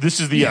 this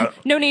is the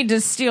no need to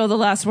steal the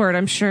last word.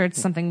 I'm sure it's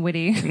something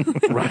witty.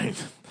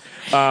 Right.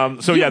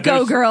 So yeah,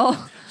 go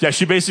girl. Yeah,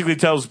 she basically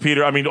tells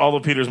Peter. I mean, all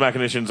of Peter's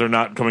machinations are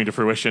not coming to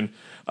fruition.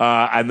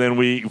 And then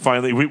we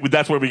finally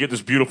that's where we get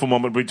this beautiful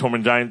moment between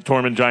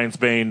Tormund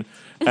Giantsbane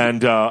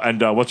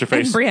and what's her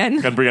face?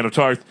 And Brienne of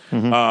Tarth.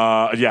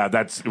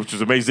 Mm-hmm. Which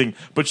is amazing.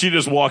 But she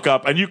just walk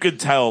up, and you could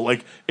tell,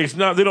 like, it's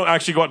not, they don't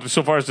actually go out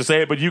so far as to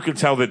say it, but you could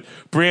tell that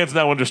Brienne's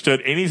now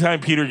understood. Anytime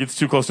Peter gets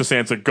too close to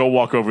Sansa, go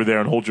walk over there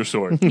and hold your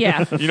sword.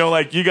 Yeah. You know,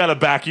 like, you gotta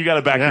back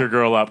your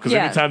girl up, because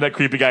anytime that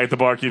creepy guy at the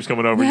bar keeps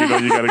coming over, you know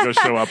you gotta go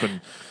show up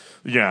and,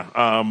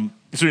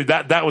 so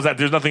that was that.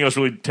 There's nothing else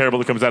really terrible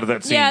that comes out of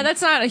that scene. Yeah,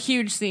 that's not a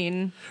huge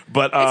scene,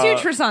 but it's huge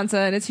for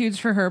Sansa, and it's huge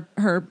for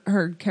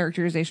her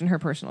characterization, her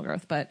personal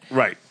growth. But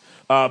right.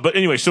 But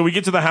anyway, so we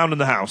get to the Hound in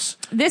the house.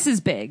 This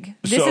is big.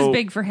 This is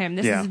big for him.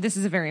 This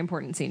is a very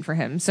important scene for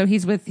him. So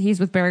he's with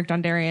Beric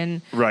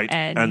Dondarrion, right,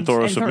 and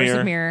Thoros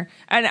of Myr.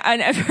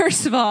 And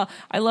first of all,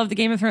 I love the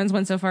Game of Thrones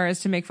went so far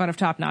as to make fun of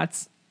top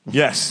knots.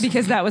 Yes,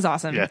 because that was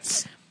awesome.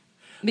 Yes,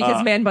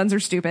 because man buns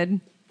are stupid.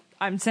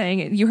 I'm saying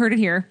it. You heard it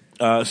here.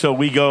 So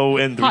we go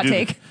and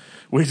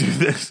we do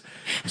this.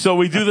 So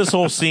we do this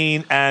whole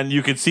scene, and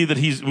you can see that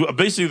he's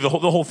basically the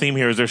whole theme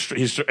here is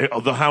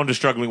the Hound is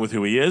struggling with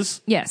who he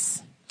is.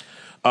 Yes.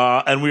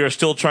 And we are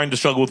still trying to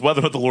struggle with whether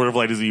or not the Lord of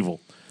Light is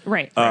evil.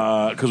 Right.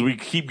 Because we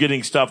keep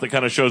getting stuff that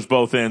kind of shows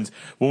both ends.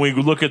 When we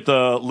look at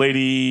the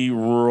Lady the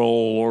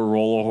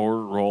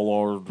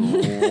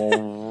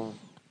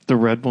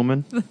Red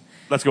Woman.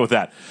 Let's go with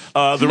that.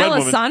 The Red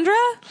Woman. Melisandre?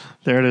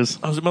 There it is.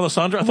 Oh, is it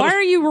Melisandre? Why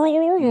are you?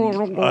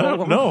 I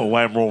don't know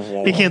why I'm.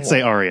 He can't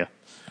say Arya.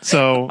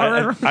 So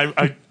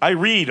I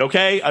read.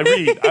 Okay, I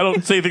read. I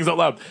don't say things out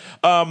loud.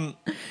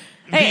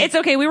 Hey, it's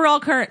okay. We were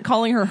all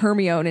calling her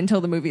Hermione until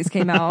the movies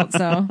came out.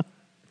 So.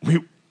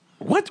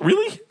 What?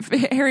 Really?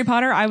 Harry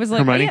Potter. I was like,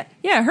 Hermione? Oh,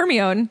 yeah,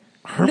 Hermione.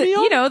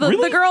 Hermione?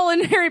 The girl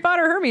in Harry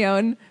Potter,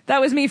 Hermione.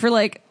 That was me for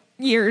like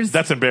years.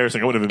 That's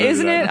embarrassing. I would have admitted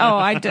Isn't that. it? Oh,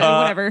 I did.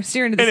 Whatever.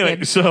 Steer into this anyway,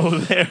 kid.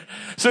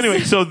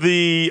 so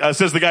the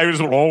says the guy who's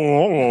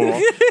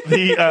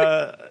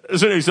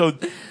so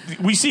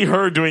we see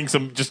her doing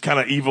some just kind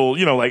of evil,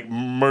 like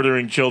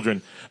murdering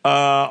children.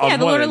 The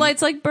Lord of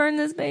Light's like, burn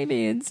this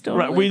baby. It's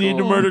totally right. We need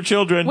to murder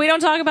children. We don't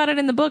talk about it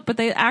in the book, but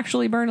they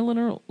actually burn a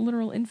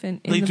literal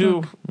infant. In they the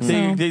do. Book.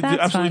 They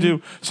absolutely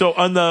do. So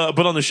on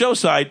the show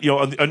side,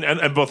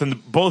 and both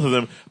of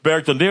them,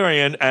 Beric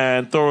Dondarrion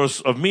and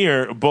Thoros of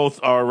Myr both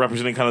are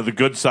representing kind of the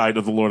good side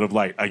of the Lord of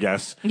Light, I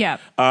guess. Yeah.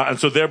 And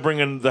so they're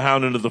bringing the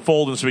Hound into the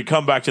fold, and so we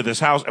come back to this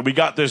house, and we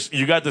got this.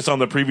 You got this on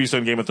the previous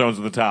on Game of Thrones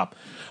at the top.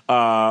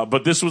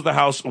 But this was the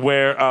house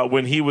where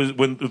when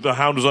the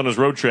Hound was on his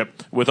road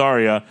trip with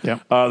Arya,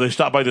 Melisandre. Yep. They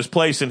stop by this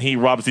place, and he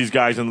robs these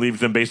guys and leaves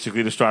them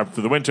basically to starve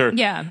through the winter.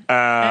 Yeah,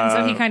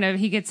 and so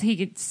he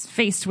gets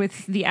faced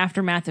with the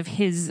aftermath of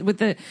with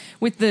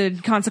the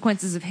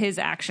consequences of his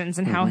actions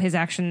and how his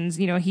actions.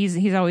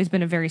 He's always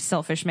been a very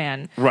selfish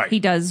man. Right. He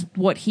does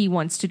what he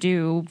wants to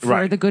do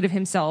for the good of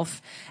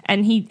himself,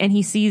 and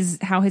he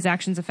sees how his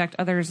actions affect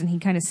others, and he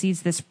kind of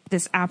sees this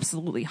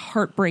absolutely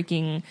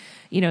heartbreaking.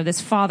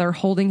 This father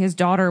holding his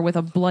daughter with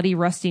a bloody,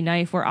 rusty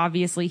knife, where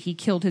obviously he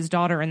killed his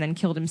daughter and then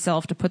killed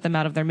himself to put them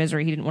out of their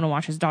misery. He didn't want to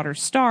watch his daughter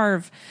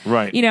starve.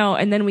 Right.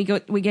 And then we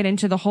get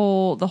into the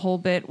whole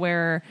bit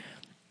where,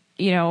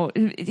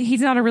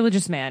 he's not a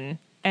religious man,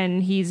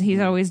 and he's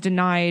always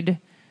denied,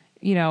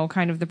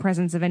 kind of the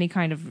presence of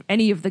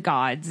any of the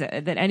gods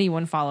that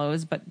anyone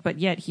follows, but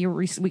yet here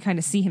we kind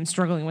of see him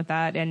struggling with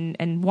that,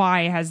 and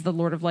why has the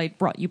Lord of Light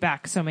brought you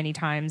back so many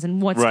times,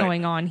 and what's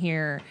going on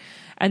here?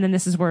 And then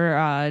this is where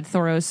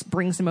Thoros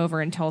brings him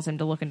over and tells him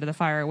to look into the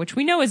fire, which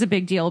we know is a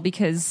big deal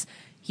because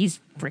he's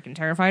freaking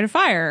terrified of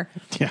fire.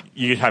 Yeah.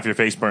 You have your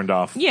face burned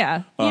off.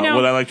 Yeah.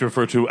 What I like to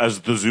refer to as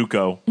the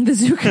Zuko. The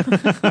Zuko.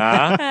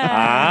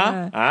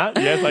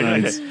 Yes,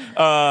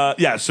 like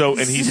yeah, so,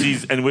 and he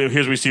sees, and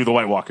here's we see the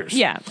White Walkers.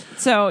 Yeah.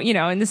 So,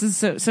 and this is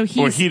so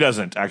he. Or he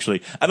doesn't,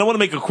 actually. And I want to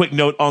make a quick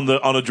note on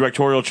a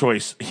directorial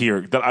choice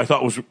here that I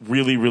thought was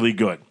really, really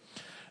good.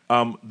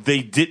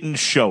 They didn't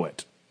show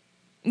it.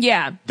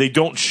 Yeah. They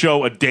don't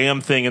show a damn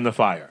thing in the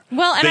fire.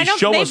 Well, and they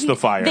show us the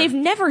fire. They've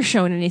never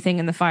shown anything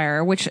in the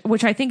fire, which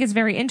I think is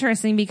very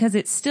interesting because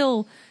it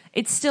still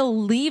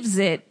leaves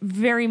it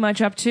very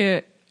much up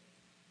to,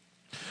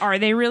 are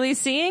they really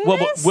seeing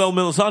this? Well,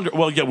 Melisandre.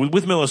 Well, yeah,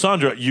 with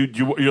Melisandre,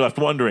 you're left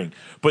wondering.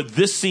 But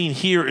this scene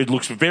here, it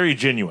looks very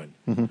genuine.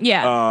 Mm-hmm.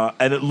 Yeah,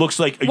 and it looks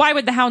like why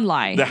would the Hound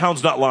lie? The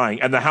Hound's not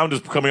lying, and the Hound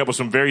is coming up with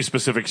some very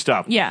specific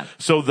stuff. Yeah.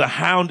 So the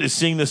Hound is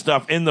seeing this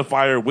stuff in the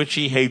fire, which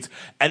he hates,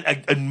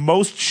 and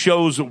most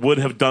shows would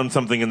have done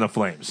something in the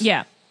flames.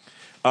 Yeah.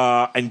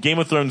 And Game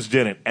of Thrones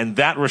didn't, and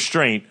that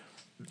restraint.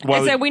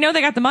 We know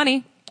they got the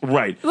money.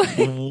 Right.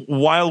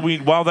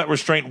 While that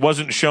restraint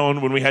wasn't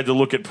shown when we had to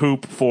look at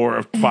poop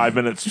for 5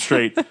 minutes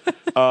straight,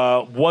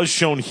 was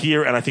shown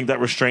here, and I think that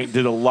restraint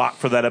did a lot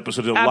for that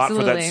episode, did a lot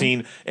for that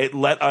scene. It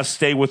let us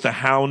stay with the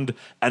Hound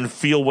and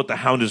feel what the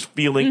Hound is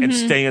feeling and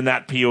stay in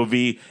that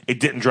POV. It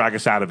didn't drag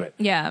us out of it.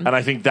 Yeah. And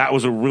I think that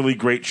was a really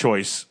great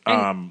choice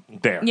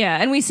there. Yeah,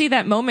 and we see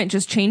that moment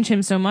just change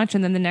him so much,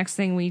 and then the next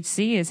thing we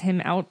see is him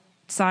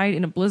outside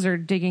in a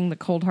blizzard digging the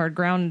cold, hard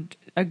ground,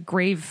 a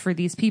grave for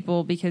these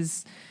people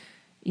because...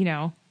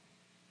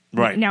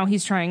 right now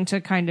he's trying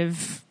to kind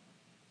of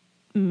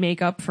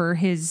make up for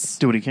his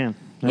do what he can.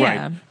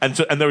 Yeah. Right.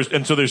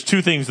 And so there's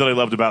two things that I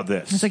loved about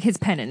this. It's like his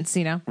penance,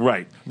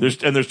 Right. There's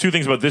two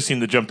things about this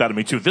scene that jumped out at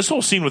me too. This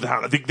whole scene with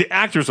the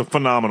actors are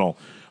phenomenal.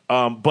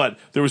 But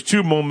there were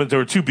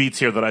two beats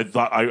here that I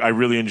thought I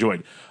really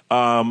enjoyed.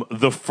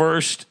 The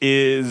first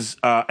is,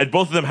 and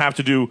both of them have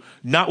to do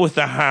not with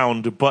the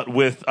Hound, but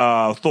with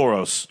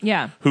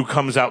Thoros, who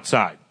comes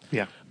outside.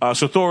 Yeah.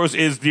 So Thoros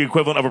is the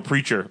equivalent of a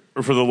preacher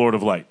for the Lord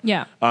of Light.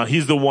 Yeah.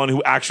 He's the one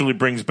who actually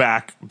brings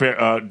back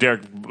Beric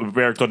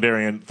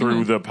Dondarrion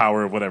through the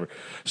power of whatever.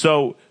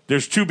 So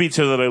there's two beats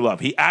here that I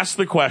love. He asks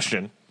the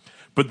question,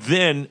 but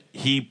then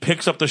he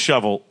picks up the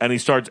shovel and he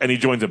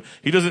joins him.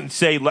 He doesn't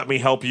say, "Let me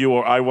help you,"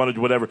 or "I wanted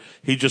whatever."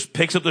 He just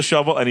picks up the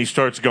shovel and he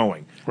starts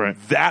going. Right.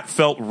 That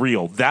felt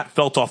real. That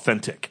felt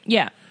authentic.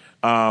 Yeah.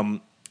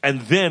 And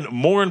then,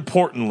 more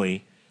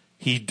importantly,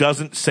 he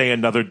doesn't say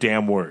another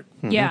damn word.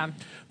 Yeah.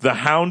 The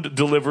Hound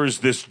delivers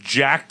this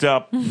jacked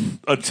up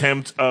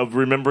attempt of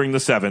remembering the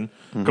Seven,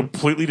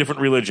 completely different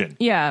religion.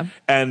 Yeah.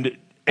 And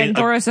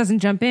Thoros doesn't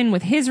jump in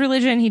with his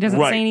religion. He doesn't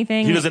say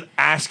anything. He doesn't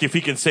ask if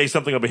he can say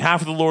something on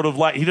behalf of the Lord of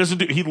Light. He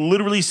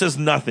literally says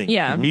nothing.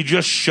 Yeah. He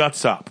just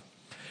shuts up.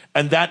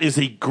 And that is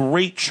a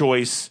great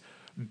choice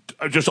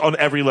just on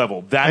every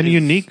level. That is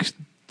unique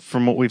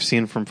from what we've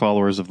seen from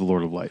followers of the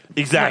Lord of Light.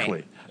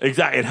 Exactly. Right.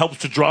 Exactly. It helps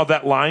to draw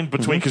that line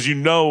between, because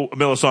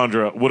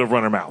Melisandre would have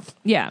run her mouth.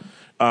 Yeah.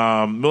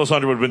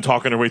 Melisandre would have been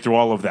talking her way through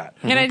all of that.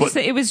 And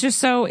it was just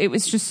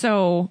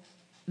so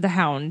the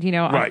Hound,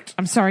 Right.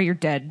 I'm sorry you're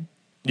dead.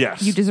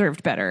 Yes. You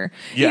deserved better.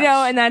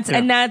 Yes.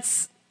 And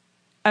that's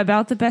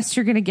about the best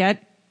you're going to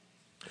get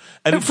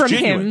and from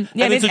genuine. him.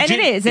 Yeah, and it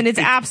is. And it's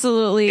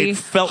absolutely it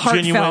felt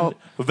heartfelt. genuine.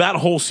 That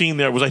whole scene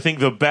there was, I think,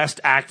 the best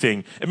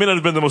acting. It may not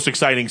have been the most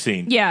exciting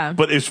scene. Yeah.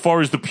 But as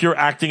far as the pure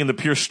acting and the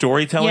pure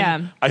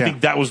storytelling, I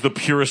think that was the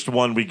purest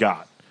one we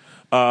got.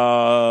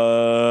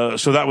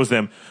 So that was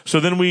them. So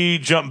then we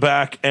jump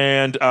back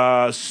and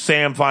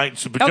Sam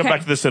finds jump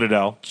back to the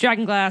Citadel.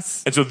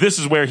 Dragonglass. And so this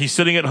is where he's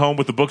sitting at home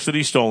with the books that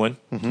he's stolen.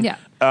 Yeah.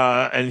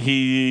 And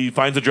he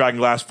finds a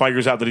dragonglass,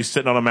 figures out that he's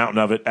sitting on a mountain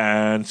of it,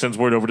 and sends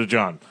word over to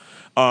Jon.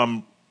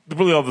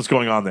 Really all that's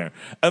going on there.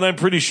 And I'm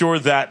pretty sure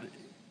that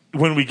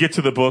when we get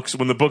to the books,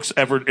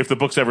 if the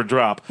books ever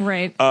drop,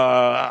 right?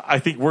 I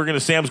think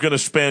Sam's gonna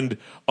spend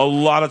a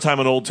lot of time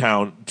in Old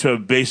Town to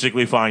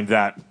basically find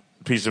that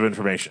piece of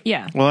information.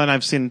 Yeah. Well, and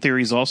I've seen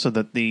theories also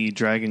that the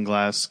dragon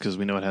glass, because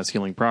we know it has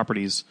healing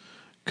properties,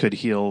 could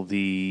heal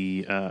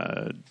the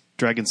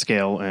Dragon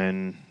Scale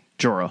and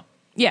Jorah.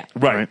 Yeah.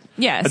 Right.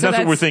 Yeah. And so that's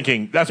what we're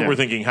thinking. That's what we're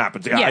thinking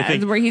happens. Yeah, I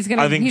think where he's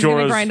gonna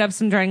Jorah's, grind up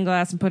some dragon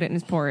glass and put it in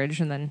his porridge,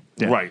 and then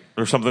right,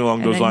 or something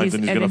along those lines,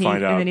 and he's going to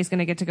find out. And then he's going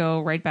to get to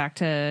go right back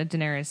to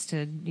Daenerys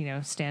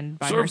to stand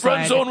by her friend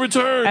side zone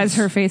returns as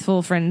her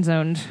faithful friend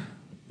zoned.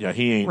 Yeah,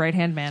 he ain't right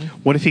hand man.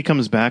 What if he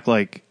comes back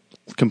like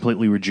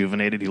completely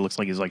rejuvenated? He looks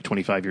like he's like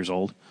 25 years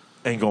old.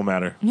 Ain't gonna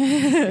matter.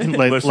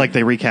 like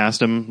they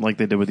recast him like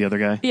they did with the other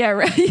guy. Yeah,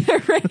 right. Yeah,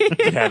 right.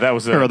 Yeah, that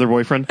was her other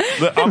boyfriend.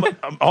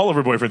 All of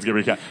her boyfriends get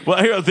recast.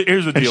 Well, here's the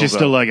deal. And she's though.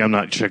 still like, I'm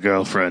not your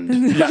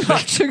girlfriend.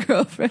 Not your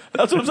girlfriend.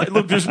 That's what I'm saying.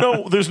 Look, there's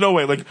no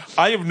way. Like,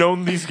 I have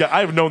known these guys.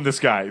 I have known this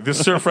guy. This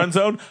Sir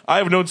Friendzone. I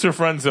have known Sir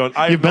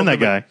Friendzone. You've been that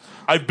guy.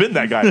 I've been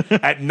that guy.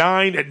 At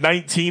 9, at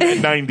 19, at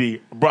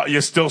 90. Bro,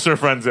 you're still Sir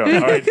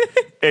Friendzone. All right?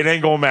 It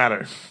ain't gonna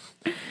matter.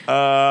 It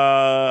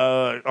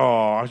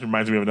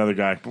reminds me of another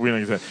guy. But we're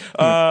not gonna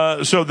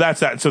say. So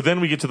that's that. So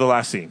then we get to the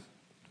last scene.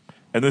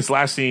 And this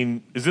last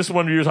scene, is this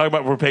one you were talking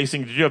about for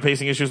pacing? Did you have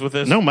pacing issues with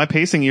this? No, my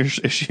pacing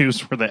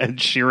issues were the Ed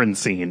Sheeran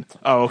scene.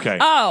 Oh, okay.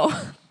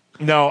 Oh.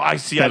 No, I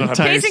see. I don't have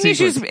pacing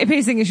issues.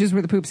 Pacing issues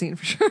were the poop scene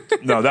for sure.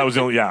 No, that was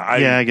the only. Yeah,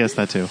 I guess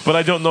that too. But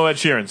I don't know Ed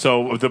Sheeran,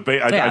 so I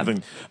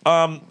think.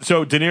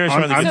 So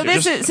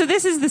Daenerys. So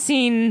this is the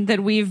scene that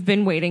we've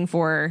been waiting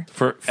for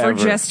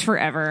just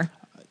forever.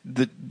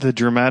 The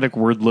dramatic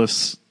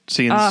wordless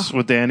scenes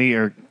with Dany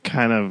are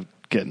kind of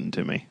getting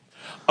to me.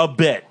 A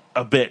bit,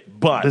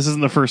 but this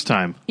isn't the first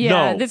time.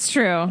 Yeah, that's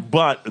true.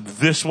 But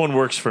this one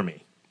works for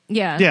me.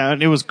 Yeah,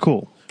 and it was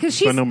cool. Because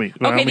she's the only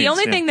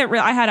thing that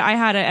I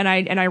had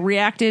and I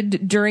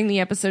reacted during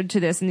the episode to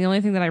this, and the only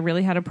thing that I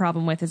really had a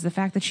problem with is the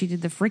fact that she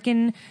did the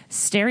freaking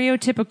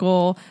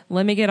stereotypical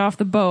 "let me get off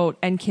the boat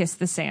and kiss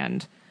the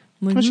sand."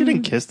 Like, well, she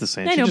didn't kiss the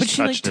sand. I know, but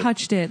she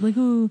touched it. Like,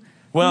 ooh.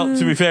 Well,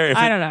 to be fair,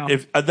 I don't know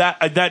if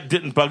that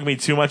didn't bug me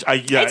too much.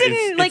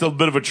 It's a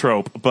bit of a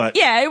trope, but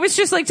yeah, it was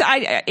just like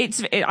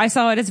I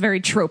saw it as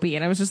very tropey,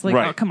 and I was just like,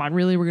 oh, come on,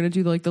 really, we're gonna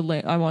do like the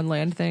I'm on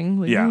land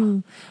thing, like, yeah,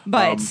 ooh.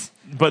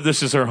 But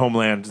this is her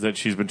homeland that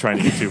she's been trying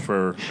to get to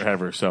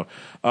forever. So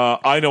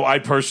I know I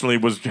personally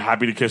was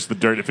happy to kiss the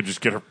dirt if it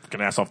just get her fucking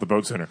ass off the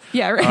boat sooner.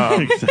 Yeah,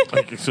 right.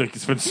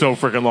 It's been so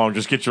freaking long.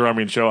 Just get your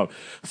army and show up.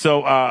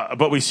 So,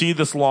 but we see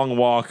this long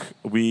walk.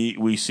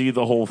 We see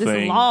the whole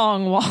thing.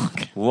 Long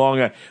walk.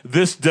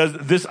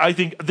 This. I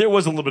think there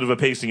was a little bit of a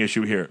pacing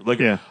issue here.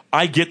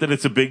 I get that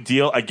it's a big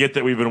deal. I get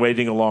that we've been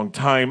waiting a long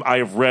time. I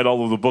have read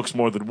all of the books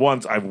more than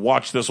once. I've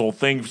watched this whole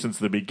thing since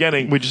the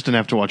beginning. We just didn't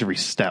have to watch every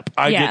step.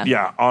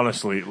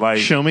 Honestly. Like,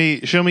 show me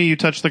you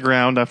touch the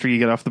ground after you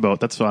get off the boat.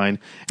 That's fine.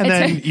 And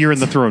then you're in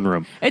the throne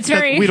room.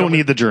 We don't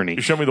need the journey.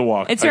 Show me the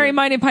walk. It's very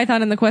Monty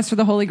Python and the Quest for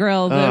the Holy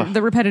Grail,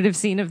 the repetitive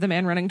scene of the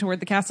man running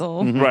toward the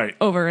castle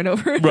over and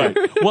over. Right.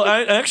 Well,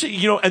 I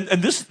actually,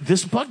 and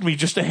this bugged me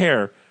just a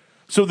hair.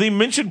 So they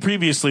mentioned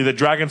previously that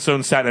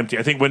Dragonstone sat empty.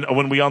 I think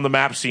when we on the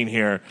map scene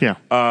here,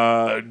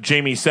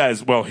 Jaime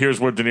says, well, here's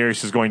where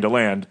Daenerys is going to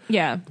land.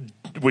 Yeah.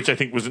 Which I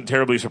think wasn't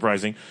terribly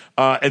surprising.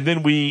 And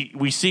then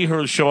we see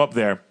her show up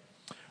there.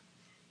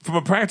 From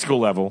a practical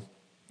level,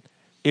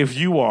 if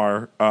you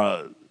are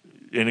an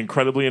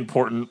incredibly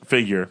important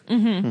figure,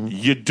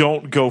 you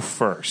don't go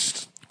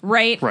first.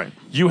 Right.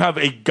 You have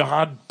a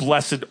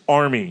God-blessed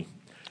army.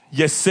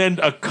 You send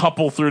a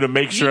couple through to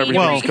make sure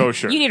everything's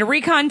kosher. You need a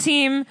recon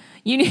team.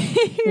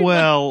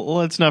 Well,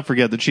 let's not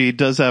forget that she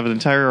does have an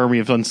entire army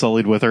of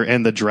Unsullied with her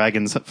and the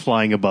dragons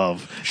flying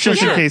above,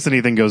 just in case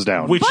anything goes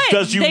down. Which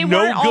does you they no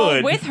weren't good.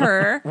 All with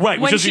her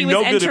when she was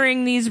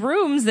entering these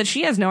rooms that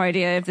she has no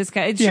idea if this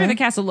guy. Sure, the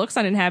castle looks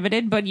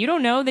uninhabited, but you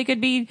don't know. They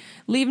could be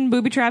leaving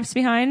booby traps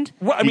behind.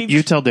 Well, I mean,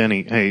 you tell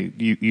Dany, hey,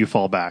 you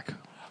fall back.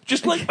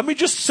 Just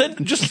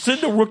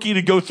send a rookie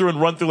to go through and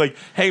run through. Like,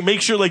 hey,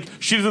 make sure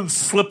she doesn't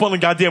slip on a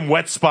goddamn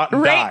wet spot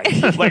and die.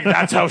 Like,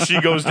 that's how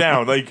she goes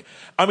down. Like,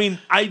 I mean,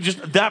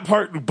 that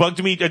part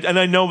bugged me, and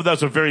I know that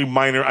was a very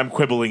minor. I'm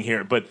quibbling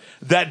here, but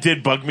that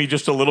did bug me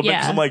just a little bit.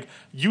 'Cause I'm like,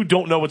 you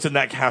don't know what's in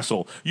that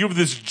castle. You have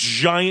this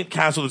giant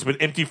castle that's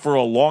been empty for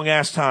a long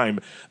ass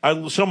time.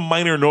 Some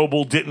minor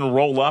noble didn't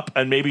roll up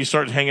and maybe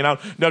start hanging out.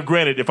 Now,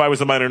 granted, if I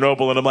was a minor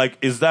noble and I'm like,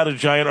 is that a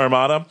giant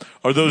armada?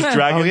 Are those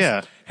dragons? Oh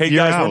yeah. Hey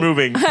guys, we're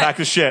moving. Pack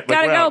the shit.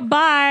 Gotta go.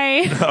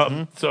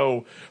 Bye.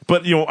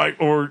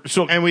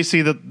 And we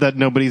see that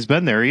nobody's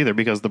been there either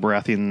because the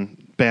Baratheon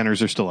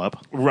banners are still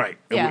up. Right.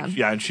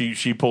 Yeah. And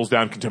she pulls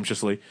down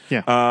contemptuously.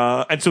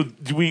 Yeah. And so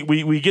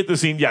we get the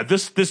scene. Yeah.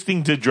 This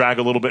thing did drag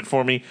a little bit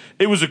for me.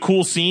 It was a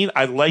cool scene.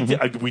 I liked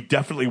it. We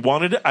definitely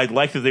wanted it. I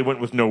liked that they went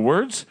with no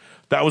words.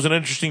 That was an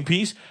interesting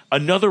piece.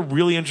 Another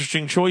really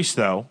interesting choice,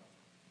 though.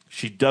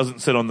 She doesn't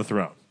sit on the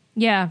throne.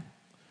 Yeah.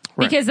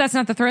 Right. Because that's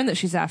not the throne that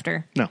she's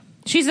after. No.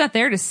 She's not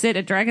there to sit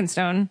at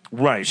Dragonstone.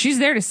 Right. She's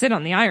there to sit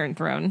on the Iron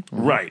Throne.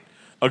 Right.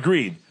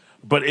 Agreed.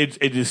 But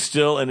it is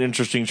still an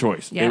interesting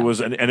choice. Yeah. It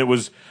was,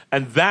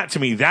 and that to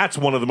me, that's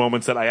one of the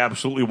moments that I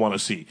absolutely want to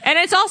see. And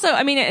it's also,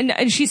 I mean,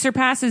 and she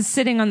surpasses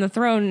sitting on the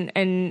throne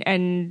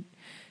and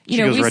she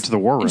goes right to the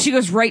war room. She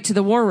goes right to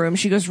the war room.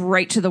 She goes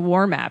right to the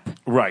war map.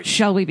 Right.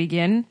 Shall we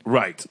begin?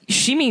 Right.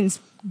 She means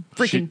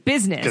freaking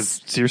business. Because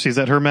Cersei's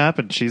at her map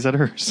and she's at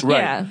hers.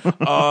 Right.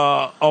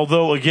 Yeah.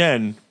 Although,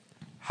 again,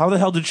 how the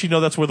hell did she know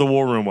that's where the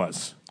war room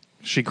was?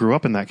 She grew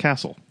up in that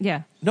castle.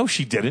 Yeah. No,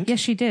 she didn't. Yes,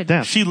 she did.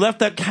 Yeah. She left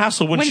that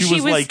castle when she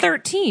was like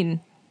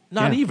 13.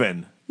 not Yeah.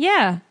 even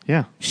Yeah.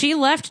 Yeah. She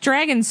left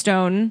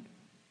Dragonstone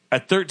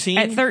at 13.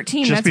 at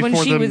 13. Just That's when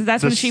before she was.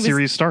 That's the when she was.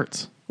 series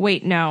starts.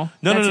 Wait, no.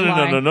 No, That's a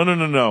lie.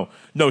 no.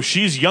 No,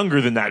 she's younger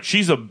than that.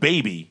 She's a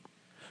baby.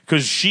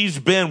 Because she's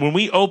been when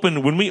we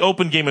open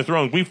Game of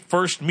Thrones, we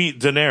first meet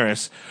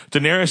Daenerys.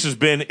 Daenerys has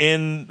been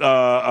in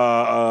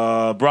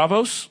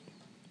Bravos,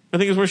 I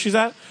think is where she's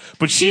at.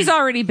 But She's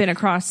already been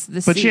across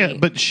the But sea.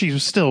 but she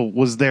still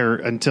was there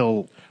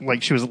until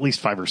like she was at least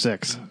 5 or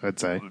 6, I'd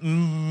say.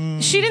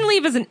 She didn't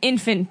leave as an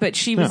infant, but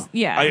she was. No.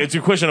 Yeah. it's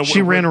a question of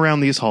She ran around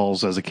these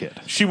halls as a kid.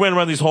 She went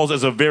around these halls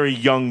as a very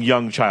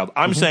young child.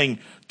 I'm saying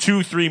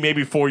 2, 3,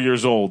 maybe 4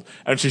 years old,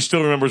 and she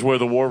still remembers where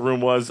the war room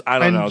was. I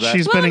don't And know. That,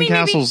 she's Well, been I in mean,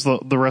 maybe- castles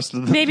the rest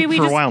of the Maybe we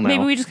for just a while now.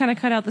 maybe we just kind of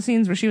cut out the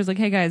scenes where she was like,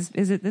 "Hey guys,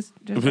 is it this?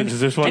 Is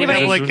this one?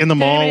 Anybody- like in the Did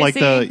mall, anybody like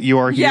the see- you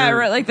are here. Yeah,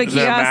 right, like the Is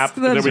kiosk, there a map?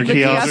 the, There we the go.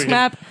 kiosk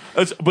map.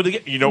 But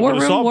again, you don't War want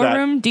to room, solve war that.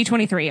 room,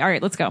 D23. All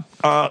right, let's go.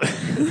 I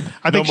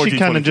think more she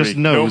kind of D23. just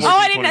No knows. more Oh,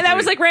 I didn't. That 23.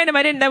 was like random.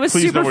 I didn't. That was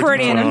Please, super no more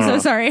Freudian. I'm so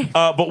sorry.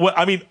 But what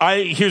I mean,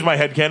 here's my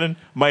headcanon.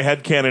 My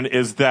headcanon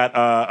is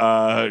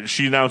that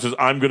she announces,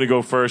 "I'm going to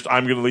go first.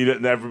 I'm going to lead it,"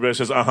 and everybody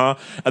says, "Uh-huh."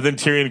 And then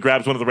Tyrion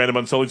grabs one of the random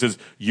Unsullied and says,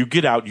 "You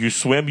get out. You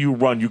swim. You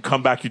run. You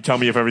come back. You tell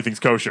me if everything's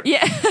kosher."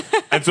 Yeah.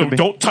 And so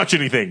don't touch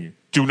anything.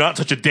 Do not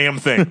touch a damn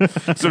thing.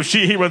 So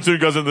he runs through,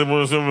 goes in,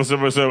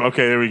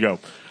 okay, there we go.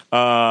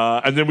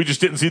 And then we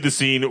just didn't see the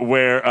scene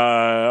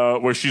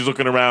where she's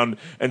looking around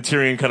and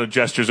Tyrion kind of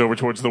gestures over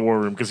towards the war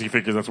room because he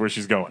figures that's where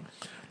she's going.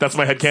 That's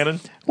my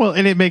headcanon. Well,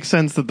 and it makes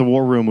sense that the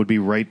war room would be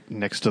right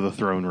next to the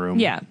throne room.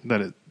 Yeah.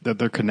 That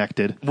they're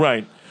connected.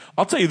 Right.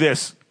 I'll tell you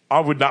this. I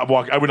would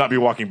not be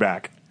walking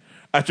back.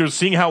 After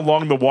seeing how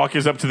long the walk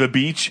is up to the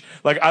beach,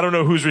 like, I don't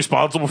know who's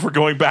responsible for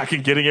going back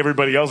and getting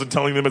everybody else and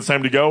telling them it's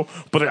time to go,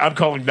 but I'm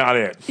calling not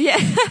it. Yeah.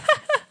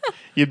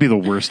 You'd be the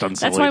worst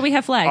Unsullied. That's why we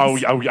have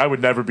flags. I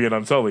would never be an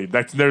Unsullied.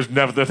 There's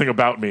never nothing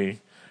about me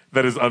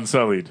that is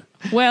Unsullied.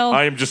 Well,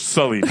 I am just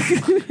sullied.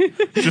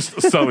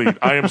 Just sullied.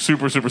 I am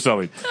super, super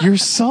sullied. You're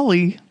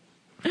Sully.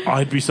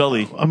 I'd be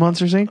Sully. A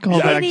Monsters Inc.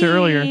 called back to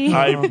earlier.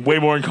 I'm way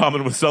more in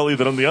common with Sully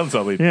than I'm the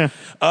Unsullied.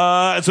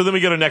 Yeah. So then we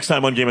get our next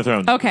time on Game of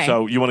Thrones. Okay.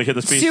 So you want to hit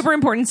this piece? super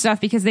important stuff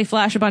because they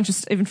flash a bunch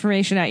of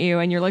information at you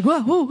and you're like,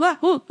 whoa, whoa, whoa,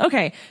 whoa.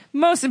 Okay.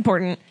 Most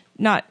important,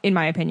 not in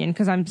my opinion,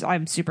 because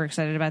I'm super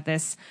excited about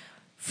this.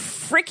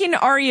 Freaking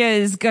Arya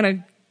is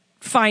gonna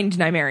find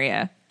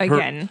Nymeria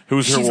again.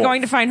 Who's her She's wolf?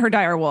 going to find her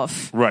dire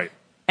wolf. Right.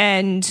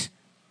 And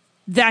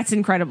that's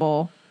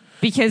incredible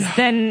because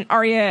then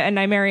Arya and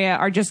Nymeria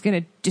are just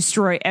going to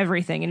destroy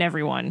everything and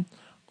everyone.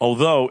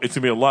 Although it's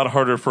going to be a lot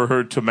harder for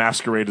her to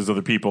masquerade as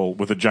other people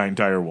with a giant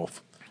dire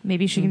wolf.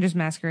 Maybe she can just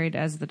masquerade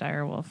as the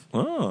dire wolf.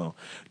 Oh.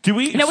 Do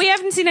we? No, we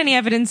haven't seen any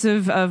evidence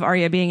of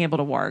Arya being able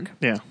to warg.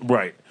 Yeah.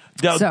 Right.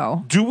 Now,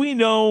 So. do we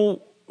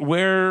know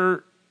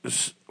where...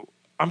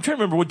 I'm trying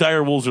to remember what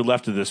dire wolves are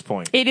left at this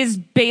point. It is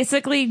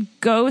basically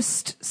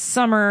Ghost,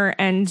 Summer,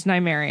 and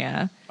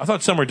Nymeria. I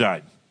thought Summer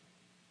died.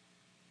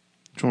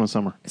 Which one was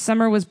Summer?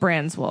 Summer was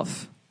Bran's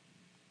wolf.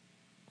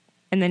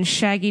 And then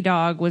Shaggy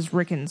Dog was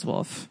Rickon's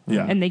wolf.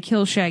 Yeah. And they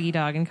kill Shaggy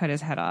Dog and cut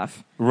his head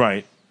off.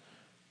 Right.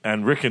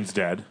 And Rickon's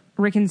dead.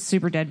 Rickon's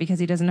super dead because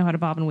he doesn't know how to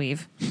bob and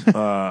weave.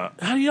 How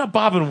do you not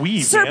bob and weave,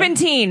 man?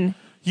 Serpentine!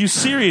 You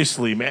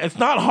seriously, man? It's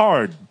not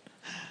hard.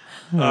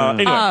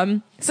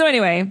 Anyway, So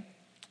anyway,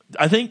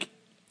 I think...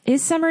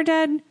 is Summer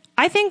dead?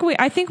 I think we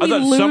I thought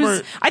lose.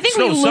 Summer, I think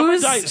no, we Summer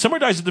lose. Summer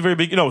dies at the very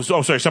beginning. No,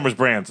 sorry, Summer's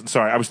Brand.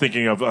 Sorry, I was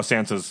thinking of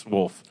Sansa's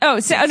wolf. Oh,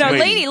 so, no,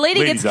 Lady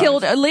Lady gets dies.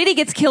 killed. Lady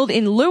gets killed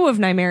in lieu of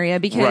Nymeria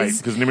Right,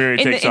 because 'cause Nymeria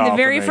in takes the off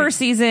very and they- first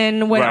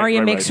season when Right, Arya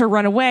right, makes right. her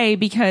run away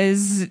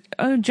because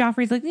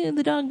Joffrey's like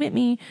the dog bit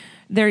me.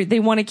 They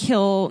want to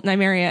kill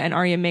Nymeria and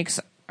Arya makes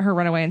her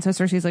run away, and so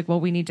Cersei's like,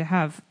 well, we need to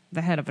have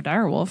the head of a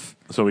direwolf.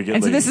 So we get.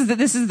 And so Lady.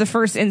 this is the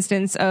first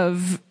instance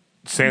of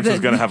Sansa's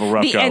going to have a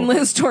rough the go.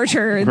 endless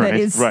torture that Right,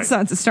 is right.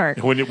 Sansa Stark.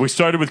 When we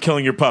started with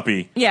killing your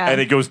puppy, Yeah.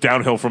 and it goes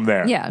downhill from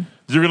there. Yeah.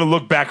 You're going to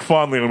look back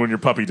fondly on when your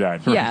puppy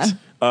died. Yeah.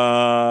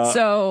 Uh,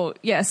 So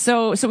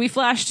we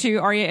flash to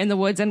Arya in the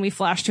woods and we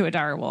flash to a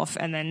direwolf,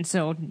 and then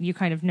so you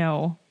kind of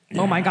know.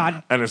 Oh my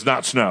God, And it's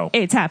not snow.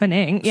 it's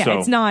happening. Yeah, So-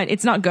 it's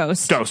not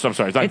Ghost. Ghost. I'm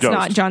sorry, it's not It's Ghost.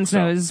 not Jon So-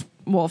 Snow's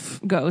wolf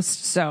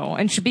Ghost. So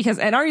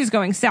and Arya's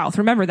going south.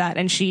 Remember that,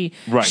 and she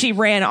Right. she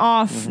ran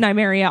off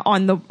Nymeria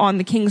on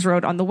the King's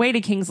Road on the way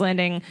to King's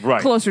Landing,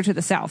 Right. closer to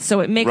the south.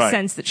 So it makes Right.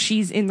 sense that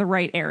she's in the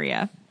right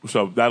area.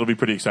 So that'll be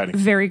pretty exciting.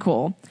 Very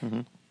cool.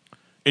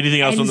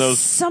 Anything else And on those?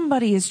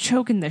 somebody is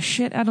choking the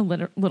shit out of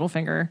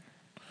Littlefinger.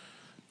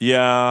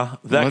 Yeah,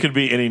 that What? could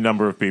be any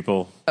number of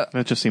people.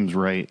 That just seems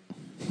right.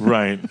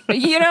 Right.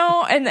 You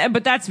know,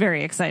 but that's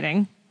very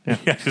exciting. Yeah,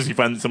 because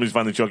somebody's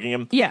finally choking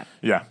him. Yeah.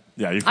 Yeah.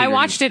 You I figure-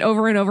 watched it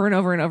over and over and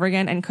over and over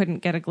again and couldn't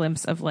get a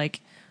glimpse of like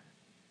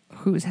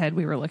whose head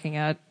we were looking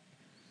at.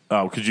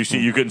 Oh, could you see?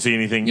 You couldn't see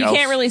anything You else?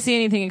 can't really see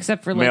anything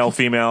except for like Male,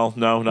 female?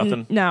 No,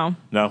 nothing? No.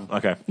 No?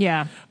 Okay.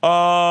 Yeah.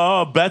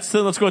 Bets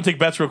then. Let's go and take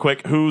bets real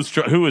quick. Who is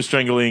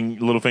strangling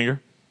Littlefinger?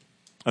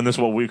 And this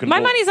is what we can. My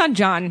money's on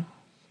John.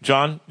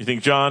 John? You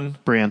think John?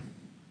 Brienne.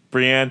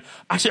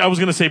 Actually, I was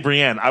going to say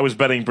Brienne. I was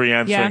betting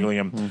Brienne strangling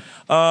him.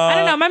 I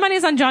don't know. My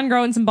money's on John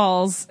growing some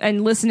balls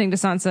and listening to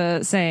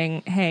Sansa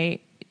saying,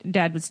 "Hey,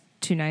 Dad was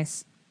too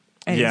nice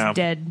and he's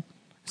dead.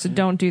 So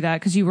don't do that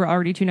because you were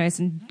already too nice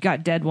and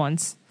got dead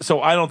once."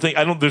 So I don't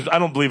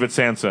believe it's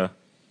Sansa.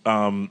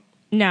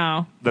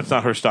 No, that's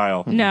not her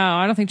style. No,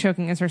 I don't think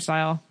choking is her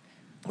style.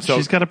 So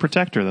she's got to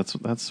protect her.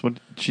 That's what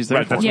she's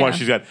there for. That's why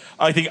she's got.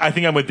 I think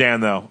I'm with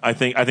Dan though. I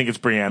think it's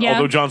Brienne. Yeah.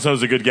 Although Jon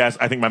Snow's a good guess,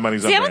 I think my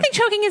money's on Brienne. I don't think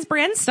choking is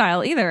Brienne's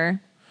style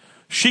either.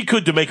 She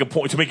could to make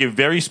a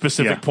very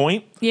specific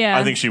point. Yeah,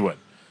 I think she would.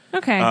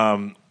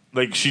 Okay.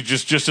 Like she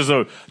just as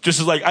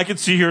like I could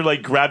see her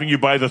like grabbing you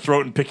by the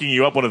throat and picking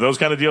you up, one of those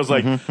kind of deals.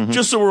 Like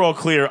just so we're all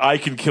clear, I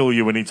can kill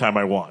you anytime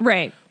I want.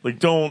 Right. Like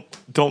don't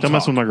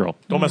mess with my girl.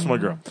 Don't mess with my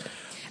girl.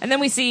 And then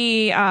we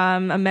see a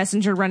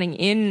messenger running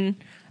in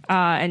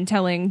and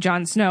telling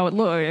Jon Snow.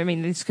 I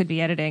mean, this could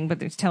be editing,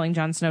 but it's telling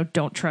Jon Snow,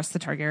 "Don't trust the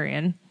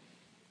Targaryen."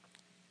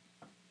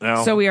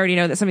 No. So we already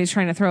know that somebody's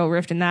trying to throw a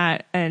rift in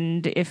that,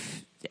 and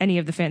if any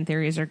of the fan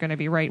theories are going to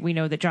be right, we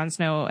know that Jon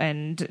Snow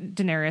and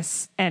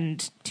Daenerys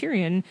and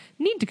Tyrion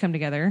need to come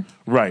together.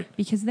 Right.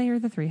 Because they are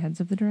the three heads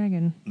of the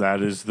dragon.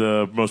 That is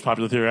the most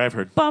popular theory I've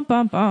heard. Bum,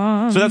 bum,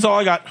 bum. So that's all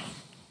I got.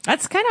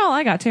 That's kind of all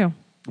I got, too.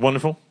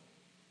 Wonderful.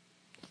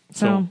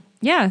 So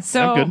yeah.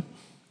 So I'm good.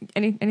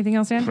 Anything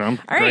else, Dan?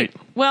 All right.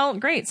 Well,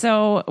 great.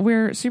 So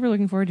we're super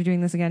looking forward to doing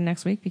this again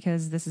next week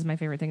because this is my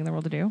favorite thing in the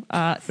world to do.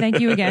 Thank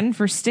you again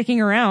for sticking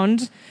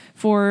around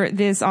for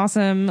this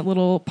awesome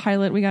little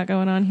pilot we got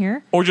going on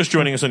here. Or just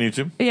joining us on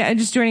YouTube. Yeah, and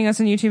just joining us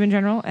on YouTube in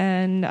general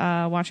and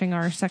watching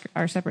our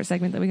separate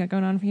segment that we got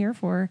going on here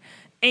for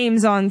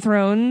Ames on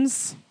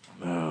Thrones.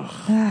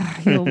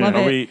 You'll love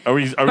it. Are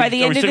we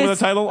sticking with the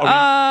title?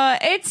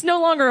 It's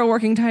no longer a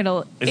working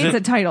title. It's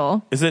a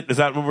title. Is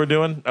that what we're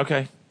doing?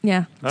 Okay.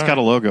 Yeah. It's got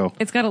a logo.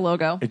 It's got a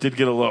logo. It did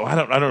get a logo. I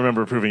don't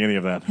remember approving any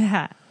of that.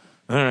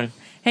 All right.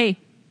 Hey,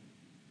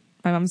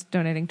 my mom's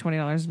donating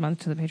 $20 a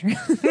month to the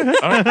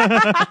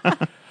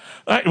Patreon.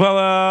 All right.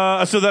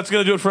 Well, so that's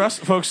going to do it for us,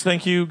 folks.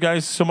 Thank you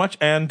guys so much,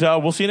 and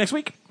we'll see you next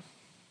week.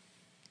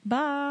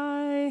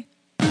 Bye.